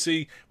buy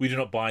VC, we do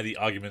not buy the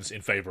arguments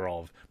in favor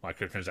of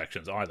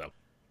microtransactions either.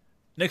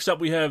 Next up,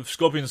 we have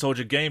Scorpion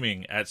Soldier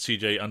Gaming at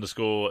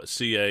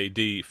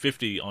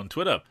CJ_CAD50 on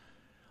Twitter.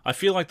 I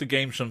feel like the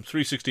games from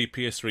 360,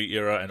 PS3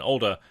 era and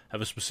older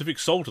have a specific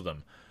soul to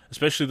them,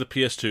 especially the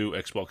PS2,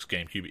 Xbox,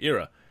 GameCube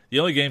era. The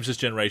only games this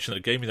generation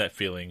that gave me that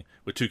feeling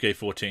were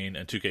 2K14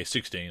 and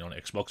 2K16 on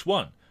Xbox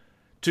One.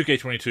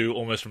 2K22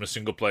 almost from a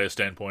single-player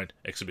standpoint,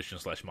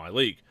 Exhibition/My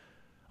League.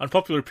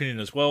 Unpopular opinion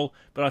as well,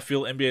 but I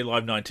feel NBA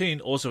Live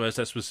 19 also has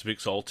that specific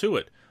soul to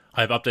it.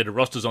 I have updated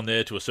rosters on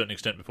there to a certain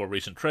extent before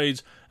recent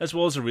trades, as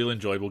well as a real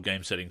enjoyable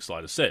game-setting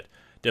slider set.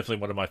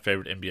 Definitely one of my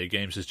favourite NBA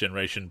games this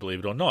generation, believe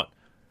it or not.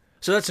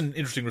 So that's an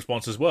interesting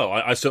response as well.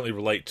 I certainly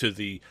relate to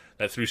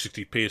that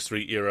 360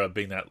 PS3 era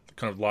being that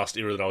kind of last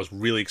era that I was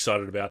really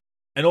excited about,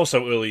 and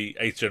also early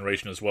 8th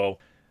generation as well.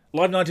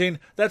 Live 19,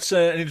 that's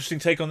an interesting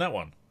take on that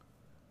one.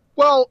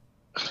 Well,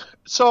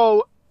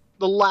 so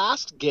the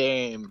last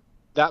game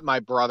that my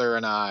brothers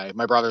and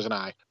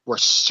I were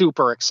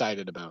super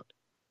excited about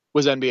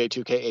was NBA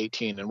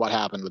 2K18 and what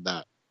happened with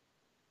that.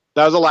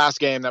 That was the last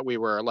game that we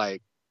were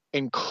like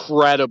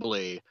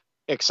incredibly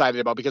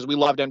excited about because we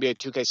loved NBA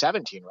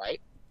 2K17,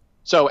 right?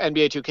 So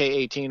NBA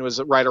 2K18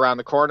 was right around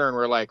the corner and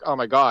we're like, oh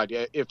my God,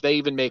 if they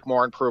even make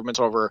more improvements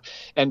over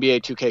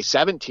NBA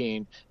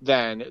 2K17,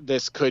 then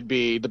this could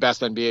be the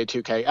best NBA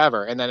 2K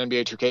ever. And then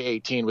NBA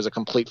 2K18 was a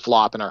complete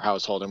flop in our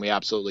household and we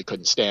absolutely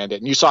couldn't stand it.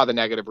 And you saw the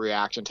negative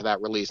reaction to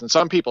that release. And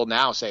some people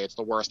now say it's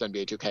the worst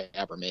NBA 2K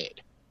ever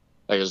made.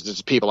 Like,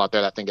 there's people out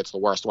there that think it's the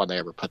worst one they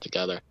ever put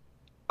together.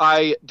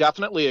 I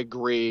definitely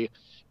agree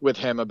with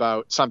him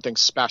about something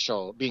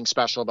special, being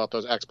special about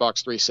those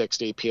Xbox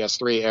 360,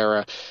 PS3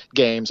 era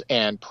games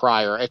and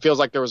prior. It feels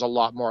like there was a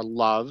lot more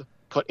love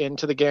put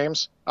into the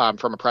games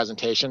from a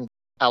presentation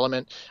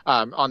element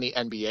on the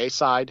NBA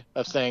side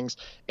of things,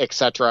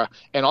 etc.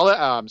 And all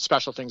the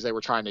special things they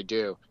were trying to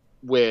do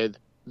with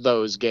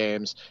those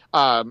games.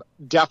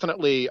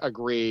 Definitely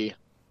agree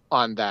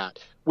on that.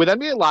 With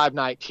NBA Live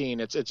 19,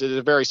 it's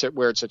a very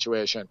weird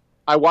situation.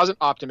 I wasn't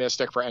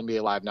optimistic for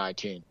NBA Live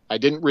 19. I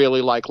didn't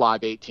really like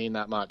Live 18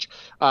 that much.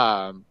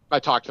 I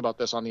talked about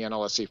this on the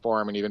NLSC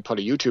forum and even put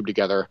a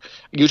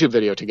YouTube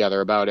video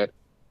together about it.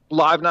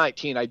 Live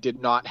 19, I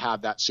did not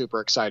have that super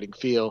exciting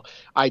feel.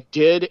 I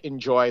did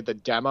enjoy the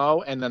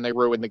demo, and then they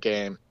ruined the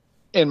game,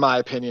 in my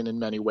opinion, in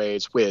many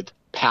ways with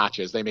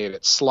patches. They made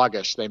it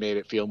sluggish. They made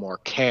it feel more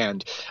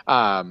canned.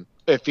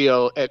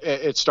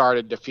 It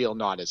started to feel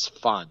not as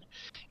fun,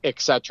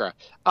 etc.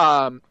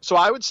 So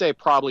I would say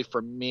probably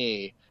for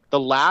me, the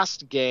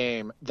last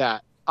game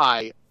that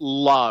I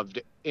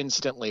loved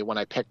instantly when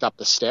I picked up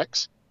the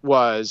sticks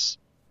was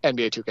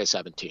NBA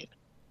 2K17.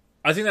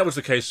 I think that was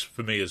the case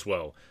for me as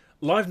well.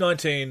 Live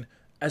 19,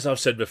 as I've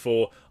said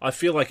before, I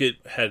feel like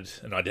it had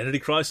an identity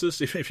crisis,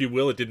 if you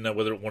will. It didn't know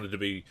whether it wanted to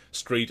be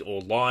street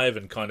or live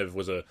and kind of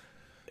was an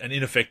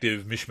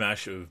ineffective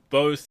mishmash of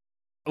both.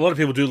 A lot of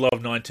people do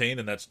love 19,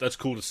 and that's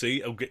cool to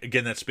see.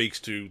 Again, that speaks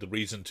to the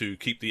reason to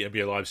keep the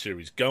NBA Live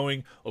series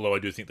going, although I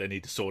do think they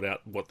need to sort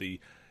out what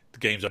the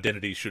game's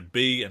identity should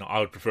be, and I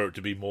would prefer it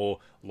to be more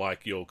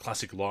like your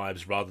classic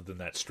lives rather than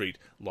that street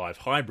live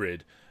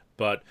hybrid.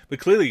 But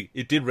clearly,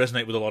 it did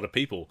resonate with a lot of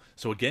people.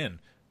 So again,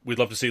 we'd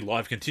love to see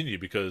live continue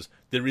because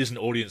there is an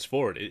audience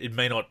for it. It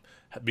may not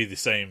be the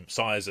same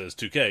size as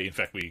 2K. In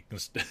fact, we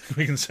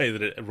can say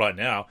that right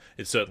now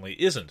it certainly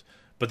isn't.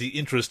 But the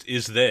interest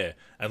is there,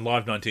 and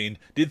Live 19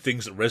 did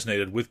things that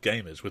resonated with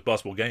gamers, with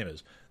basketball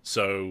gamers.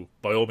 So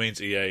by all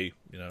means, EA,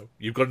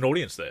 you've got an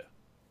audience there.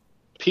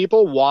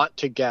 People want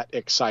to get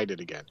excited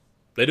again.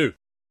 They do.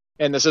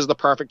 And this is the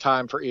perfect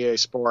time for EA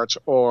Sports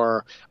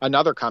or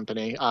another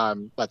company,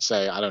 let's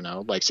say, I don't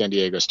know, like San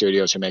Diego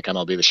Studios who make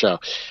MLB The Show,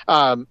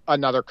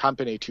 another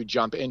company to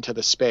jump into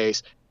the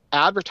space,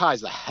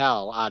 advertise the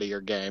hell out of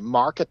your game,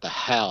 market the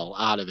hell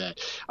out of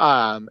it,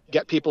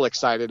 get people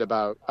excited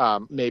about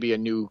maybe a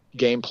new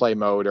gameplay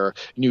mode or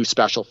new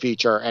special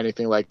feature or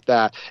anything like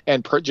that,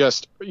 and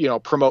just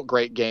promote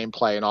great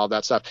gameplay and all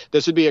that stuff.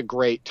 This would be a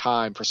great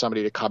time for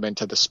somebody to come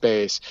into the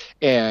space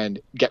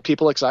and get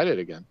people excited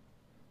again.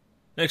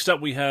 Next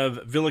up, we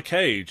have Villa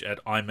Cage at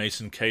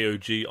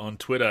iMasonKOG on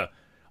Twitter.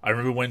 I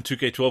remember when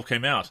 2K12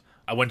 came out.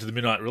 I went to the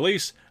midnight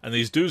release, and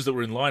these dudes that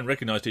were in line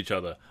recognized each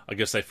other. I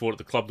guess they fought at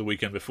the club the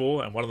weekend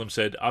before, and one of them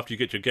said, "After you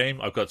get your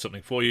game, I've got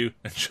something for you,"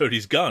 and showed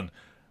his gun.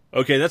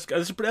 Okay, that's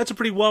a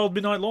pretty wild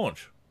midnight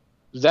launch.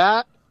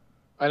 That,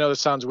 I know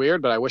this sounds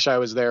weird, but I wish I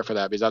was there for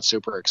that because that's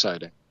super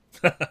exciting.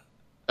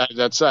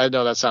 I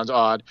know that sounds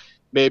odd.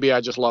 Maybe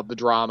I just love the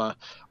drama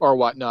or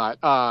whatnot.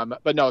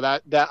 But no,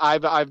 that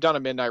I've done a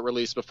midnight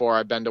release before.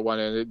 I've been to one,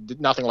 and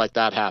nothing like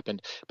that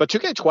happened. But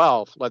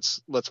 2K12,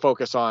 let's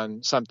focus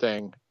on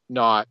something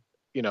not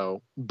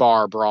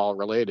bar brawl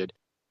related.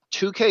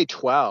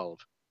 2K12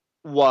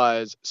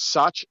 was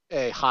such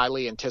a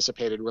highly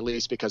anticipated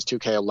release because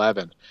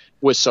 2K11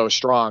 was so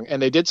strong,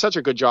 and they did such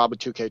a good job with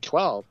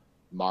 2K12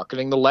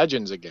 marketing the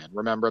legends again.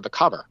 Remember the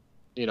cover,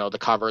 the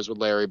covers with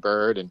Larry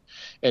Bird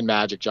and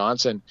Magic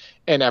Johnson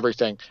and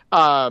everything,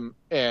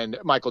 and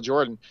Michael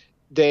Jordan.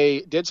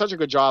 They did such a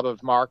good job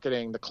of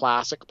marketing the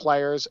classic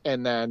players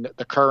and then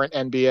the current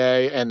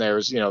NBA, and there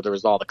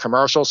was all the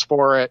commercials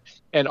for it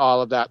and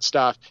all of that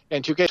stuff.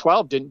 And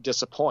 2K12 didn't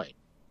disappoint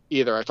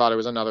either. I thought it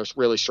was another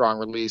really strong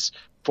release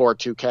for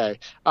 2K.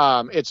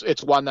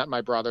 It's one that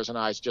my brothers and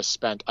I just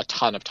spent a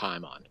ton of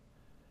time on.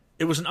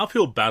 It was an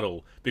uphill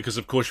battle because,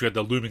 of course, you had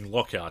the looming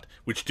lockout,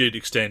 which did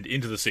extend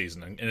into the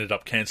season and ended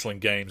up cancelling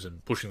games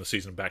and pushing the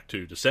season back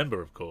to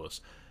December, of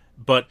course.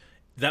 But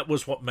that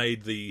was what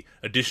made the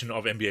addition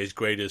of NBA's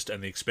Greatest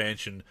and the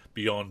expansion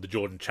beyond the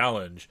Jordan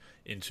Challenge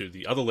into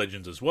the other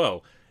legends as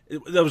well.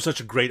 That was such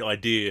a great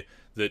idea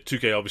that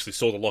 2K obviously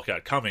saw the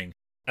lockout coming.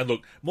 And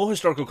look, more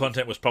historical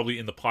content was probably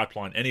in the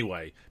pipeline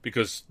anyway,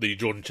 because the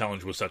Jordan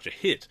Challenge was such a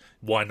hit.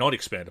 Why not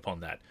expand upon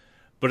that?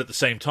 But at the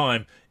same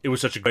time, it was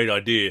such a great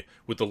idea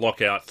with the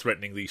lockout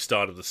threatening the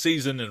start of the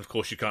season, and of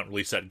course you can't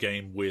release that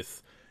game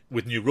with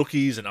new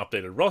rookies and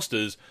updated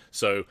rosters,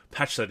 so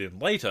patch that in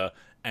later,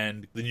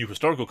 and the new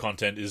historical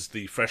content is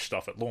the fresh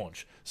stuff at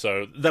launch.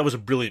 So that was a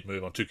brilliant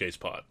move on 2K's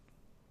part.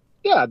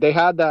 Yeah, they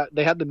had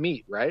the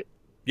meat, right?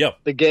 Yeah.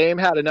 The game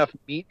had enough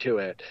meat to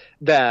it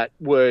that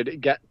would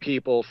get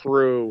people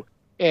through.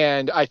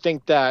 And I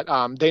think that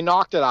they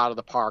knocked it out of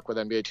the park with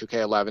NBA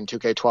 2K11,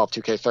 2K12,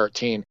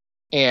 2K13.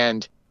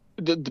 And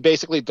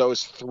basically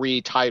those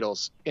three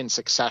titles in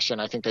succession,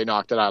 I think they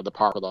knocked it out of the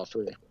park with all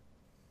three.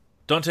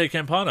 Dante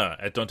Campana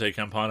at Dante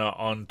Campana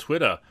on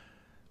Twitter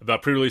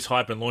about pre-release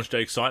hype and launch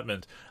day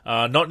excitement.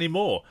 Not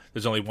anymore.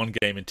 There's only one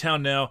game in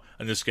town now,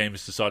 and this game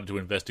has decided to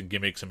invest in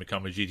gimmicks and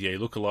become a GTA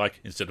lookalike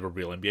instead of a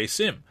real NBA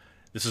sim.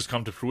 This has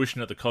come to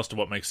fruition at the cost of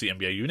what makes the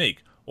NBA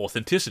unique: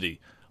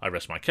 authenticity. I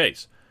rest my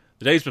case.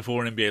 The days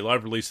before an NBA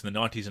Live release in the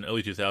 90s and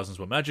early 2000s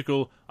were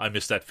magical. I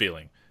miss that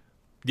feeling.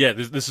 Yeah,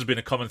 this has been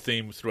a common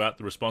theme throughout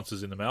the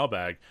responses in the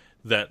mailbag,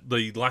 that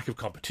the lack of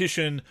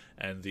competition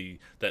and the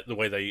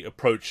way they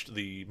approached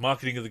the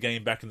marketing of the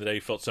game back in the day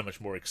felt so much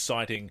more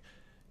exciting.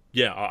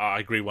 Yeah, I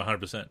agree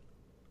 100%.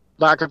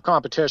 Lack of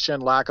competition,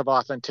 lack of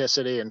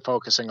authenticity, and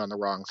focusing on the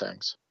wrong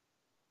things.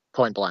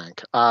 Point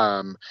blank.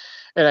 And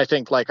I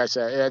think, like I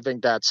said, I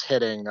think that's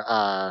hitting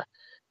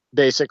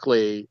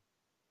basically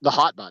the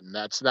hot button.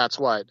 That's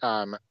what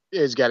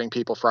is getting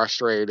people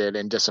frustrated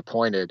and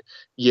disappointed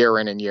year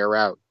in and year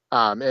out.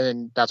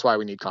 And that's why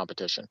we need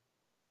competition.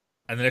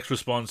 And the next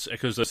response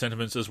echoes those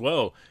sentiments as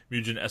well.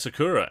 Mugen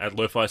Asakura at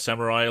Lo-Fi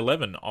Samurai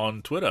 11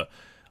 on Twitter.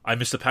 I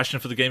miss the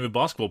passion for the game of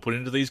basketball put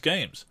into these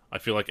games. I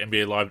feel like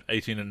NBA Live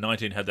 18 and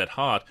 19 had that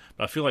heart,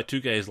 but I feel like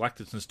 2K has lacked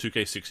it since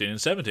 2K 16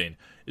 and 17.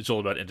 It's all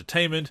about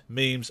entertainment,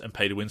 memes, and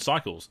pay-to-win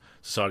cycles.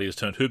 Society has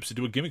turned hoops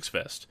into a gimmicks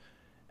fest.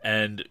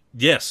 And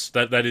yes,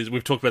 that is,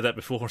 we've talked about that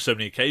before on so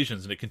many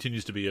occasions, and it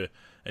continues to be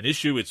an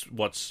issue. It's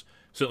what's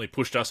certainly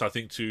pushed us, I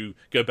think, to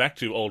go back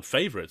to old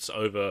favourites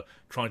over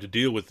trying to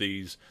deal with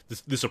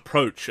this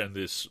approach and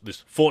this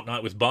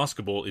fortnight with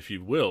basketball, if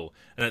you will.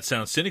 And that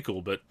sounds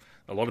cynical, but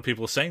a lot of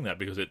people are saying that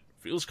because it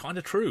feels kind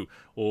of true.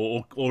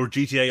 Or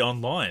GTA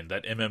Online,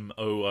 that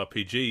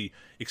MMORPG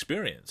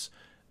experience.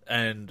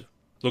 And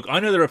look, I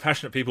know there are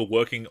passionate people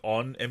working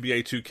on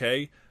NBA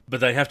 2K, but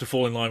they have to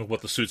fall in line with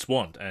what the suits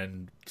want,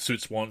 and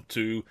suits want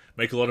to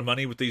make a lot of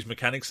money with these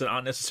mechanics that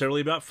aren't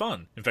necessarily about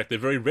fun. In fact, they're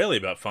very rarely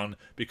about fun,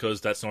 because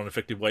that's not an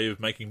effective way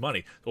of making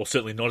money, or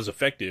certainly not as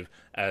effective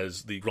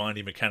as the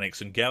grindy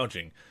mechanics and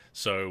gouging.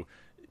 So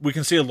we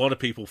can see a lot of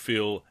people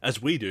feel,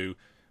 as we do,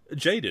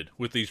 jaded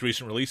with these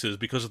recent releases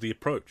because of the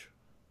approach.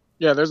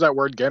 Yeah, there's that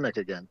word gimmick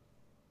again.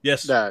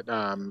 Yes. That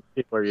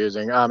people are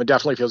using. It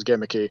definitely feels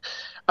gimmicky.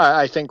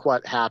 I think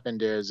what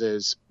happened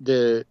is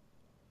the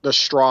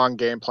strong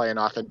gameplay and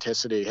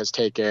authenticity has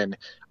taken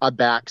a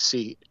back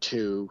seat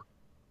to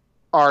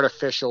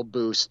artificial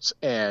boosts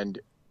and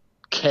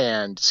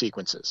canned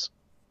sequences.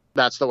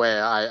 That's the way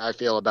I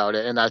feel about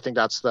it, and I think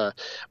that's the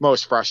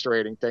most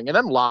frustrating thing. And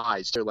then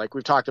lies, too. Like,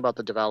 we've talked about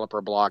the developer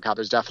blog, how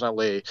there's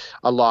definitely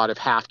a lot of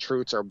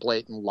half-truths or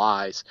blatant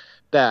lies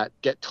that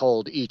get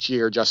told each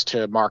year just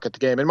to market the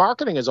game. And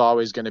marketing is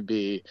always going to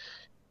be,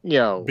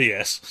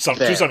 BS,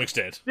 to some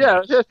extent.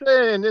 Yeah,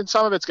 and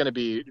some of it's going to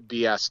be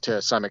BS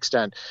to some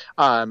extent.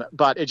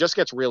 But it just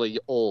gets really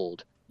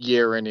old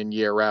year in and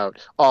year out,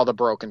 all the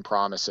broken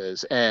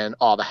promises and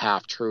all the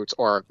half-truths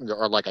or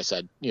like I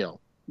said,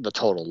 the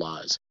total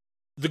lies.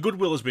 The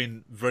goodwill has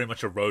been very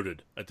much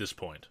eroded at this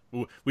point.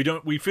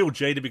 We feel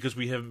jaded because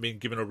we haven't been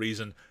given a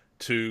reason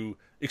to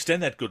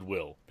extend that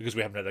goodwill, because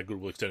we haven't had that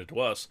goodwill extended to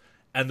us.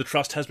 And the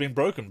trust has been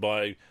broken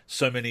by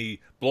so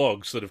many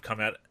blogs that have come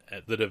out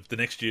that have the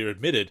next year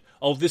admitted,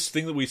 oh, this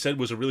thing that we said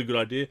was a really good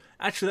idea.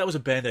 Actually, that was a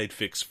Band-Aid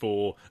fix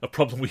for a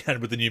problem we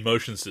had with the new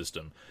motion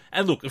system.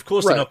 And look, of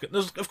course, they're not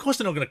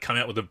going to come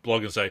out with a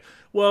blog and say,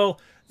 well,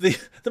 the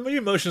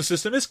new motion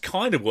system is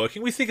kind of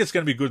working. We think it's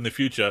going to be good in the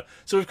future,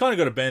 so we've kind of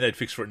got a Band-Aid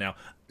fix for it now.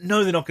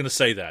 No, they're not going to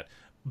say that.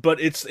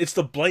 But it's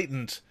the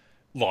blatant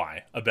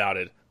lie about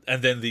it,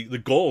 and then the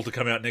gall to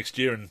come out next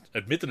year and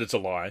admit that it's a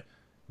lie.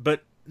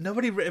 But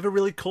nobody ever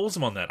really calls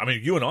them on that. I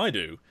mean, you and I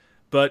do,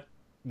 but,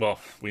 well,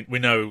 we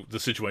know the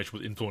situation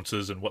with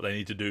influencers and what they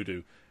need to do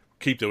to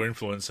keep their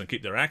influence and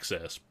keep their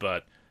access,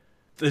 but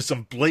there's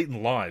some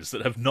blatant lies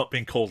that have not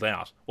been called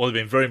out, or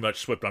they've been very much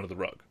swept under the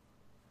rug.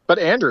 But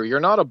Andrew, you're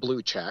not a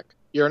blue check.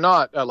 You're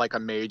not like a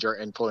major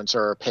influencer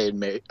or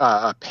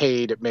a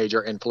paid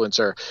major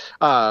influencer.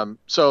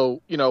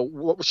 So,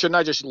 shouldn't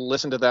I just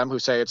listen to them who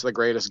say it's the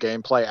greatest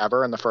gameplay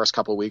ever in the first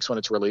couple of weeks when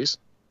it's released?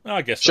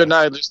 I guess Shouldn't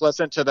I just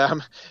listen to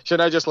them?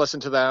 Shouldn't I just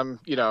listen to them,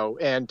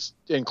 and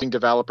including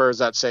developers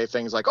that say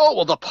things like, oh,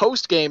 well, the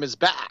post game is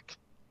back.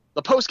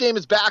 The post game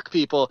is back,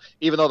 people,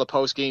 even though the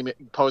post game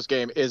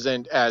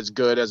isn't as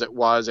good as it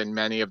was in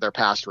many of their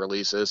past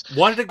releases.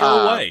 Why did it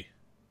go away?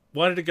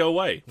 Why did it go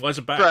away? Why is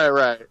it back?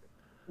 Right.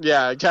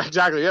 Yeah,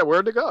 exactly. Yeah,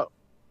 where'd it go?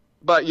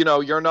 But,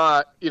 you're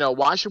not,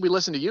 why should we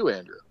listen to you,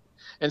 Andrew?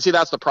 And see,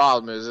 that's the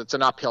problem, is it's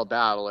an uphill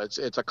battle. It's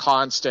a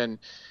constant...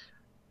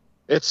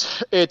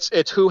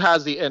 It's who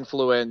has the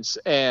influence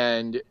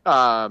and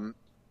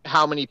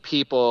how many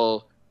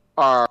people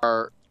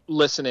are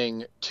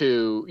listening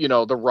to,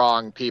 the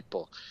wrong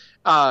people.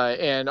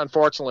 And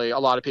unfortunately, a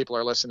lot of people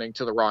are listening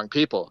to the wrong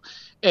people.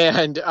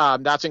 And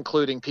that's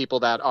including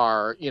people that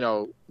are,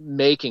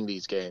 making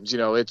these games.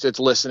 It's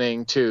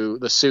listening to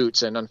the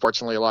suits. And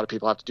unfortunately, a lot of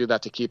people have to do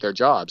that to keep their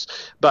jobs.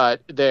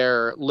 But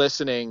they're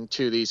listening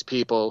to these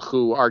people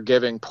who are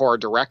giving poor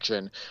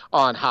direction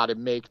on how to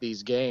make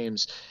these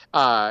games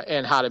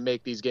and how to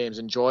make these games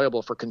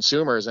enjoyable for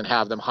consumers and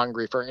have them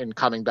hungry and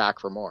coming back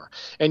for more.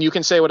 And you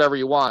can say whatever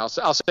you want.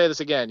 I'll say this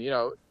again,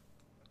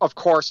 of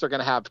course, they're going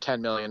to have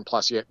 10 million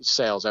plus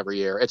sales every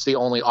year. It's the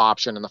only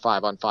option in the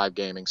 5-on-5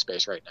 gaming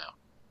space right now.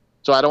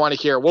 So I don't want to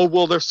hear,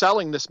 well, they're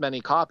selling this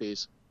many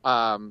copies.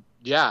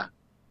 Yeah,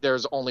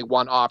 there's only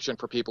one option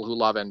for people who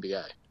love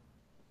NBA.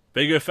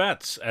 Bego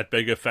Fats at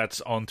Bego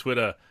Fats on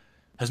Twitter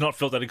has not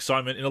felt that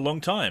excitement in a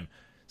long time.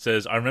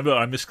 Says, I remember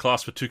I missed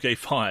class for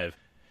 2K5.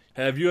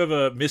 Have you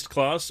ever missed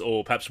class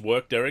or perhaps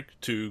work, Derek,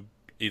 to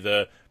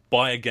either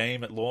buy a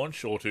game at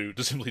launch or to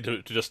simply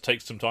to just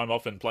take some time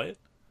off and play it?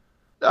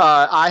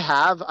 I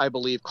have, I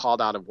believe, called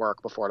out of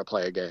work before to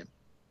play a game.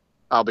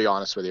 I'll be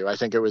honest with you. I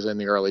think it was in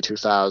the early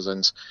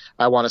 2000s.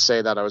 I want to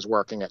say that I was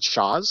working at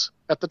Shaw's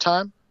at the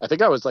time. I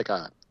think I was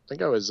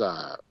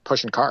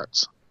pushing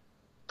carts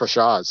for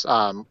Shaw's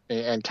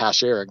and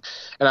cashiering.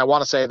 And I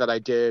want to say that I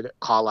did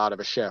call out of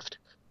a shift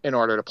in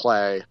order to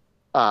play.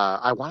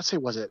 I want to say,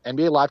 was it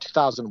NBA Live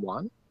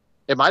 2001?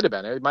 It might have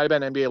been. It might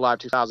have been NBA Live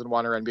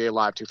 2001 or NBA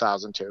Live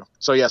 2002.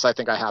 So yes, I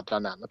think I have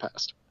done that in the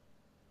past.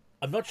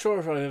 I'm not sure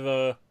if I've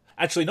ever...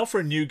 Actually, not for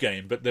a new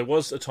game, but there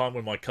was a time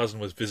when my cousin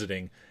was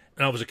visiting,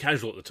 and I was a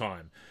casual at the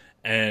time,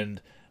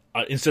 and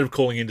instead of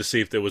calling in to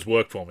see if there was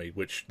work for me,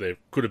 which there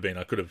could have been,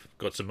 I could have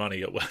got some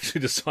money, I actually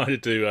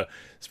decided to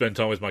spend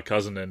time with my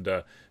cousin, and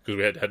because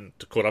we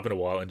hadn't caught up in a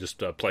while, and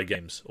just play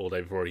games all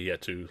day before he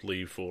had to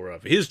leave for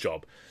his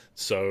job.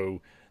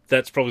 So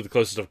that's probably the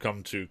closest I've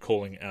come to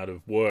calling out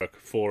of work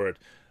for it.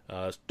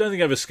 Don't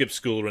think I ever skipped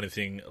school or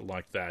anything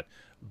like that.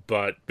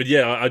 But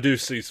yeah, I do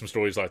see some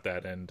stories like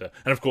that, and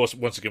of course,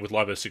 once again with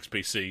Live 06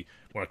 PC,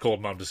 when I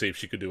called Mum to see if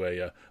she could do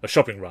a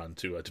shopping run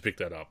to pick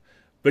that up.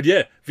 But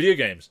yeah, video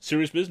games,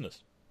 serious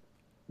business.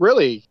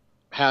 Really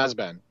has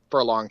been for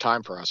a long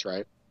time for us,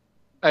 right?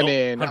 I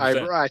mean,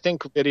 I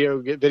think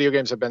video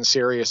games have been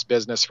serious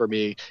business for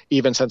me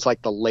even since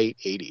like the late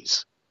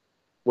 80s,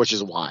 which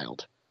is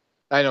wild.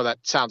 I know that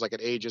sounds like it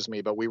ages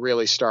me, but we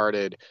really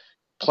started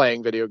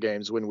playing video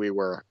games when we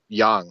were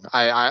young.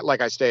 I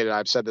like I stated,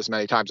 I've said this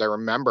many times, I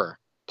remember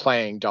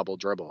playing Double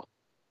Dribble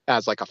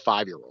as like a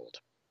 5-year-old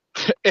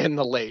in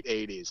the late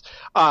 80s,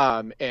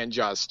 and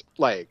just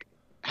like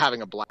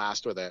having a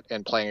blast with it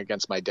and playing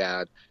against my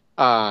dad,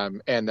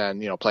 and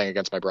then playing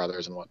against my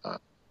brothers and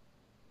whatnot.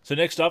 So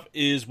next up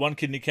is One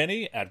Kidney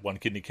Kenny at One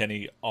Kidney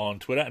Kenny on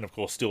Twitter, and of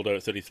course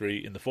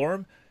Stildo33 in the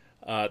forum.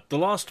 The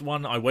last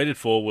one I waited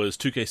for was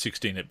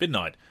 2K16 at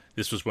midnight.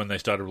 This was when they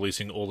started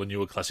releasing all the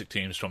newer classic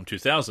teams from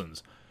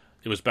 2000s.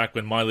 It was back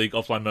when My League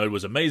offline mode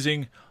was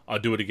amazing.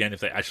 I'd do it again if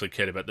they actually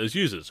cared about those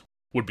users.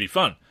 Would be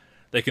fun.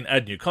 They can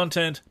add new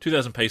content,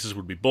 2000 paces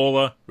would be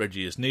baller,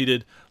 Reggie is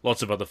needed,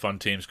 lots of other fun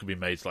teams could be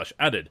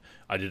made/added.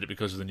 I did it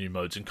because of the new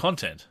modes and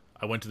content.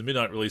 I went to the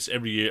midnight release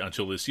every year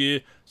until this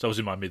year, so I was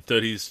in my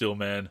mid-30s still,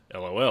 man,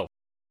 LOL.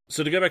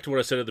 So to go back to what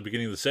I said at the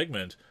beginning of the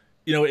segment,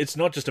 it's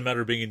not just a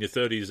matter of being in your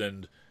 30s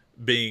and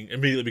being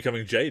immediately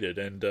becoming jaded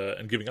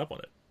and giving up on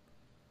it.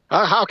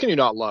 How can you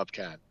not love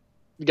Ken?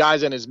 The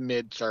guy's in his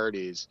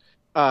mid-30s.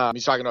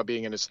 He's talking about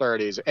being in his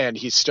 30s, and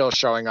he's still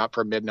showing up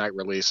for midnight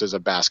releases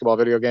of basketball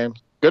video games.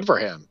 Good for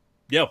him.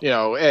 Yeah.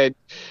 And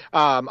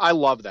I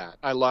love that.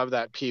 I love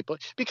that people,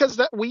 because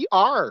that we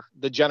are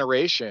the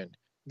generation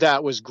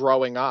that was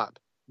growing up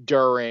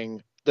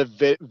during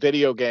the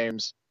video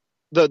games,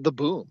 the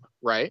boom,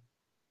 right?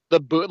 The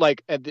boot,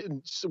 like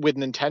with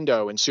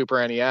Nintendo and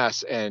Super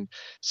NES and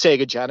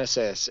Sega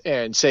Genesis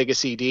and Sega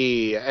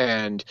CD,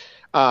 and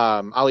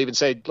I'll even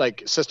say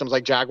like systems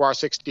like Jaguar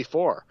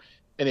 64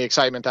 and the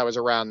excitement that was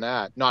around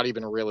that. Not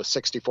even a real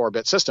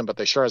 64-bit system, but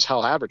they sure as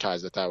hell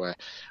advertised it that way.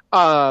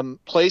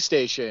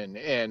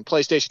 PlayStation and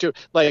PlayStation 2,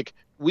 like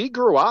we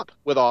grew up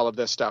with all of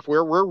this stuff. We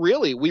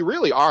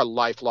really are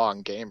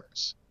lifelong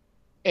gamers.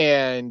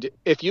 And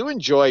if you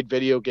enjoyed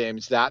video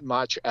games that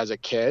much as a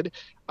kid,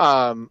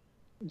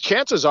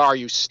 chances are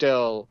you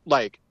still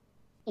like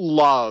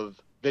love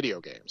video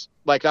games.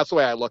 Like that's the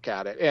way I look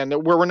at it. And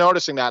we're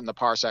noticing that in the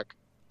Parsec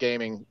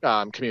gaming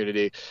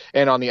community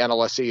and on the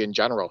NLSC in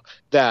general,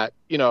 that,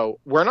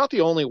 we're not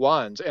the only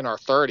ones in our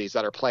 30s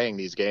that are playing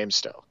these games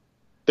still.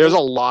 There's a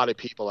lot of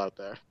people out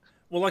there.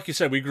 Well, like you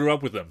said, we grew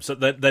up with them. So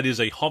that is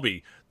a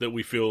hobby that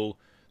we feel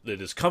that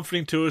is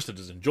comforting to us, that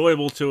is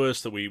enjoyable to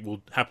us, that we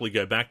will happily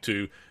go back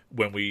to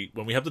when we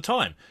have the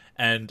time.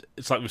 And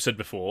it's like we've said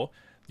before,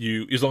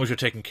 as long as you're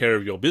taking care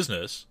of your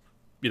business,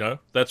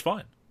 that's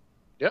fine.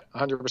 Yeah,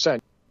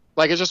 100%.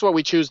 Like, it's just what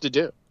we choose to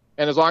do.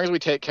 And as long as we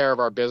take care of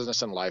our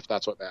business and life,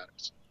 that's what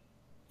matters.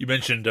 You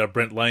mentioned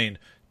Brent Lane,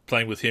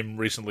 playing with him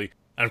recently.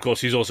 And, of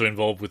course, he's also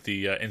involved with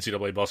the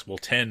NCAA Basketball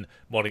 10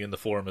 modding in the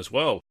forum as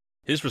well.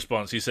 His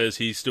response, he says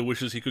he still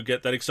wishes he could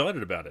get that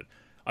excited about it.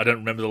 I don't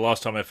remember the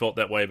last time I felt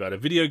that way about a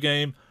video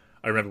game.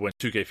 I remember when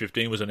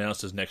 2K15 was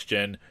announced as next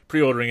gen,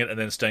 pre-ordering it and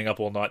then staying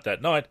up all night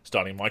that night,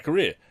 starting my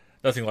career.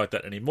 Nothing like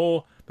that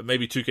anymore, but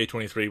maybe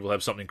 2K23 will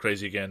have something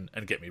crazy again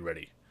and get me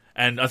ready.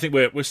 And I think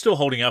we're still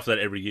holding out for that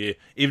every year,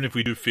 even if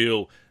we do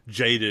feel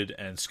jaded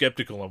and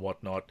skeptical and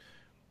whatnot.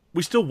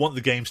 We still want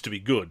the games to be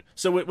good,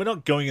 so we're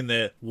not going in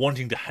there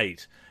wanting to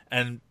hate.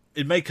 And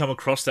it may come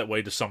across that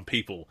way to some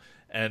people,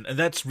 and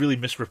that's really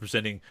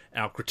misrepresenting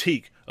our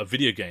critique of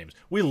video games.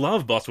 We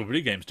love basketball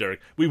video games, Derek.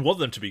 We want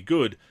them to be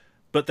good,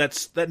 but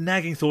that's that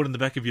nagging thought in the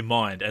back of your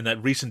mind and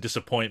that recent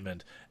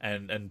disappointment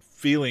and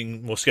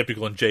feeling more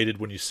skeptical and jaded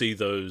when you see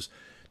those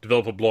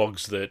developer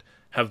blogs that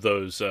have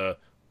those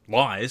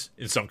lies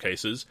in some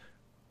cases,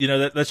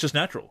 that's just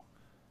natural.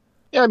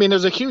 Yeah, I mean,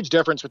 there's a huge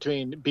difference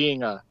between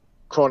being a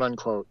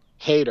quote-unquote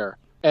hater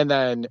and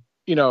then,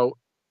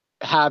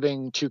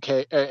 having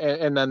 2K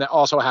and then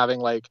also having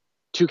like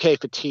 2K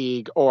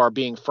fatigue or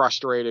being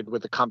frustrated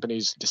with the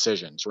company's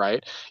decisions,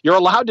 right? You're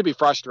allowed to be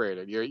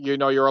frustrated.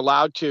 You're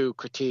allowed to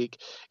critique.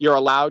 You're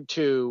allowed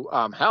to,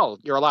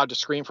 you're allowed to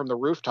scream from the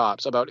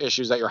rooftops about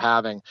issues that you're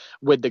having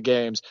with the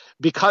games.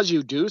 Because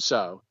you do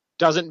so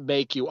doesn't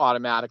make you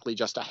automatically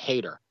just a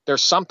hater.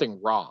 There's something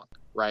wrong,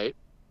 right?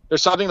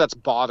 There's something that's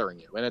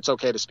bothering you, and it's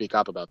okay to speak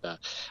up about that.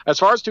 As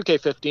far as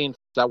 2K15,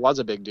 that was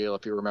a big deal,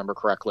 if you remember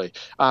correctly,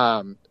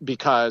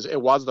 because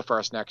it was the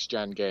first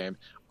next-gen game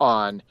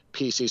on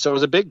PC. So it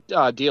was a big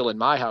deal in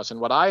my house, and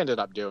what I ended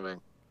up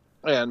doing,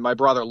 and my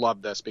brother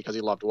loved this because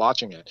he loved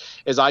watching it,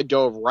 is I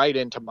dove right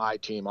into my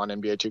team on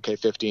NBA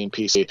 2K15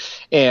 PC,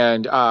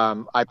 and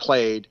I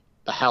played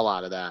the hell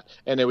out of that,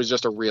 and it was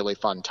just a really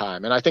fun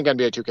time. And I think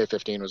NBA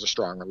 2K15 was a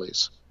strong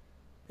release.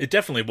 It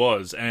definitely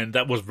was, and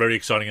that was very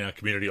exciting in our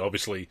community,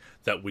 obviously,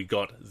 that we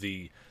got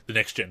the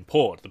next-gen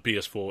port, the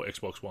PS4,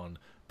 Xbox One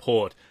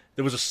port.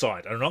 There was a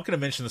site. I'm not going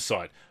to mention the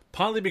site,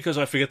 partly because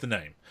I forget the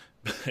name.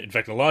 In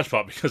fact, a large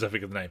part because I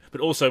forget the name.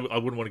 But also, I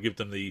wouldn't want to give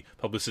them the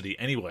publicity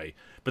anyway.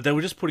 But they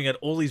were just putting out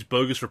all these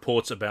bogus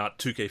reports about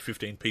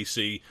 2K15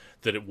 PC,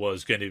 that it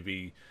was going to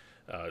be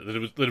that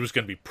it was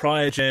going to be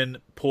prior gen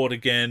port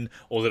again,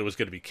 or that it was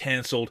going to be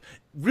cancelled.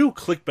 Real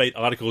clickbait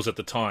articles at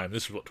the time.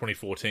 This was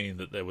 2014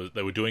 that they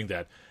were doing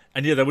that,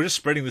 and yeah, they were just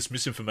spreading this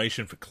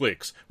misinformation for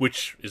clicks,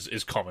 which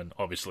is common,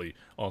 obviously,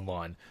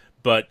 online.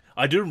 But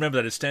I do remember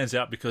that it stands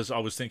out because I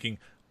was thinking,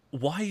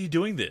 why are you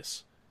doing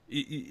this?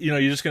 You're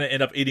just going to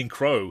end up eating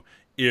crow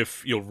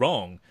if you're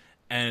wrong,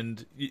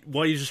 and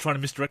why are you just trying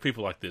to misdirect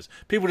people like this?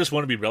 People just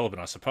want to be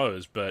relevant, I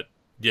suppose. But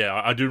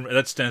yeah, I do.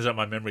 That stands out in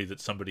my memory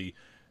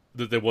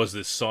that there was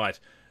this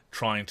site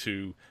trying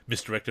to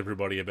misdirect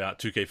everybody about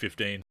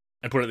 2K15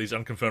 and put out these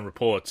unconfirmed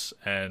reports,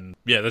 and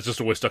yeah, that's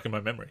just always stuck in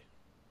my memory.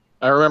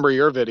 I remember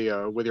your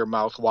video with your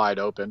mouth wide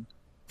open,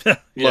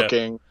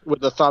 looking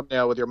with the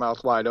thumbnail with your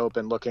mouth wide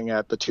open, looking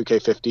at the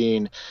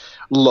 2K15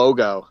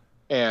 logo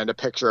and a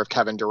picture of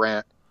Kevin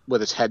Durant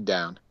with his head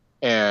down,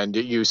 and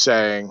you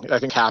saying, I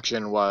think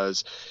caption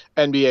was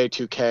NBA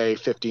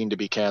 2K15 to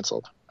be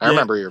canceled. I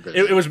remember your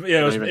video. It was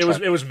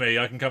me.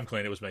 I can come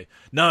clean. It was me.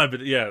 No, but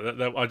yeah,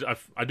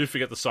 I do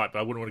forget the site, but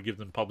I wouldn't want to give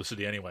them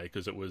publicity anyway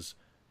because it was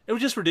It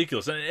was just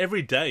ridiculous. And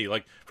every day,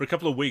 like for a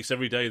couple of weeks,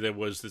 every day there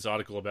was this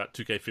article about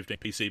 2K15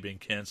 PC being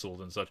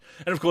cancelled and such.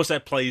 And of course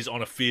that plays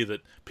on a fear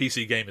that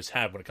PC gamers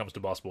have when it comes to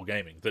basketball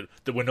gaming, that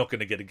we're not going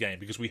to get a game,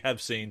 because we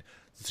have seen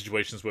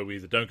situations where we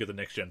either don't get the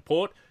next-gen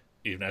port,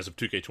 even as of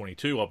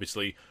 2K22,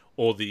 obviously,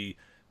 or the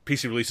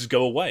PC releases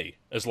go away,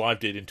 as Live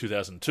did in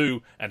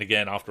 2002 and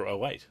again after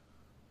 '08.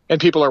 And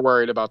people are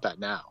worried about that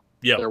now.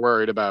 Yeah. They're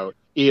worried about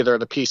either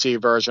the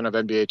PC version of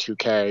NBA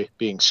 2K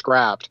being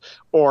scrapped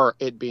or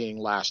it being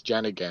last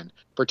gen again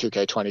for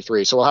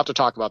 2K23. So we'll have to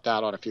talk about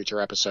that on a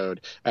future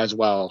episode as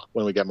well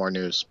when we get more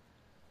news.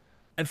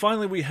 And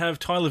finally, we have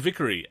Tyler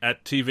Vickery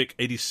at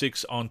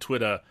TVic86 on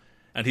Twitter.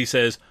 And he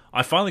says,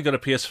 I finally got a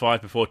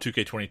PS5 before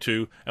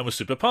 2K22 and was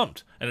super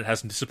pumped. And it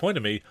hasn't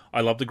disappointed me.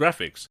 I love the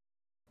graphics.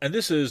 And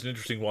this is an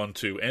interesting one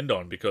to end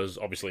on, because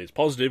obviously it's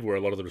positive, where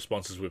a lot of the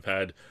responses we've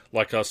had,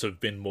 like us, have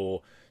been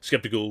more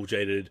skeptical,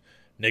 jaded,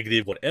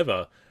 negative,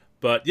 whatever.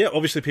 But yeah,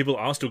 obviously people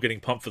are still getting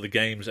pumped for the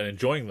games and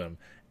enjoying them.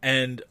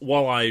 And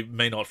while I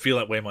may not feel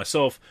that way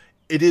myself,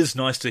 it is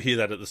nice to hear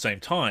that at the same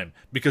time,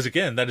 because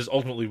again, that is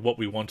ultimately what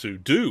we want to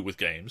do with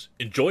games,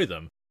 enjoy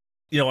them.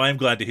 You know, I am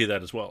glad to hear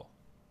that as well.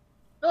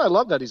 No, I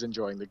love that he's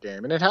enjoying the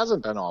game, and it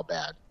hasn't been all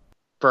bad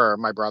for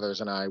my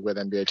brothers and I with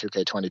NBA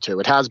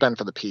 2K22. It has been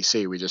for the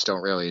PC. We just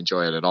don't really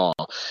enjoy it at all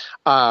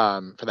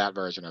for that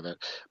version of it.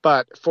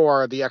 But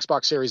for the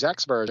Xbox Series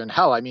X version,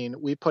 hell, I mean,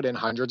 we put in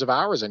hundreds of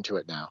hours into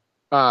it now.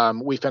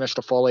 We finished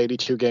a full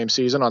 82-game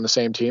season on the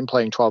same team,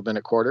 playing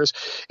 12-minute quarters,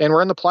 and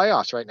we're in the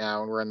playoffs right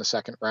now, and we're in the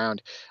second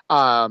round.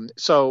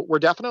 So we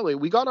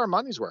got our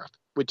money's worth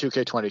with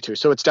 2K22,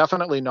 so it's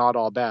definitely not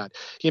all bad.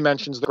 He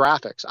mentions the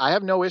graphics. I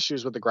have no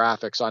issues with the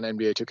graphics on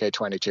NBA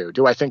 2K22.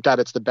 Do I think that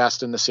it's the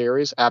best in the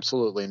series?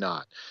 Absolutely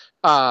not.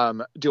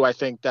 Do I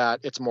think that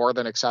it's more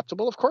than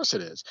acceptable? Of course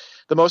it is.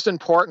 The most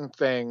important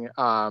thing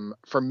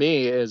for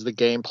me is the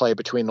gameplay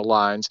between the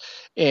lines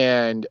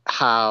and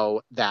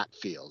how that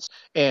feels.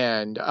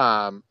 And,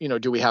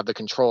 do we have the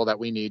control that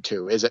we need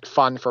to? Is it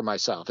fun for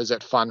myself? Is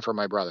it fun for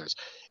my brothers?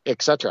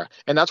 Etc.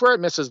 And that's where it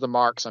misses the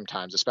mark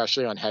sometimes,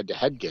 especially on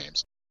head-to-head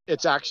games.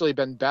 It's actually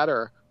been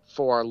better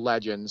for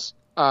Legends,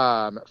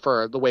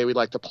 for the way we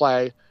like to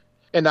play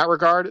in that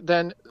regard,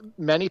 than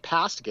many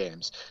past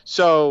games.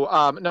 So,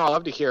 no, I'd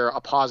love to hear a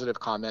positive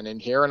comment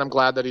in here, and I'm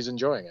glad that he's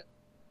enjoying it.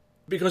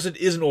 Because it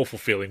is an awful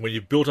feeling when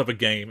you've built up a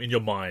game in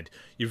your mind,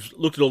 you've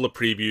looked at all the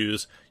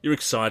previews, you're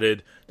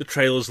excited, the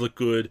trailers look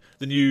good,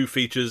 the new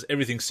features,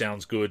 everything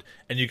sounds good,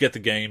 and you get the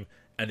game,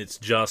 and it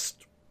just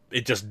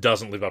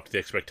doesn't live up to the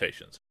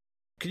expectations.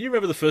 Can you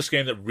remember the first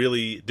game that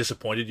really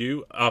disappointed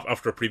you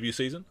after a preview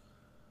season?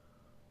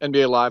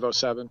 NBA Live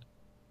 07.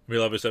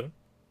 NBA Live 07?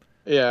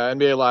 Yeah,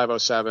 NBA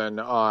Live 07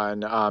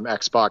 on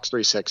Xbox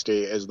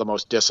 360 is the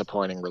most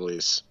disappointing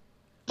release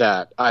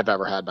that I've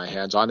ever had my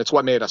hands on. It's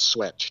what made us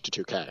switch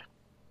to 2K.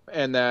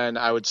 And then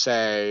I would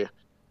say,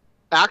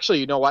 actually,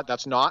 you know what?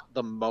 That's not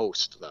the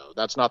most, though.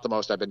 That's not the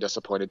most I've been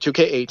disappointed.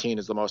 2K18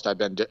 is the most I've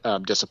been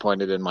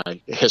disappointed in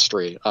my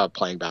history of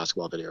playing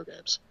basketball video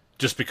games.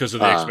 Just because of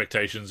the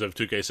expectations of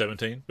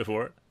 2K17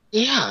 before it?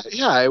 Yeah.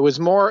 It was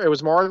more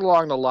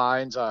along the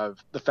lines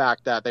of the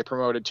fact that they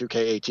promoted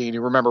 2K18.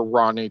 You remember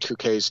Ronnie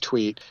 2K's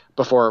tweet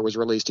before it was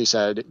released? He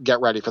said,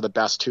 "Get ready for the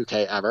best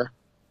 2K ever."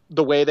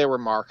 The way they were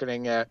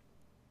marketing it,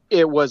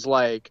 it was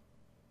like,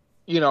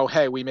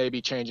 hey, we may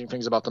be changing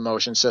things about the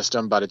motion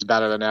system, but it's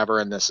better than ever,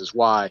 and this is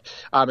why.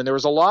 And there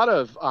was a lot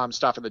of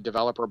stuff in the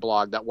developer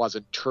blog that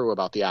wasn't true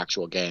about the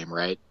actual game,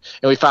 right?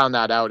 And we found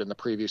that out in the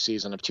preview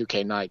season of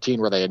 2K19,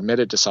 where they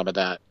admitted to some of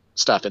that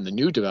stuff in the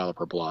new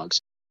developer blogs.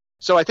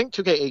 So I think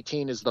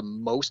 2K18 is the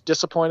most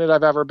disappointed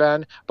I've ever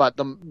been, but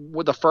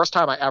the first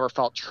time I ever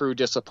felt true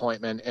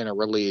disappointment in a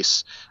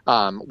release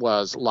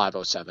was Live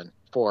 07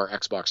 for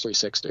Xbox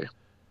 360.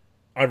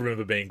 I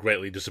remember being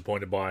greatly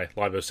disappointed by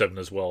Live 07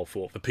 as well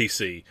for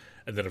PC,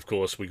 and then of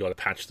course we got a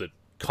patch that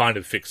kind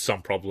of fixed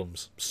some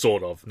problems,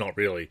 sort of, not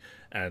really,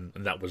 and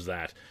that was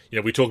that.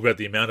 We talk about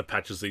the amount of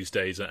patches these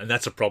days, and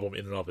that's a problem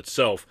in and of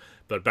itself,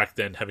 but back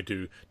then having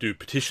to do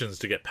petitions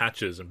to get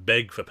patches and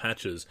beg for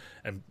patches,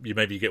 and you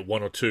maybe get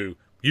one or two,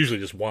 usually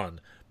just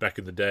one, back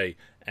in the day,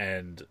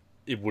 and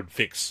it would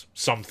fix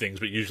some things,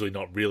 but usually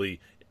not really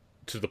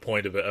to the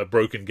point of a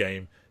broken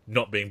game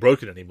not being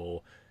broken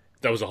anymore.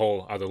 That was a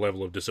whole other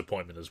level of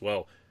disappointment as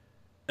well.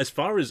 As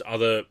far as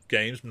other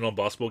games,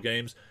 non-basketball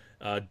games,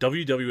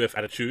 WWF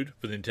Attitude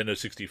for the Nintendo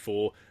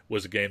 64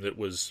 was a game that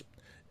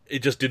it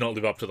just did not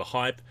live up to the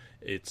hype.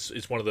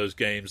 It's one of those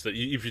games that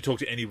if you talk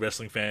to any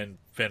wrestling fan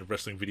of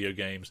wrestling video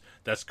games,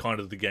 that's kind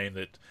of the game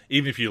that,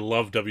 even if you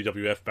loved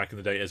WWF back in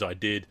the day, as I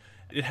did,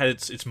 it had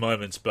its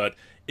moments, but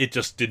it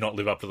just did not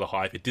live up to the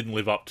hype. It didn't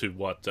live up to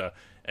what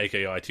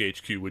AKI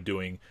THQ were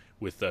doing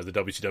with the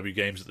WCW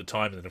games at the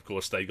time, and then of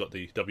course they got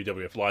the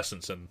WWF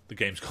license, and the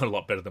game's got a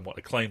lot better than what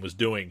Acclaim was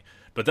doing.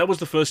 But that was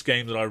the first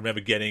game that I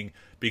remember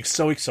being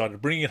so excited,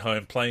 bringing it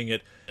home, playing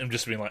it, and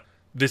just being like,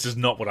 this is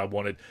not what I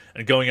wanted.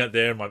 And going out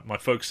there, my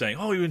folks saying,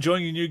 "Oh, you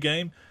enjoying your new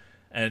game?"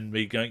 And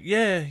me going,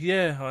 yeah,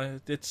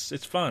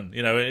 it's fun,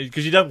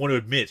 because you don't want to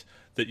admit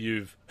that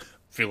you've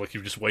feel like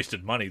you've just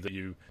wasted money that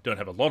you don't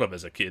have a lot of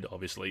as a kid,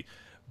 obviously.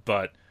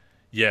 But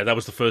yeah, that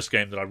was the first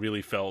game that I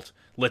really felt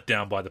let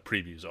down by the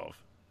previews of.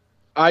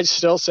 I'd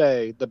still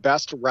say the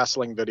best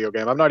wrestling video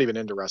game. I'm not even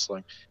into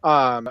wrestling,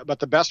 but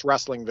the best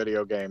wrestling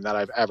video game that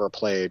I've ever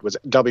played was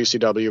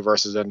WCW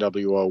versus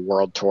NWO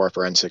World Tour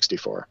for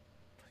N64.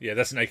 Yeah,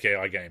 that's an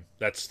AKI game.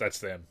 That's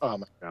them. Oh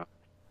my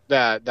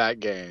god, that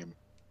game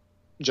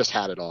just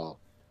had it all.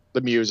 The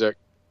music,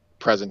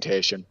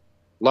 presentation,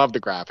 loved the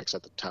graphics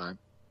at the time,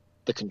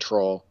 the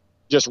control.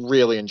 Just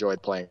really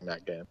enjoyed playing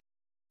that game.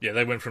 Yeah,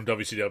 they went from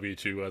WCW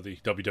to the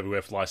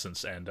WWF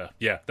license, and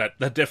that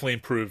definitely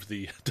improved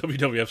the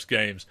WWF's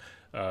games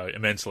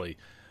immensely.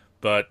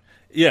 But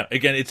yeah,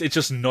 again, it's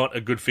just not a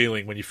good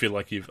feeling when you feel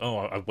like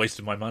I've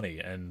wasted my money,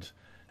 and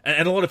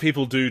a lot of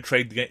people do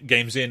trade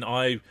games in,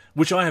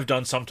 which I have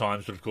done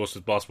sometimes, but of course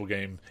with basketball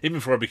game, even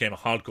before I became a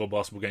hardcore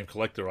basketball game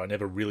collector, I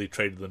never really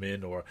traded them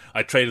in, or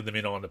I traded them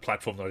in on a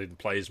platform that I didn't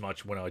play as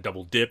much when I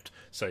double dipped,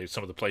 say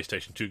some of the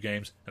PlayStation 2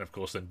 games, and of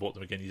course then bought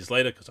them again years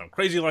later because I'm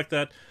crazy like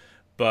that.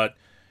 But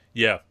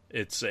yeah,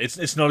 it's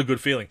not a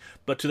good feeling.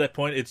 But to that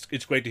point,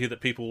 it's great to hear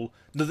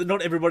that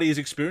not everybody is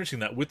experiencing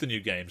that with the new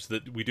games.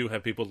 That we do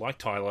have people like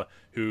Tyler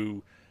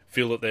who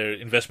feel that their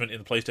investment in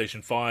the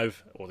PlayStation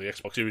 5 or the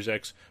Xbox Series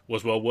X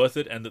was well worth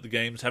it, and that the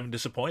games haven't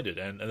disappointed.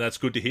 And that's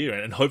good to hear.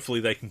 And hopefully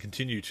they can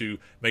continue to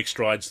make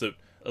strides that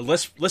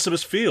less of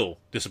us feel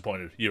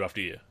disappointed year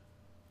after year.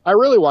 I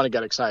really want to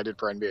get excited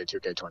for NBA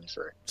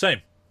 2K23. Same.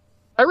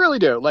 I really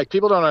do. Like,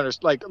 people don't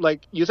understand.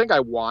 Like you think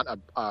I want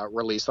a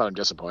release that I'm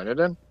disappointed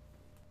in?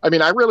 I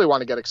mean, I really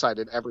want to get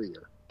excited every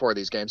year for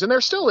these games. And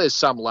there still is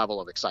some level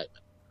of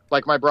excitement.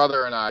 Like, my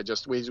brother and I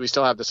we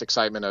still have this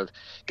excitement of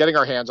getting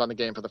our hands on the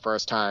game for the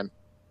first time,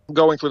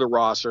 going through the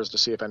rosters to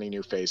see if any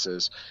new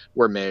faces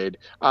were made,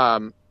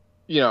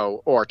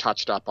 or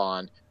touched up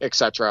on,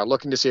 etc.,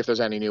 looking to see if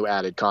there's any new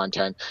added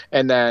content.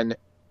 And then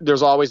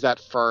there's always that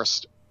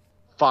first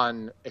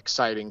fun,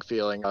 exciting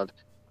feeling of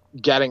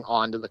getting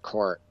onto the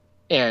court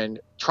and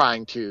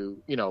trying to,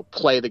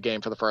 play the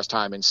game for the first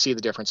time and see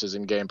the differences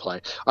in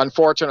gameplay.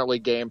 Unfortunately,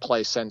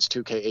 gameplay since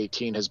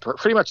 2K18 has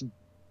pretty much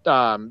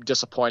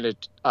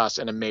disappointed us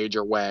in a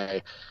major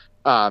way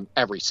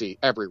every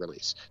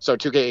release. So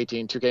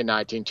 2K18,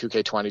 2K19,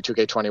 2K20,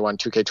 2K21,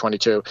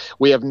 2K22,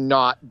 we have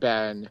not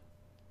been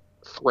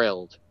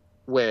thrilled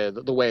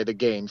with the way the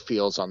game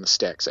feels on the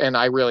sticks. And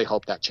I really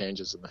hope that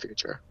changes in the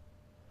future.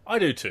 I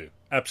do too,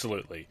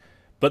 absolutely.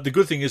 But the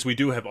good thing is we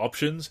do have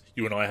options,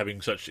 you and I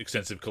having such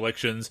extensive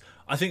collections.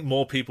 I think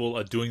more people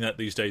are doing that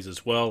these days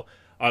as well.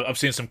 I've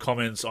seen some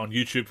comments on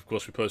YouTube. Of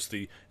course, we post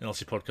the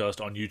NLC podcast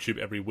on YouTube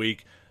every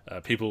week.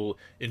 People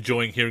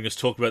enjoying hearing us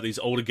talk about these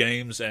older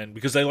games, and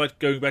because they like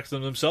going back to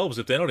them themselves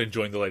if they're not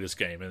enjoying the latest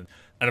game. And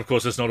of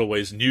course, there's not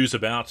always news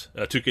about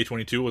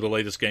 2K22 or the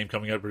latest game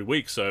coming out every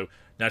week, so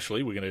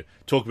naturally we're going to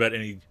talk about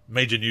any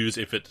major news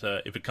if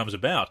it comes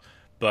about.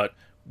 But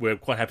we're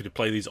quite happy to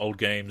play these old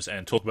games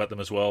and talk about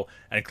them as well,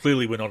 and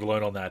clearly we're not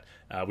alone on that.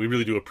 We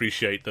really do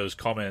appreciate those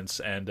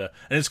comments, and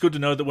it's good to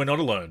know that we're not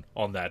alone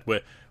on that.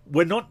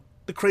 We're not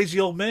the crazy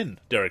old men,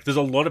 Derek. There's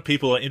a lot of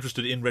people who are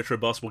interested in retro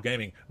basketball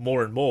gaming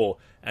more and more,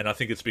 and I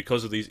think it's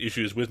because of these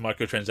issues with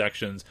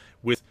microtransactions,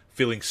 with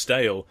feeling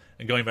stale,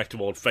 and going back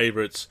to old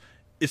favorites.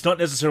 It's not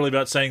necessarily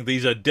about saying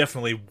these are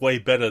definitely way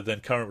better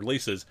than current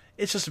releases.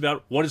 It's just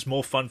about what is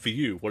more fun for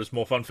you, what is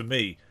more fun for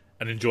me,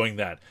 and enjoying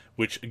that,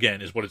 which,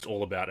 again, is what it's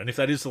all about. And if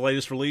that is the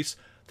latest release,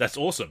 that's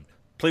awesome.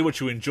 Play what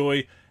you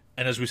enjoy,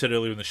 and as we said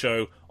earlier in the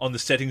show, on the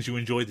settings you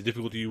enjoy, the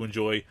difficulty you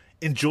enjoy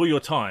your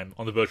time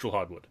on the virtual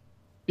hardwood.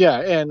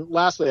 Yeah, and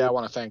lastly, I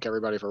want to thank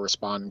everybody for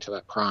responding to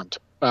that prompt.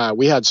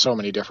 We had so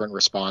many different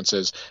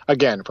responses,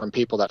 again, from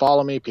people that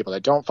follow me, people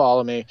that don't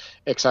follow me,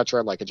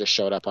 etc. Like, it just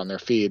showed up on their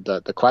feed,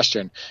 the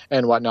question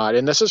and whatnot.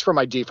 And this is for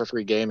my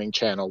D4 Gaming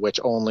channel,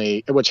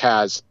 which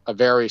has a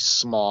very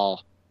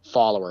small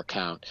follower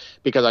count,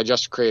 because I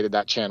just created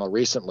that channel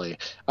recently. It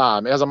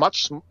has a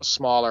much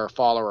smaller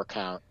follower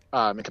count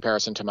in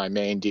comparison to my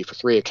main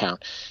D4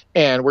 account.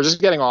 And we're just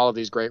getting all of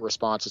these great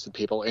responses to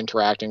people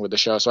interacting with the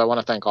show. So I want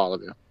to thank all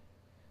of you.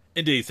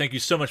 Indeed, thank you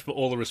so much for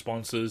all the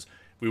responses.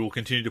 We will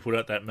continue to put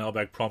out that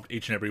mailbag prompt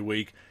each and every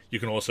week.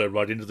 You can also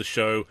write into the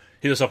show,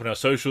 hit us up on our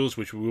socials,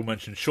 which we will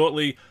mention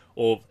shortly,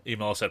 or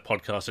email us at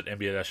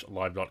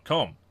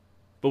podcast@nba-live.com.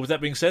 But with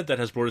that being said, that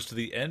has brought us to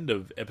the end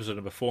of episode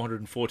number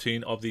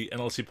 414 of the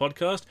NLC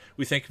podcast.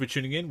 We thank you for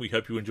tuning in. We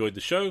hope you enjoyed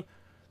the show.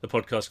 The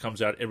podcast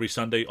comes out every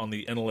Sunday on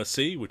the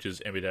NLSC, which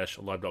is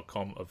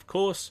nba-live.com, of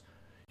course.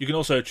 You can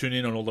also tune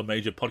in on all the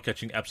major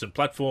podcatching apps and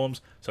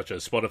platforms, such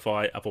as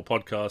Spotify, Apple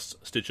Podcasts,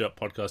 Stitcher,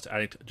 Podcast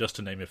Addict, just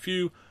to name a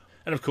few.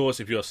 And of course,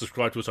 if you are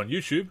subscribed to us on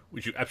YouTube,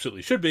 which you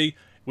absolutely should be,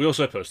 we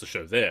also post the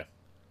show there.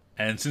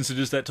 And since it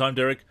is that time,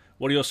 Derek,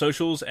 what are your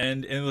socials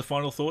and any of the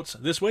final thoughts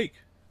this week?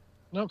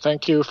 No,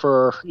 thank you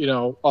for,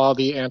 all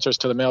the answers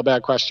to the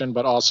mailbag question,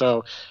 but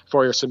also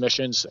for your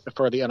submissions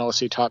for the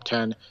NLC Top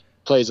 10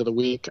 Plays of the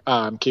Week.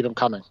 Keep them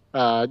coming.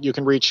 You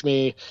can reach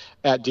me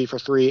at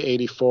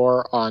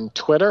D4384 on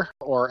Twitter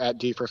or at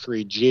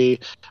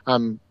D43G.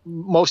 I'm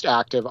most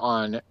active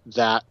on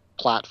that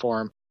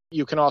platform.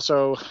 You can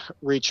also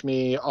reach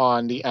me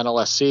on the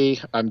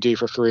NLSC. I'm D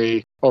for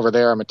Free over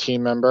there. I'm a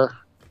team member.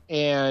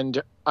 And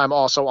I'm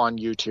also on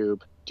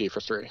YouTube, D for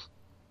 3.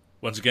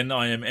 Once again,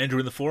 I am Andrew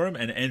in the forum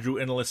and Andrew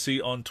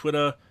NLSC on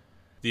Twitter.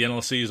 The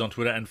NLSC is on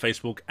Twitter and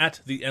Facebook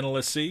at the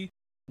NLSC.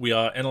 We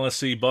are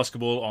NLSC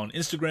Basketball on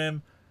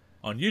Instagram.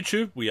 On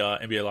YouTube, we are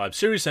NBA Live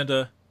Series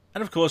Center.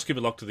 And of course, keep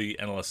it locked to the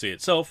NLSC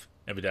itself,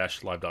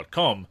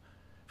 nba-live.com,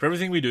 for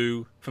everything we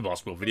do for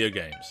basketball video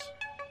games.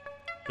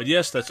 But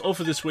yes, that's all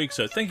for this week,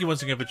 so thank you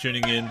once again for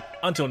tuning in.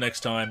 Until next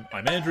time,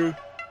 I'm Andrew.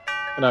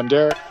 And I'm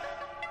Derek.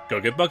 Go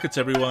get buckets,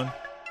 everyone.